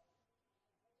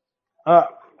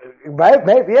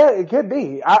 Maybe, yeah, it could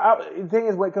be. The thing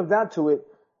is, when it comes down to it,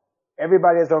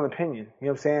 everybody has their own opinion. You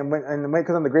know what I'm saying? When it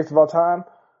comes on the greatest of all time,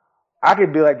 I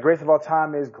could be like, the greatest of all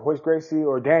time is Royce Gracie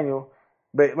or Daniel.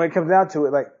 But when it comes down to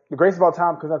it, like, the greatest of all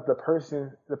time comes down to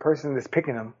the person that's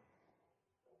picking them.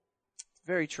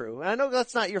 Very true. And I know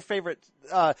that's not your favorite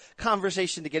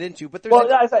conversation to get into, but there's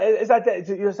it's like that.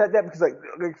 You said that because,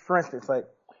 like, for instance, like,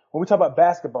 when we talk about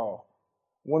basketball,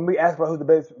 when we ask about who's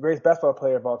the greatest basketball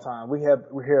player of all time, we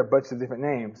hear a bunch of different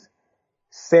names.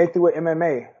 Same thing with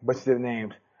MMA, a bunch of different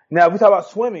names. Now, if we talk about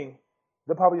swimming,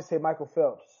 they'll probably just say Michael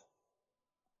Phelps.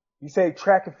 You say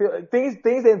track and field, things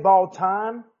that involve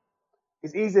time,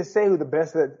 it's easy to say who the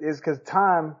best is because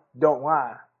time don't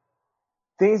lie.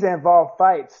 Things that involve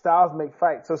fights, styles make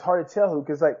fights, so it's hard to tell who.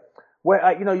 Because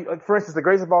for instance, the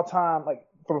greatest of all time, like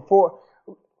from before,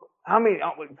 how many?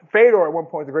 Fedor at one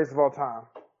point is the greatest of all time.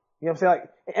 You know what I'm saying?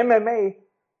 Like in MMA,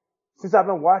 since I've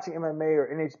been watching MMA or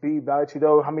NHB, Vale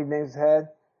Tudo, how many names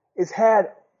it's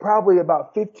had probably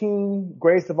about 15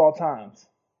 greatest of all times,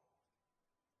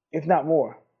 if not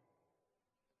more.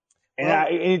 And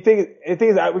the thing is, we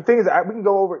can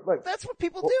go over it. Like, that's what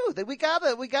people do. We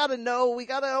gotta know. We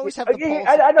gotta always have the pulse.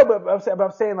 I know, but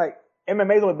I'm saying like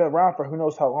MMA's only been around for who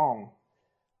knows how long.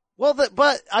 Well,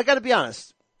 but I gotta be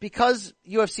honest. Because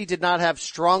UFC did not have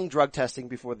strong drug testing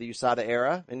before the USADA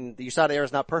era, and the USADA era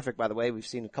is not perfect, by the way. We've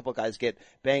seen a couple of guys get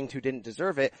banged who didn't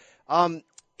deserve it.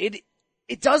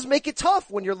 It does make it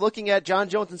tough when you're looking at John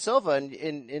Jones and Silva and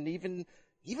even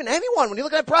anyone. When you're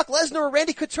looking at Brock Lesnar or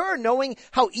Randy Couture, knowing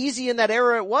how easy in that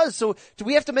era it was. So do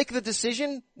we have to make the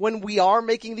decision when we are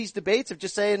making these debates of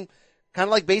just saying, kind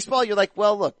of like baseball, you're like,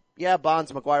 well, look, yeah,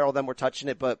 Bonds, McGuire, all them were touching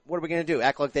it, but what are we going to do?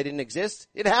 Act like they didn't exist?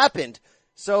 It happened.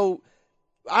 So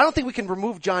I don't think we can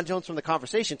remove John Jones from the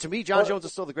conversation. To me, John Jones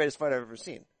is still the greatest fighter I've ever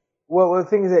seen. Well, the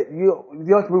thing is that you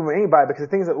don't have to remove anybody because the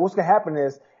thing is that what's going to happen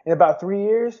is in about 2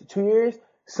 years,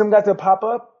 some guy's going to pop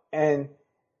up and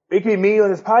it could be me on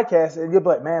this podcast and you'll be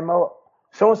like, man, Mo,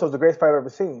 so-and-so's the greatest fighter I've ever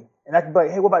seen. And I could be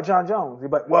like, hey, what about John Jones?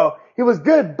 You'll be like, well, he was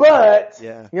good, but, yeah.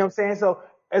 You know what I'm saying? So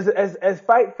as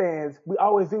fight fans, we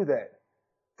always do that.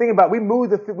 Think about it, we move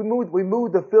the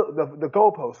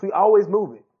goalposts. We always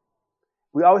move it.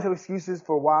 We always have excuses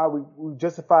for why we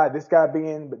justify this guy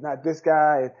being, but not this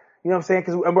guy. You know what I'm saying?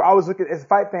 Because we're always looking, as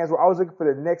fight fans, we're always looking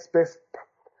for the next best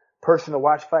person to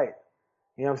watch fight.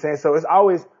 You know what I'm saying? So it's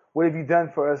always, what have you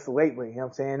done for us lately? You know what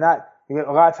I'm saying? Not, you know,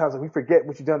 a lot of times we forget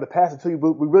what you've done in the past until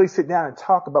we really sit down and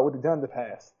talk about what you've done in the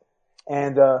past.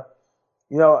 And,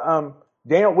 you know,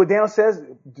 what Daniel says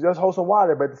does hold some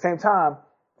water, but at the same time,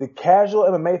 the casual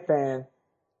MMA fan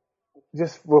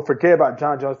just will forget about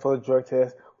John Jones for the drug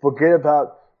test, forget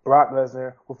about Brock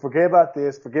Lesnar, will forget about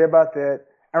this, forget about that,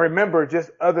 and remember just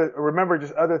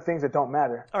other things that don't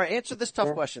matter. All right, answer this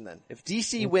tough question then. If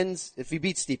DC wins, if he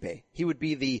beats Stipe, he would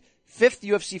be the 5th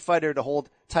UFC fighter to hold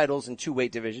titles in 2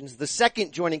 weight divisions, the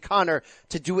 2nd joining Conor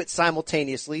to do it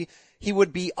simultaneously. He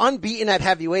would be unbeaten at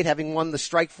heavyweight, having won the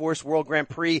Strikeforce World Grand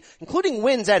Prix, including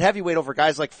wins at heavyweight over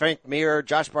guys like Frank Mir,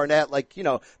 Josh Barnett, like, you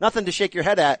know, nothing to shake your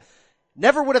head at.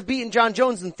 Never would have beaten John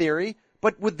Jones in theory,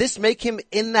 but would this make him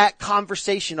in that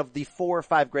conversation of the 4 or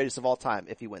 5 greatest of all time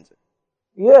if he wins it?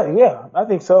 Yeah, I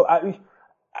think so.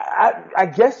 I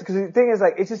guess, because the thing is,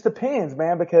 like, it just depends,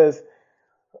 man, because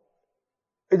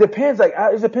it depends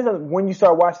on when you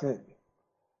start watching it.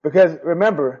 Because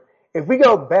remember, if we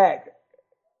go back,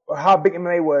 or how big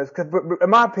MMA was, because in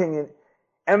my opinion,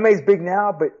 MMA is big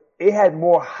now, but it had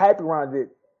more hype around it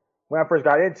when I first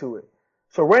got into it.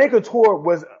 So Randy Couture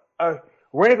was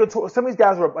some of these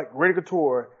guys were like Randy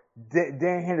Couture,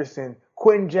 Dan Henderson,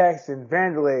 Quentin Jackson,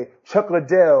 Vanderlei, Chuck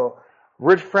Liddell,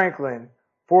 Rich Franklin,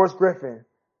 Forrest Griffin.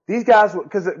 These guys,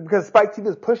 because Spike TV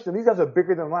was pushing them, these guys are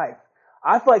bigger than life.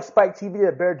 I feel like Spike TV did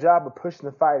a better job of pushing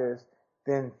the fighters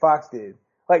than Fox did.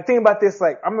 Like, think about this,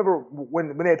 like, I remember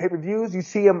when they had pay-per-views, you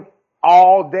see them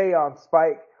all day on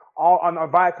Spike, all on our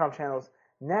Viacom channels.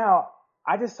 Now,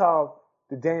 I just saw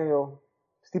the Daniel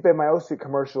Stipe Miocic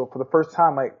commercial for the first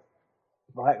time, like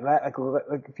a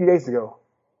few days ago.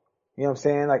 You know what I'm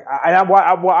saying? Like, I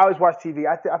always watch TV.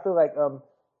 I feel like,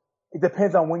 it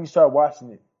depends on when you start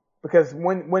watching it. Because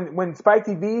when Spike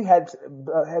TV had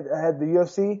the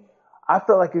UFC, I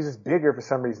felt like it was just bigger for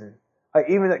some reason. Like,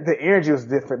 even like the energy was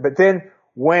different. But then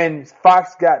when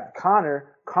Fox got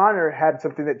Conor had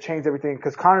something that changed everything,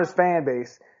 because Conor's fan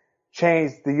base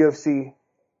changed the UFC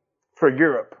for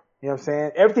Europe. You know what I'm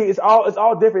saying? Everything it's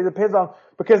all different. It depends on,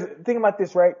 because think about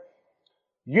this, right?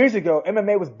 Years ago,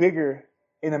 MMA was bigger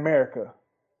in America,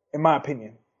 in my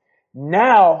opinion.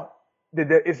 Now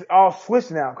it's all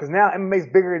switched now, because now MMA is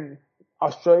bigger in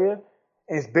Australia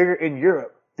and it's bigger in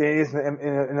Europe than it is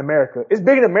in America. It's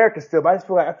big in America still, but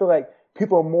I feel like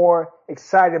people are more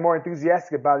excited, more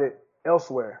enthusiastic about it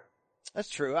elsewhere. That's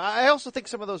true. I also think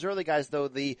some of those early guys, though,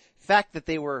 the fact that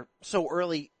they were so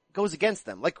early goes against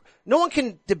them. Like, no one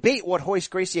can debate what Royce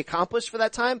Gracie accomplished for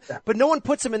that time, but no one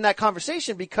puts him in that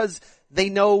conversation because they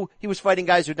know he was fighting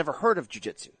guys who'd never heard of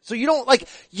jiu-jitsu. So you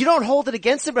don't hold it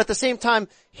against him, but at the same time,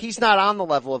 he's not on the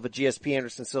level of a GSP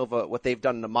Anderson Silva, what they've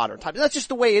done in the modern time. That's just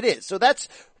the way it is. So that's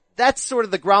sort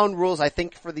of the ground rules, I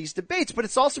think, for these debates, but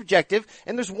it's all subjective.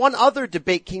 And there's one other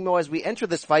debate, Kingmo, as we enter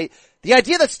this fight. The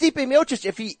idea that Stipe Miocic,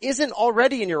 if he isn't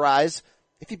already in your eyes,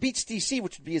 if he beats DC,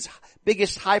 which would be his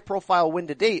biggest high-profile win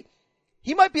to date,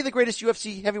 he might be the greatest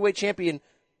UFC heavyweight champion.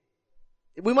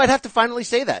 We might have to finally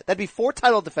say that. That'd be 4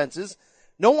 title defenses.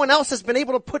 No one else has been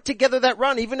able to put together that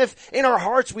run, even if in our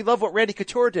hearts we love what Randy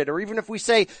Couture did, or even if we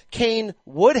say Kane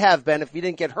would have been if he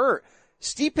didn't get hurt.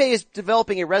 Stipe is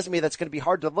developing a resume that's going to be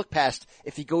hard to look past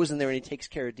if he goes in there and he takes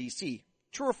care of DC.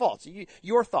 True or false?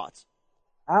 Your thoughts?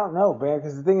 I don't know, man,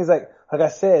 because the thing is, like I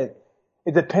said,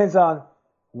 it depends on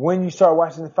when you start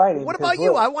watching the fighting. What about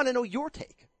you? I want to know your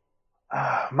take.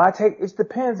 My take, it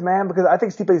depends, man, because I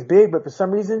think Stipe's big, but for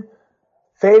some reason,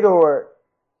 Fedor,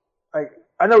 like,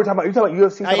 I know you're talking about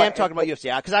UFC. I am talking about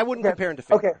UFC, because I wouldn't compare him to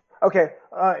Fedor. Okay.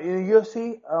 In the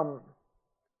UFC,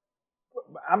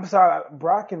 I'm sorry,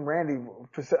 Brock and Randy,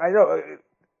 I know,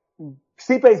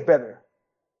 Stipe's better.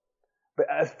 But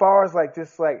as far as like,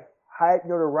 just like hype,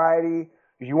 notoriety,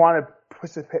 if you want to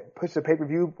push the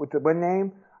pay-per-view with the win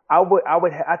name,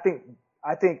 I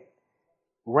think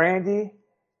Randy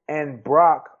and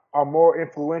Brock are more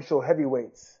influential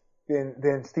heavyweights than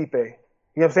Stipe.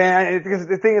 You know what I'm saying? Because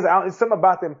the thing is, it's something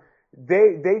about them.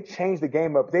 They changed the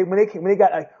game up. When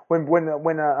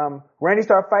Randy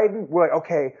started fighting, we're like,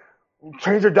 okay,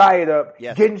 change your diet up,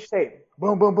 get in shape,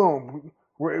 boom, boom, boom.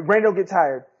 Randy don't get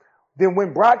tired. Then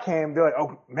when Brock came, they're like,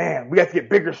 oh man, we have to get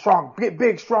bigger, strong, get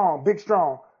big, strong, big,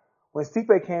 strong. When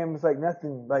Stipe came, it's like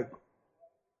nothing, like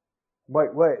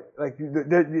what, like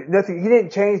nothing. He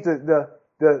didn't change the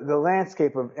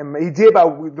landscape of, and he did by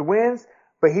the wins,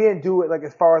 but he didn't do it like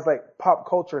as far as like pop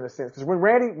culture in a sense. Because when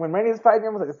Randy was fighting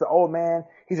him, it was like, it's the old man,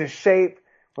 he's in shape.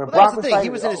 When Brock was the thing. He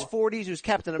was in his 40s. He was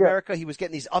Captain America. He was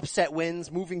getting these upset wins,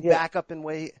 moving back up in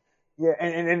weight. Yeah,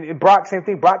 and Brock, same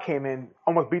thing. Brock came in,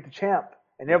 almost beat the champ,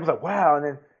 and everyone was like, wow. And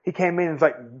then he came in and was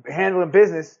like handling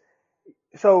business.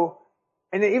 So,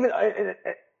 and then even,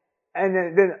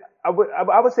 and then I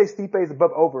would say Stipe is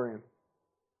above Overeem.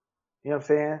 You know what I'm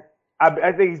saying?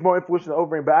 I think he's more influential than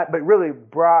Overeem, but really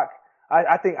Brock,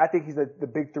 I think he's the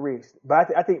big three.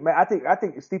 But I think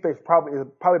Stipe is probably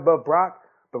above Brock,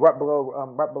 but right below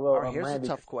All right, here's Randy. a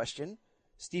tough question.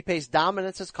 Stipe's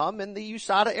dominance has come in the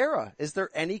USADA era. Is there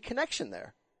any connection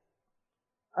there?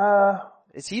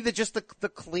 Is he just the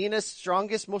cleanest,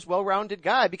 strongest, most well-rounded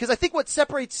guy? Because I think what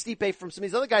separates Stipe from some of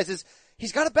these other guys is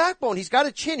he's got a backbone, he's got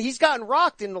a chin, he's gotten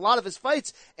rocked in a lot of his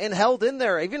fights and held in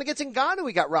there. Even against Ngannou,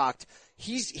 he got rocked.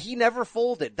 He never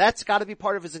folded. That's got to be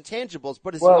part of his intangibles.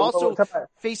 But is he also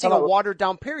facing a watered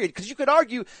down period? Because you could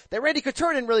argue that Randy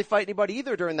Couture didn't really fight anybody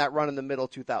either during that run in the middle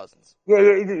 2000s.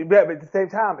 Yeah, but at the same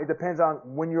time, it depends on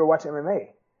when you're watching MMA.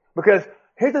 Because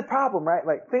here's the problem, right?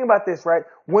 Like, think about this, right?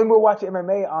 When we're watching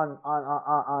MMA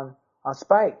on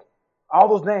Spike,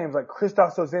 all those names like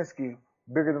Krzysztof Sozinski,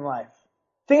 bigger than life.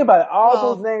 Think about it.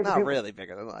 All those names. Not really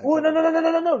bigger than life. Well,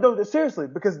 no, seriously,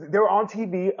 because they were on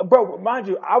TV. Bro, mind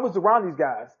you, I was around these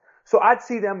guys. So I'd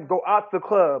see them go out to the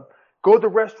club, go to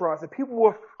restaurants, and people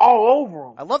were all over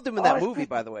them. I loved him in that movie,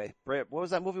 by the way. What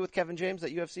was that movie with Kevin James,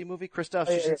 that UFC movie? Krzysztof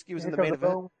Sozinski was in the main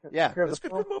event. Yeah, it was a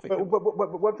good movie. But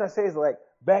what I'm trying to say is, like,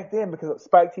 back then, because of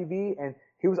Spike TV and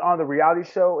he was on the reality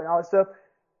show and all that stuff,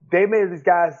 they made these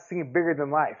guys seem bigger than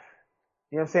life.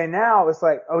 You know what I'm saying? Now it's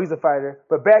like, oh, he's a fighter.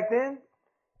 But back then,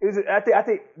 I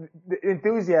think the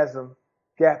enthusiasm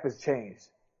gap has changed.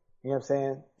 You know what I'm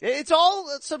saying? It's all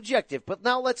subjective, but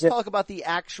now let's talk about the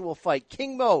actual fight.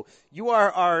 King Mo, you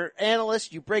are our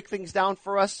analyst. You break things down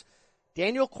for us.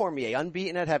 Daniel Cormier,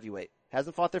 unbeaten at heavyweight.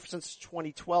 Hasn't fought there since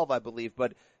 2012, I believe,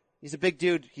 but he's a big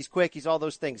dude. He's quick. He's all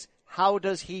those things. How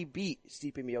does he beat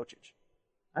Stipe Miocic?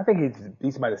 I think he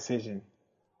beats by decision.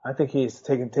 I think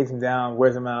takes him down,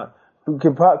 wears him out.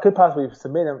 Could possibly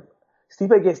submit him.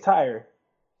 Stipe gets tired.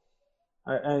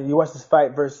 And you watch this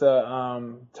fight versus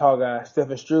tall guy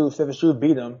Stefan Struve. Stefan Struve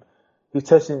beat him.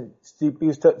 Stefan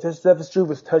Struve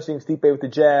was touching Stipe with the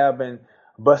jab and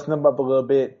busting him up a little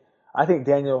bit. I think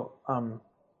Daniel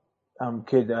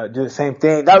could do the same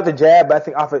thing. Not with the jab, but I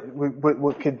think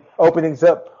could open things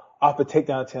up off the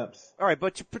takedown attempts. All right,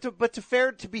 but to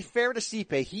be fair to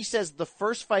Stipe, he says the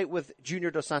first fight with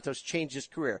Junior Dos Santos changed his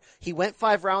career. He went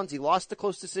 5 rounds, he lost a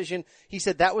close decision. He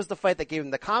said that was the fight that gave him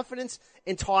the confidence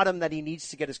and taught him that he needs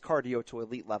to get his cardio to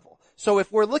elite level. So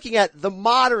if we're looking at the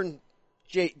modern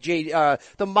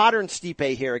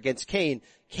Stipe here against Kane,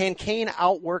 can Kane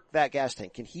outwork that gas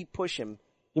tank? Can he push him?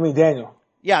 You mean Daniel?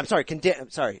 Yeah, I'm sorry. Can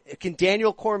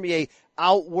Daniel Cormier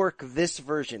outwork this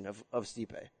version of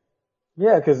Stipe?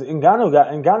 Yeah, because Stipe got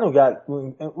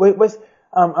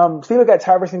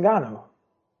tired versus Ngannou.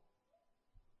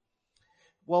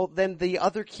 Well, then the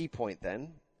other key point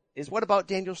then is, what about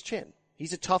Daniel's chin?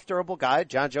 He's a tough, durable guy.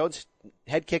 John Jones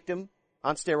head kicked him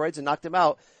on steroids and knocked him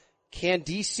out. Can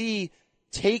DC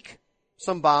take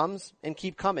some bombs and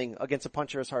keep coming against a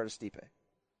puncher as hard as Stipe?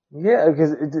 Yeah,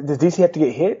 because does DC have to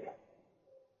get hit?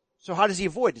 So how does he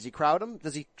avoid? Does he crowd him?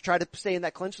 Does he try to stay in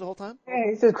that clinch the whole time? Yeah,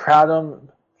 he just crowd him.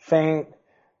 Feint,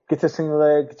 get to single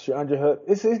leg, get your underhook.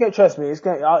 He's gonna, trust me. You're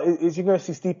gonna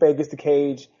see Stipe against the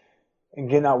cage and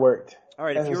getting outworked. All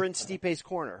right, if you're in Stipe's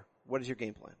corner, what is your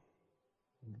game plan?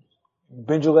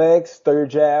 Bend your legs, throw your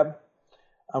jab.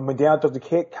 When down, throw the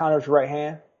kick, counter with your right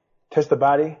hand, touch the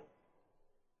body.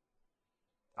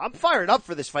 I'm fired up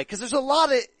for this fight because there's a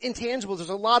lot of intangibles. There's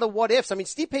a lot of what ifs. I mean,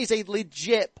 Stipe's a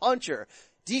legit puncher.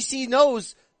 DC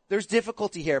knows there's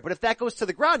difficulty here, but if that goes to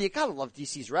the ground, you gotta love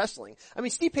DC's wrestling. I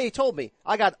mean, Stipe told me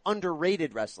I got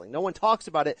underrated wrestling. No one talks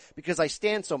about it because I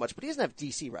stand so much, but he doesn't have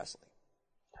DC wrestling.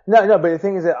 No, but the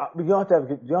thing is that you don't have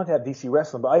to have DC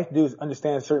wrestling, but all you have to do is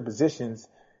understand certain positions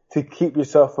to keep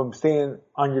yourself from staying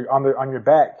on your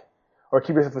back, or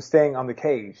keep yourself from staying on the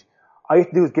cage. All you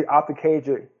have to do is get off the cage,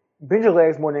 or bend your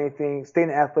legs more than anything, stay in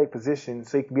an athletic position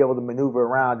so you can be able to maneuver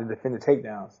around and defend the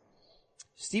takedowns.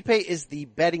 Stipe is the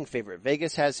betting favorite.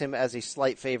 Vegas has him as a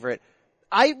slight favorite.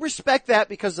 I respect that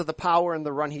because of the power and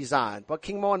the run he's on. But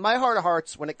King Mo, in my heart of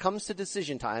hearts, when it comes to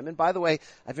decision time, and by the way,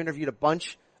 I've interviewed a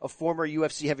bunch of former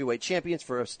UFC heavyweight champions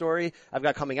for a story I've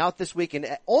got coming out this week,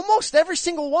 and almost every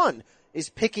single one is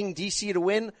picking DC to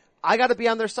win. I gotta be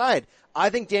on their side.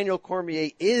 I think Daniel Cormier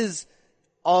is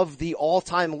of the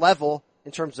all-time level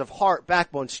in terms of heart,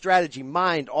 backbone, strategy,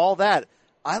 mind, all that.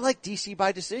 I like DC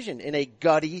by decision in a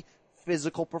gutty,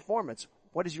 physical performance.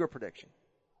 What is your prediction?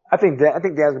 I think Dan's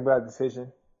gonna be by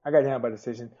decision. I got Dan by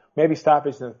decision. Maybe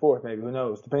stoppage in the fourth, maybe. Who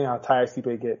knows? Depending on how tired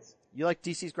Stipe gets. You like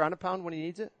DC's ground and pound when he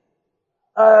needs it?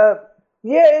 Yeah,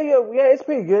 it's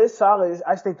pretty good. It's solid.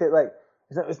 I just think that like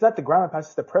it's not the ground and pound,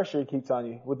 it's the pressure he keeps on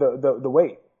you with the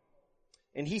weight.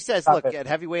 And he says, look, at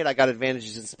heavyweight, I got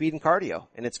advantages in speed and cardio,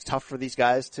 and it's tough for these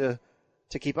guys to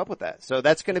keep up with that. So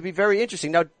that's going to be very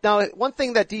interesting. Now, one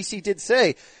thing that DC did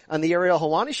say on the Ariel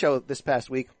Helwani show this past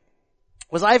week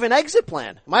was I have an exit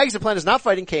plan. My exit plan is not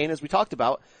fighting Kane, as we talked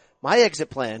about. My exit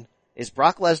plan is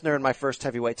Brock Lesnar in my first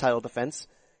heavyweight title defense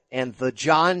and the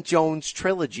John Jones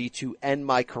trilogy to end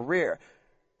my career.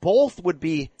 Both would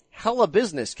be hella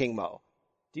business, King Mo.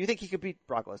 Do you think he could beat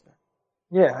Brock Lesnar?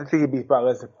 Yeah, I think he beats Brock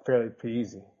Lesnar pretty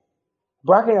easy.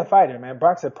 Brock ain't a fighter, man.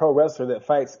 Brock's a pro wrestler that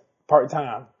fights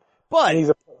part-time. But here's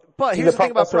the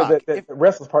thing about Brock. That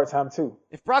wrestles part-time too.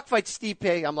 If Brock fights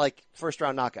Stipe, I'm like, first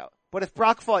round knockout. But if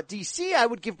Brock fought DC, I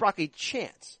would give Brock a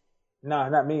chance. Nah,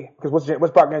 not me. Because what's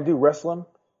Brock gonna do? Wrestle him?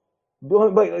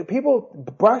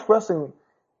 But Brock's wrestling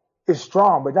is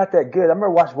strong, but not that good. I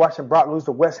remember watching Brock lose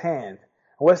to West Hand.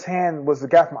 West Hand was the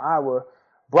guy from Iowa.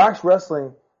 Brock's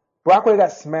wrestling, Brock would have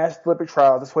got smashed Olympic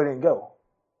trials. That's why he didn't go.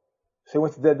 So he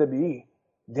went to WWE.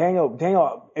 If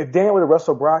Daniel would have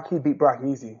wrestled Brock, he'd beat Brock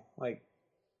easy. Like,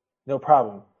 no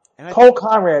problem. Cole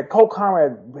Conrad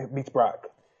beats Brock.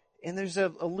 And there's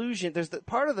an illusion. There's the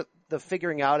part of the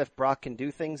figuring out if Brock can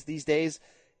do things these days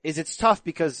is it's tough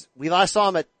because we last saw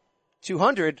him at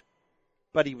 200,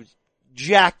 but he was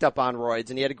jacked up on roids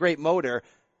and he had a great motor,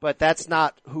 but that's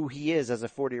not who he is as a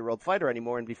 40-year-old fighter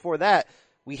anymore. And before that,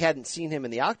 we hadn't seen him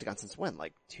in the octagon since when?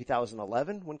 Like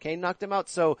 2011 when Kane knocked him out.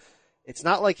 So it's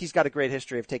not like he's got a great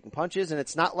history of taking punches, and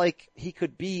it's not like he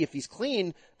could be, if he's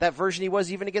clean, that version he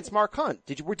was even against Mark Hunt.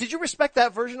 Did you respect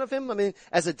that version of him? I mean,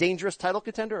 as a dangerous title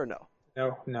contender or no?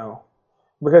 No.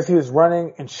 Because he was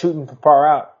running and shooting from far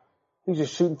out. He was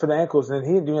just shooting for the ankles, and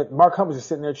he didn't do it. Mark Hunt was just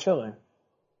sitting there chilling.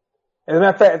 And as a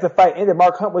matter of fact, as the fight ended,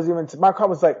 Mark Hunt was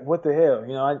like, what the hell?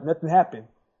 You know, nothing happened.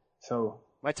 So.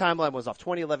 My timeline was off.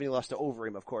 2011, he lost to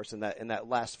Overeem, of course, in that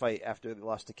last fight after they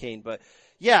lost to Kane. But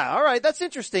yeah, all right, that's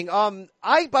interesting.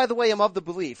 I, by the way, am of the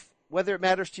belief, whether it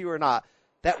matters to you or not,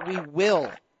 that we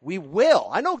will.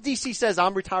 I know DC says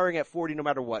I'm retiring at 40 no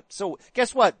matter what. So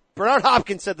guess what? Bernard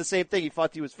Hopkins said the same thing. He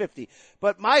thought he was 50.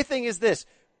 But my thing is this.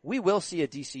 We will see a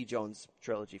DC Jones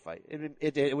trilogy fight.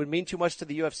 It would mean too much to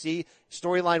the UFC.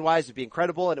 Storyline wise, it would be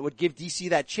incredible, and it would give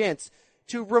DC that chance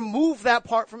to remove that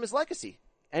part from his legacy.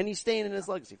 And he's staying in his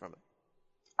legacy from it.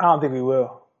 I don't think we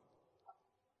will.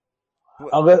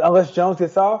 Unless Jones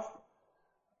gets off.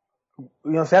 You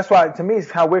know, so that's why, to me,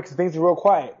 it's kind of weird because things are real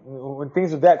quiet. When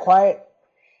things are that quiet,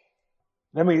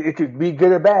 I mean, it could be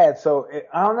good or bad. So,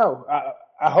 I don't know.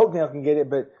 I hope Daniel can get it,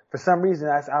 but for some reason,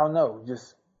 I don't know.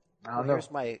 I don't know.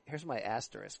 Here's my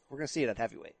asterisk. We're going to see it at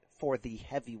heavyweight for the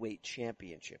heavyweight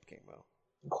championship, King Mo.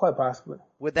 Quite possibly.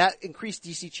 Would that increase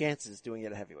DC chances doing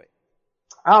it at heavyweight?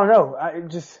 I don't know.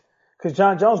 Cause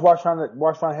John Jones walks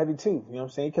around heavy too. You know what I'm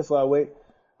saying? He cuts a lot of weight.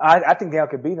 I think Daniel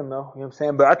could beat him though. You know what I'm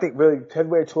saying? But I think really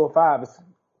heavyweight 205 is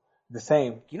the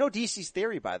same. You know DC's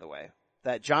theory, by the way,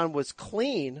 that John was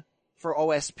clean for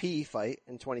OSP fight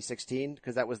in 2016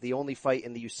 because that was the only fight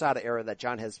in the USADA era that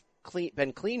John has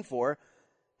been clean for,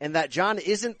 and that John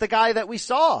isn't the guy that we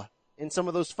saw in some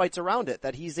of those fights around it.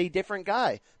 That he's a different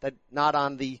guy, that not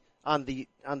on the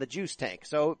juice tank.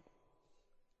 So.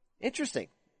 Interesting.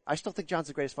 I still think John's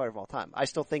the greatest fighter of all time. I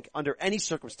still think under any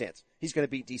circumstance, he's going to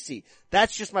beat DC.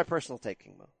 That's just my personal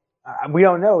taking, though. We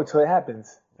don't know until it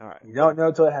happens. All right. We don't know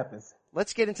until it happens.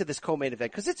 Let's get into this co-main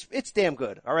event because it's damn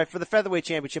good. All right. For the featherweight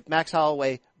championship, Max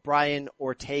Holloway, Brian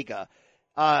Ortega.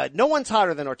 No one's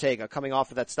hotter than Ortega coming off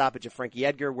of that stoppage of Frankie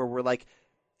Edgar where we're like,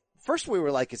 first we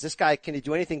were like, is this guy, can he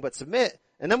do anything but submit?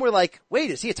 And then we're like, wait,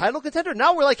 is he a title contender?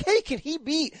 Now we're like, hey, can he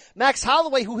beat Max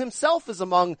Holloway, who himself is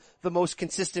among the most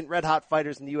consistent red-hot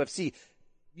fighters in the UFC?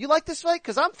 You like this fight?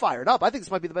 Because I'm fired up. I think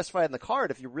this might be the best fight in the card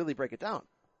if you really break it down.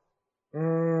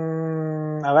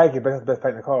 I like it, but it's the best fight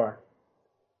in the card.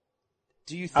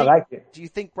 I like it. Do you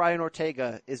think Brian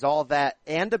Ortega is all that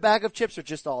and a bag of chips or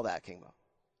just all that, King Mo?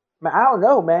 Man, I don't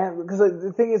know, man. Because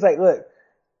the thing is, like, look,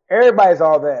 everybody's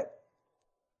all that.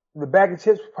 The bag of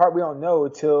chips part we don't know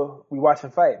until we watch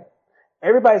him fight.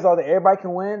 Everybody's all that. Everybody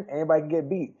can win. Everybody can get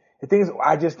beat. The thing is,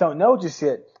 I just don't know just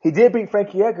yet. He did beat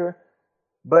Frankie Edgar,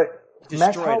 but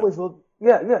Max Holloway's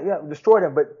destroyed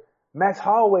him. But Max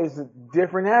Holloway is a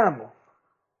different animal.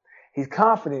 He's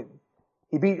confident.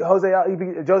 He beat Jose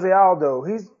Aldo.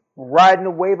 He's riding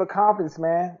a wave of confidence,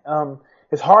 man.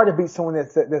 It's hard to beat someone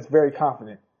that's very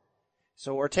confident.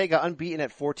 So Ortega unbeaten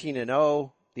at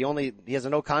 14-0. He has a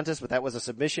no contest, but that was a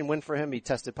submission win for him. He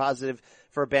tested positive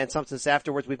for a banned substance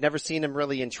afterwards. We've never seen him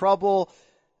really in trouble.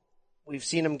 We've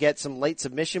seen him get some late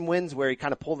submission wins where he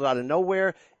kind of pulled it out of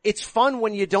nowhere. It's fun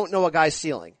when you don't know a guy's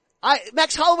ceiling.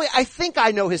 Max Holloway, I think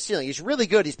I know his ceiling. He's really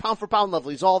good. He's pound for pound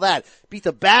level. He's all that. Beat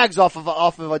the bags off of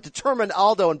a determined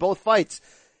Aldo in both fights.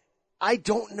 I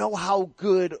don't know how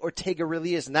good Ortega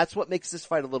really is, and that's what makes this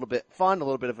fight a little bit fun, a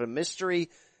little bit of a mystery.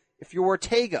 If you're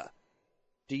Ortega,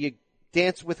 do you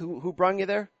dance with who brung you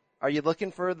there? Are you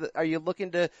looking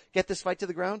to get this fight to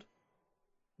the ground?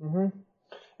 Mm-hmm.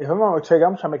 If I'm on Ortega,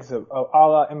 I'm trying to make this a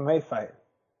all-out MMA fight.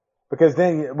 Because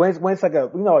then, when it's like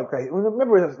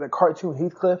remember the cartoon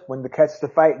Heathcliff when they catch the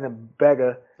fight in a bag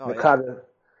of cloud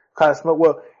of smoke?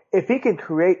 Well, if he can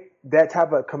create that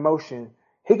type of commotion,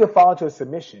 he can fall into a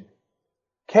submission.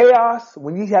 Chaos,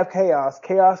 when you have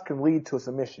chaos can lead to a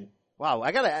submission. Wow,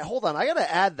 I gotta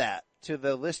add that to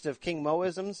the list of King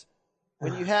Moisms.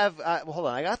 When you have, hold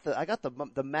on, I got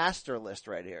the master list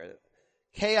right here.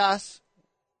 Chaos.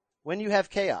 When you have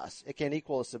chaos, it can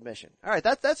equal a submission. All right,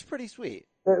 that's pretty sweet.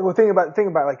 Well, think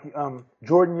about like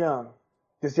Jordan Young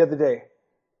just the other day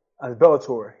on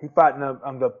Bellator. He fought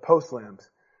on the post slams.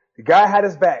 The guy had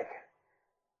his back.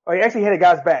 Oh, he actually hit a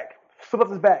guy's back. Flipped up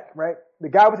his back, right? The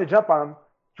guy went to jump on him.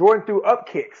 Jordan threw up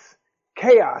kicks.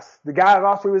 Chaos. The guy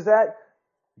lost where he was at.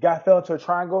 The guy fell into a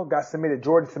triangle. Got submitted.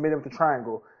 Jordan submitted him with the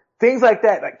triangle. Things like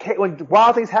that. Like when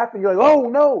wild things happen, you're like, oh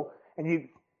no, and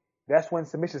that's when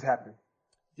submissions happen.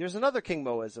 There's another King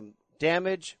Moism.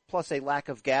 Damage plus a lack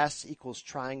of gas equals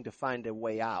trying to find a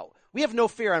way out. We have no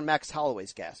fear on Max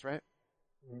Holloway's gas, right?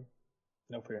 Mm-hmm.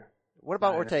 No fear. What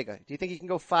about Ortega? Do you think he can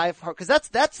go 5 hard? Because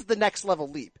that's the next level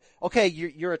leap. Okay,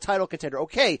 you're a title contender.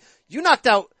 Okay, you knocked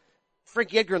out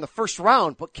Frankie Edgar in the first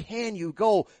round, but can you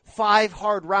go 5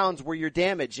 hard rounds where you're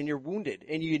damaged and you're wounded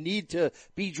and you need to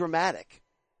be dramatic?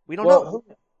 We don't know.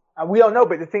 We don't know,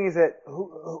 but the thing is that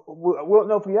we don't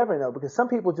know if we ever know because some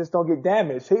people just don't get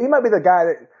damaged. He might be the guy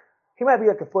he might be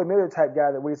like a Floyd Mayweather type guy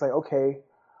where he's like, okay,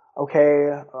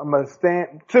 I'm gonna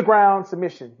stand to ground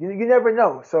submission. You never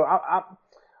know. So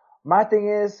my thing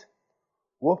is,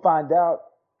 we'll find out.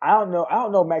 I don't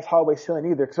know Max Holloway's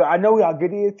ceiling either. So I know how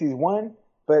good he is. He's won,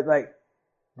 but like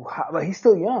he's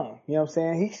still young. You know what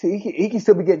I'm saying? He can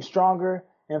still be getting stronger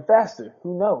and faster.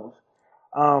 Who knows?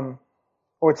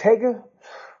 Ortega,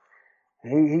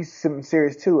 he's something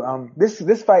serious too.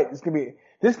 This fight is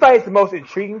the most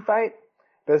intriguing fight,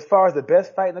 but as far as the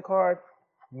best fight in the card,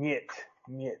 niet.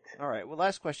 All right. Well,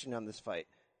 last question on this fight.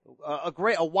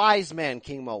 A wise man,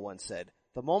 King Mo, once said,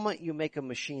 "The moment you make a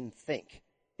machine think,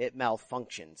 it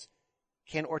malfunctions."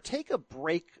 Can Ortega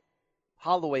break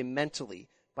Holloway mentally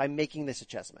by making this a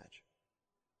chess match?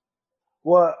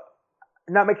 Well,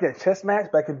 not making it a chess match,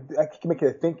 but I can make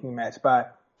it a thinking match by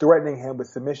threatening him with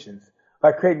submissions,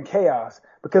 by creating chaos.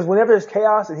 Because whenever there's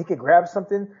chaos and he can grab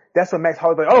something, that's when Max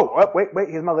Holloway wait,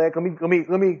 here's my leg. Let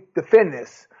me defend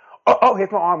this. Oh,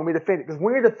 here's my arm. Let me defend it. Because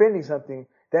when you're defending something,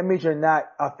 that means you're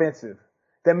not offensive.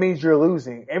 That means you're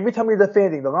losing. Every time you're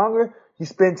defending, the longer you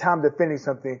spend time defending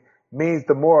something means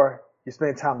the more you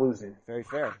spend time losing. Very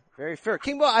fair. Very fair.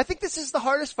 King Mo, I think this is the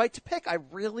hardest fight to pick. I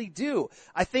really do.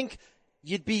 I think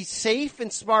you'd be safe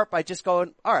and smart by just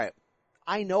going, all right,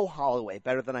 I know Holloway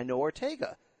better than I know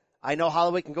Ortega. I know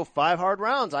Holloway can go 5 hard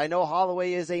rounds. I know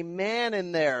Holloway is a man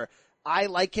in there. I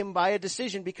like him by a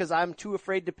decision because I'm too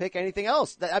afraid to pick anything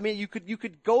else. I mean, you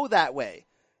could go that way.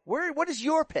 What is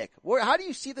your pick? How do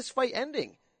you see this fight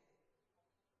ending?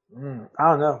 I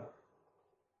don't know.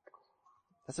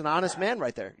 That's an honest man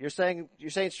right there. You're saying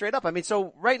straight up. I mean,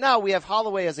 so right now we have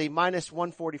Holloway as a minus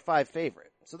 145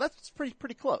 favorite. So that's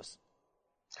pretty close.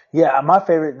 Yeah, my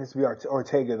favorite needs to be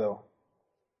Ortega though.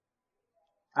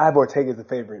 I have Ortega as a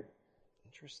favorite.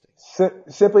 Interesting.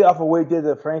 Simply off of what he did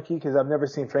to Frankie, because I've never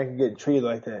seen Frankie get treated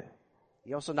like that.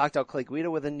 He also knocked out Clay Guida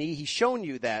with a knee. He's shown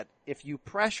you that if you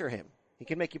pressure him, he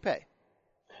can make you pay.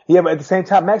 Yeah, but at the same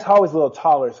time, Max Holloway's a little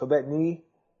taller, so that knee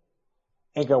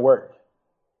ain't gonna work.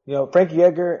 You know, Frankie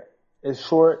Edgar is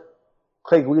short,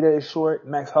 Clay Guida is short,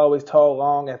 Max Holloway's tall,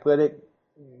 long, athletic,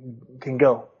 can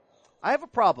go. I have a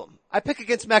problem. I pick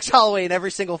against Max Holloway in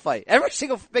every single fight. Every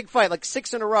single big fight, like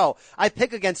 6 in a row. I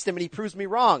pick against him and he proves me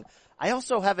wrong. I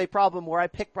also have a problem where I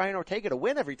pick Brian Ortega to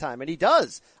win every time, and he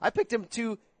does. I picked him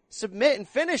to submit and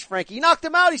finish Frankie. He knocked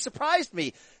him out. He surprised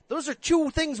me. Those are two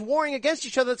things warring against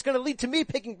each other that's going to lead to me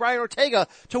picking Brian Ortega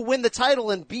to win the title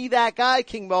and be that guy,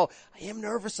 King Mo. I am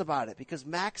nervous about it because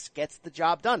Max gets the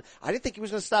job done. I didn't think he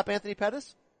was going to stop Anthony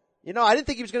Pettis. You know, I didn't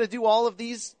think he was going to do all of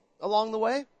these along the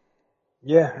way.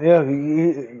 Yeah,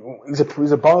 he's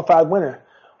a bona fide winner.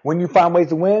 When you find ways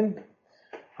to win,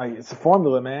 it's a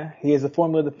formula, man. He has a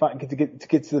formula to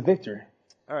get to the victory.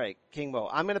 All right, King Mo.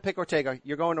 I'm going to pick Ortega.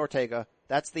 You're going Ortega.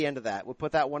 That's the end of that. We'll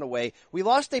put that one away. We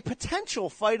lost a potential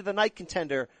fight of the night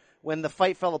contender when the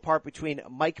fight fell apart between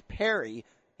Mike Perry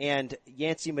and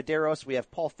Yancy Medeiros. We have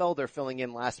Paul Felder filling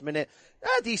in last minute.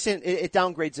 Decent. It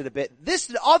downgrades it a bit.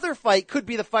 This other fight could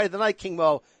be the fight of the night, King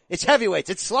Mo. It's heavyweights.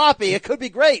 It's sloppy. It could be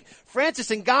great. Francis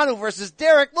Ngannou versus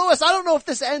Derek Lewis. I don't know if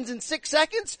this ends in 6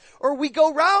 seconds or we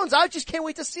go rounds. I just can't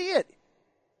wait to see it.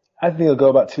 I think it'll go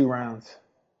about 2 rounds.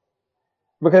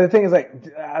 Because the thing is, like,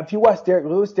 if you watch Derek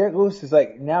Lewis is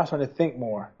like now starting to think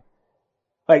more.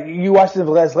 Like, you watched his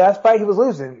last fight, he was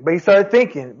losing, but he started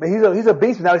thinking. But he's a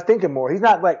beast, now he's thinking more. He's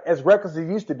not like as reckless as he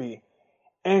used to be.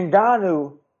 And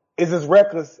Ngannou is as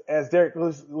reckless as Derek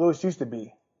Lewis used to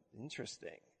be.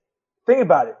 Interesting. Think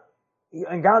about it.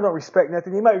 Ngannou don't respect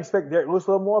nothing. He might respect Derek Lewis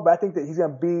a little more, but I think that he's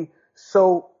gonna be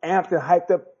so amped and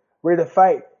hyped up, ready to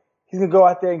fight. He's gonna go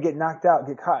out there and get knocked out,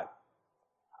 get caught.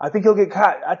 I think he'll get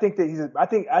caught. I think that I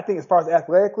think as far as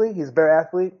athletically, he's a better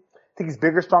athlete. I think he's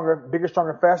bigger, stronger,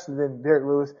 faster than Derek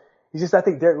Lewis. I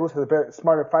think Derek Lewis has a better,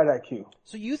 smarter fight IQ.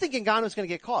 So you think Ngannou's going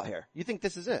to get caught here? You think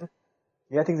this is it?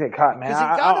 Yeah, I think he's getting caught,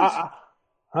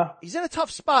 man. He's in a tough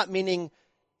spot, meaning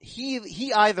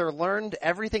he either learned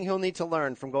everything he'll need to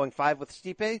learn from going 5 with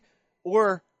Stipe,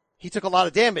 or he took a lot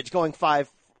of damage going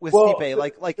 5 with Stipe,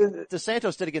 like Dos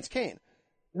Santos did against Kane.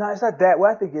 No, it's not that. What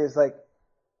I think is like,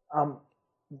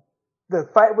 the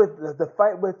fight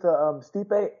with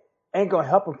Stipe ain't gonna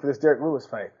help him for this Derek Lewis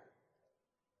fight.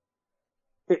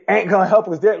 It ain't gonna help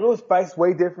him because Derek Lewis fight's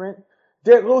way different.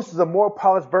 Derek Lewis is a more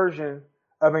polished version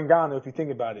of Ngannou if you think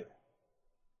about it.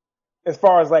 As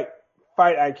far as like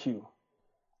fight IQ.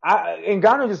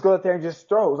 Ngannou just goes out there and just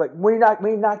throws. Like when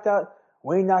he knocked out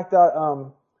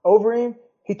Overeem,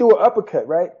 he threw an uppercut,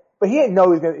 right? But he didn't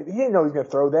know he was gonna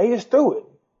throw that. He just threw it.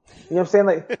 You know what I'm saying?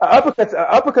 Like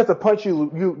uppercut's a punch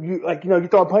you like, you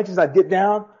throwing punches, I dip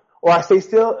down or I stay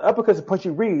still. Uppercut's a punch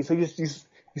you read, so you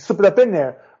slip it up in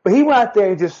there. But he went out there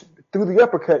and just threw the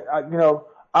uppercut,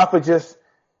 off of just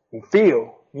feel. You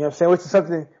know what I'm saying? Which is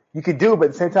something you can do, but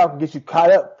at the same time can get you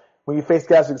caught up when you face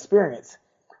guys with experience.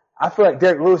 I feel like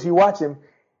Derek Lewis, you watch him,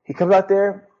 he comes out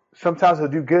there, sometimes he'll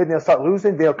do good and they'll start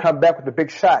losing, then he'll come back with a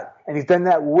big shot. And he's done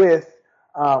that with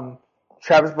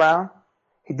Travis Brown.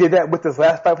 He did that with his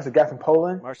last fight with the guy from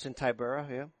Poland. Marcin Tybura,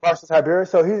 yeah. Marcin Tybura.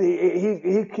 So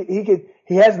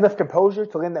he has enough composure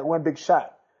to land that one big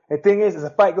shot. The thing is, as the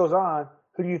fight goes on,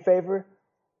 who do you favor?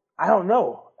 I don't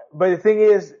know. But the thing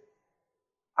is,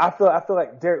 I feel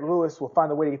like Derek Lewis will find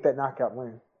a way to get that knockout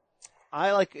win.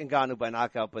 I like Ngannou by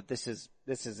knockout, but this is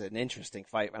an interesting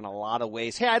fight in a lot of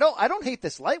ways. Hey, I don't hate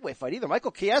this lightweight fight either.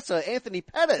 Michael Chiesa, Anthony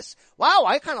Pettis. Wow,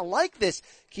 I kind of like this.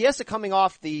 Chiesa coming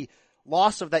off the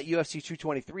loss of that UFC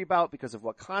 223 bout because of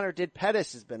what Conor did.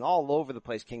 Pettis has been all over the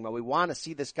place, King Mo. We want to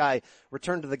see this guy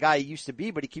return to the guy he used to be,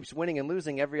 but he keeps winning and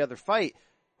losing every other fight.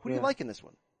 Who do you like in this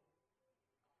one?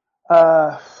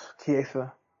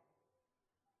 Chiesa.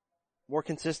 More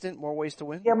consistent, more ways to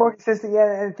win? Yeah, more consistent.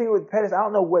 Yeah, and the thing with Pettis, I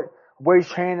don't know where he's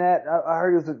training at. I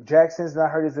heard he was at Jackson's, and I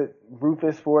heard he's at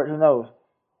Rufus for it. Who knows?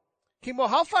 Kimbo,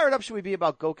 how fired up should we be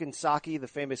about Gokhan Saki, the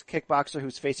famous kickboxer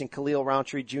who's facing Khalil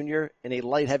Rountree Jr. in a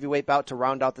light heavyweight bout to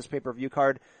round out this pay-per-view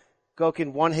card?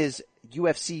 Gokhan won his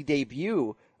UFC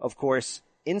debut, of course,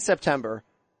 in September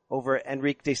over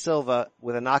Enrique De Silva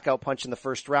with a knockout punch in the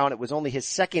first round. It was only his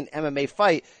second MMA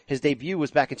fight. His debut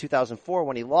was back in 2004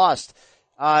 when he lost.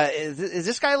 Is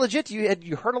this guy legit? Had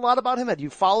you heard a lot about him? Had you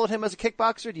followed him as a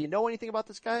kickboxer? Do you know anything about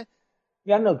this guy?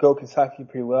 Yeah, I know Gokhan Saki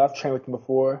pretty well. I've trained with him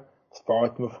before.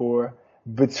 Sparred with him before,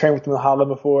 but trained with him in Holland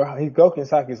before. Gokhan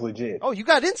Saki is legit. Oh, you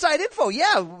got inside info.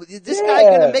 Yeah. Is this guy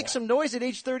going to make some noise at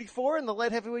age 34 in the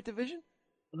light heavyweight division?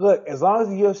 Look, as long as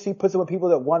the UFC puts him with people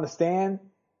that want to stand,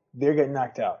 they're getting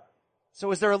knocked out.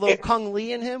 So is there a little Kung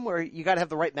Lee in him where you got to have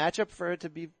the right matchup for it to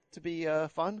be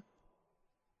fun?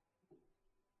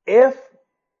 If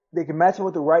they can match him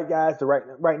with the right guys,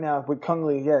 right now with Kung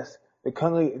Lee, yes. If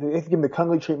you give him the Kung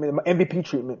Lee treatment, MVP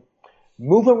treatment,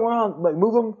 move him around, like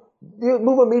move him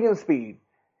medium speed.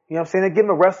 You know what I'm saying? They give him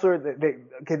a wrestler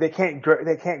that they can't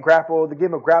grapple. They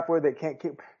give him a grappler that can't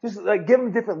keep. Just like give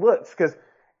him different looks because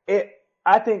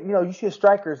I think you see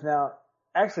strikers now.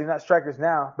 Actually, not strikers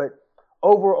now, but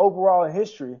overall in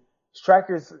history,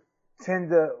 strikers tend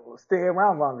to stay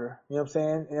around longer. You know what I'm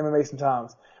saying? In MMA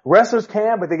sometimes wrestlers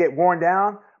can, but they get worn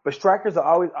down. But strikers have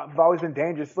always been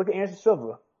dangerous. Look at Anderson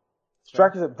Silva.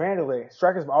 Strikers at Vanderlei.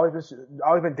 Strikers have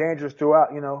always been dangerous throughout.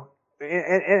 In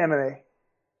MMA,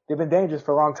 they've been dangerous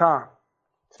for a long time,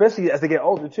 especially as they get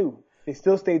older too. they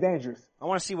still stay dangerous. I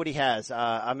want to see what he has.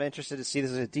 I'm interested to see. This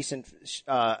is a decent,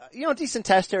 decent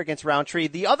test here against Roundtree.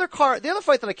 The other fight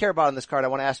that I care about on this card, I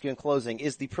want to ask you in closing,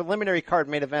 is the preliminary card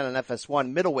main event on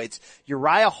FS1 middleweights,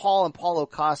 Uriah Hall and Paulo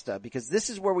Costa, because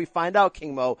this is where we find out,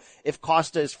 King Mo, if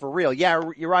Costa is for real. Yeah,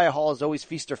 Uriah Hall is always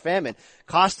feast or famine.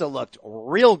 Costa looked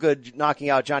real good knocking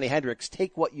out Johnny Hendricks.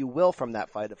 Take what you will from that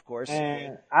fight, of course.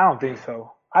 And I don't think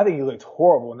so. I think he looked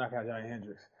horrible knocking out Johnny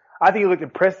Hendricks. I think he looked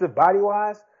impressive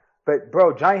body-wise. But,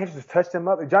 bro, Johnny Hendricks just touched him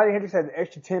up. If Johnny Hendricks had an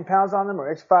extra 10 pounds on him or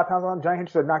extra 5 pounds on him, Johnny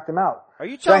Hendricks would have knocked him out. Are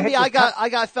you telling me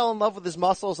I fell in love with his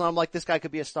muscles and I'm like, this guy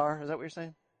could be a star? Is that what you're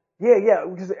saying? Yeah,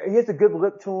 because he has a good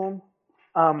look to him.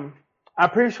 I'm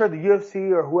pretty sure the UFC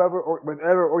or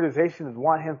whatever organization is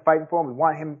want him fighting for him, would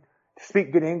want him to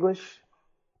speak good English.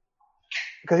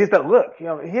 Because he has that look. You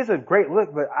know, he has a great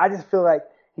look, but I just feel like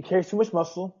he carries too much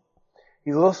muscle.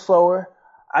 He's a little slower.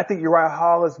 I think Uriah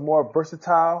Hall is more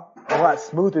versatile, a lot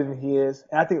smoother than he is,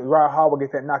 and I think Uriah Hall will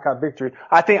get that knockout victory.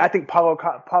 I think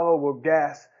Paulo will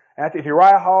gas, and I think if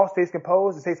Uriah Hall stays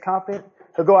composed and stays confident,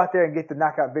 he'll go out there and get the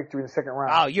knockout victory in the second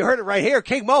round. Oh, you heard it right here,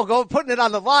 King Mo, putting it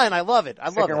on the line. I love it.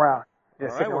 Second round. Yeah,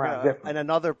 all second right, round, definitely. And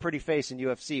another pretty face in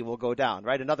UFC will go down,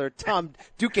 right? Another Tom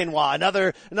Duquesnoy,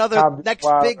 another next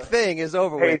big thing is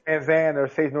over with. Paige Van or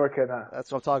Sage Northcutt, huh?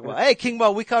 That's what I'm talking about. Hey, King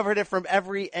Mo, we covered it from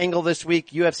every angle this week.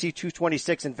 UFC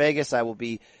 226 in Vegas. I will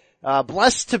be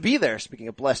blessed to be there. Speaking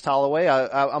of blessed, Holloway,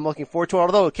 I'm looking forward to it.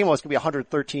 Although King Mo, it's going to be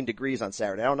 113 degrees on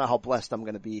Saturday. I don't know how blessed I'm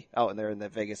going to be out in there in the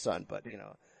Vegas sun, but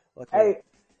Hey,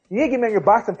 you need to get me on your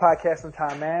boxing podcast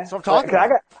sometime, man. That's what I'm talking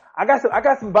about. I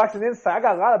got some boxing insight. I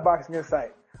got a lot of boxing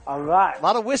insight. A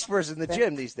lot of whispers in the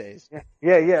gym these days.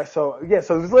 Yeah. So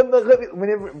just let me,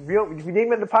 if you need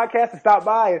me on the podcast to stop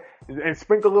by and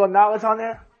sprinkle a little knowledge on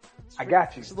there, I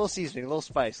got you. It's a little seasoning, a little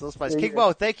spice. Yeah, King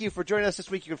Mo, thank you for joining us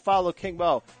this week. You can follow King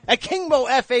Mo at King Mo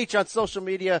FH on social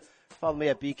media. Follow me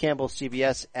at B Campbell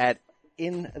CBS at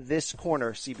In This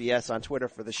Corner CBS on Twitter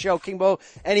for the show. King Mo,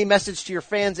 any message to your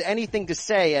fans? Anything to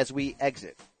say as we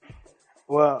exit?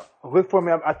 Well, look for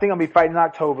me. I think I'll be fighting in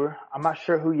October. I'm not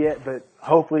sure who yet, but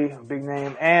hopefully a big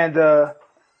name. And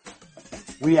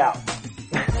we out.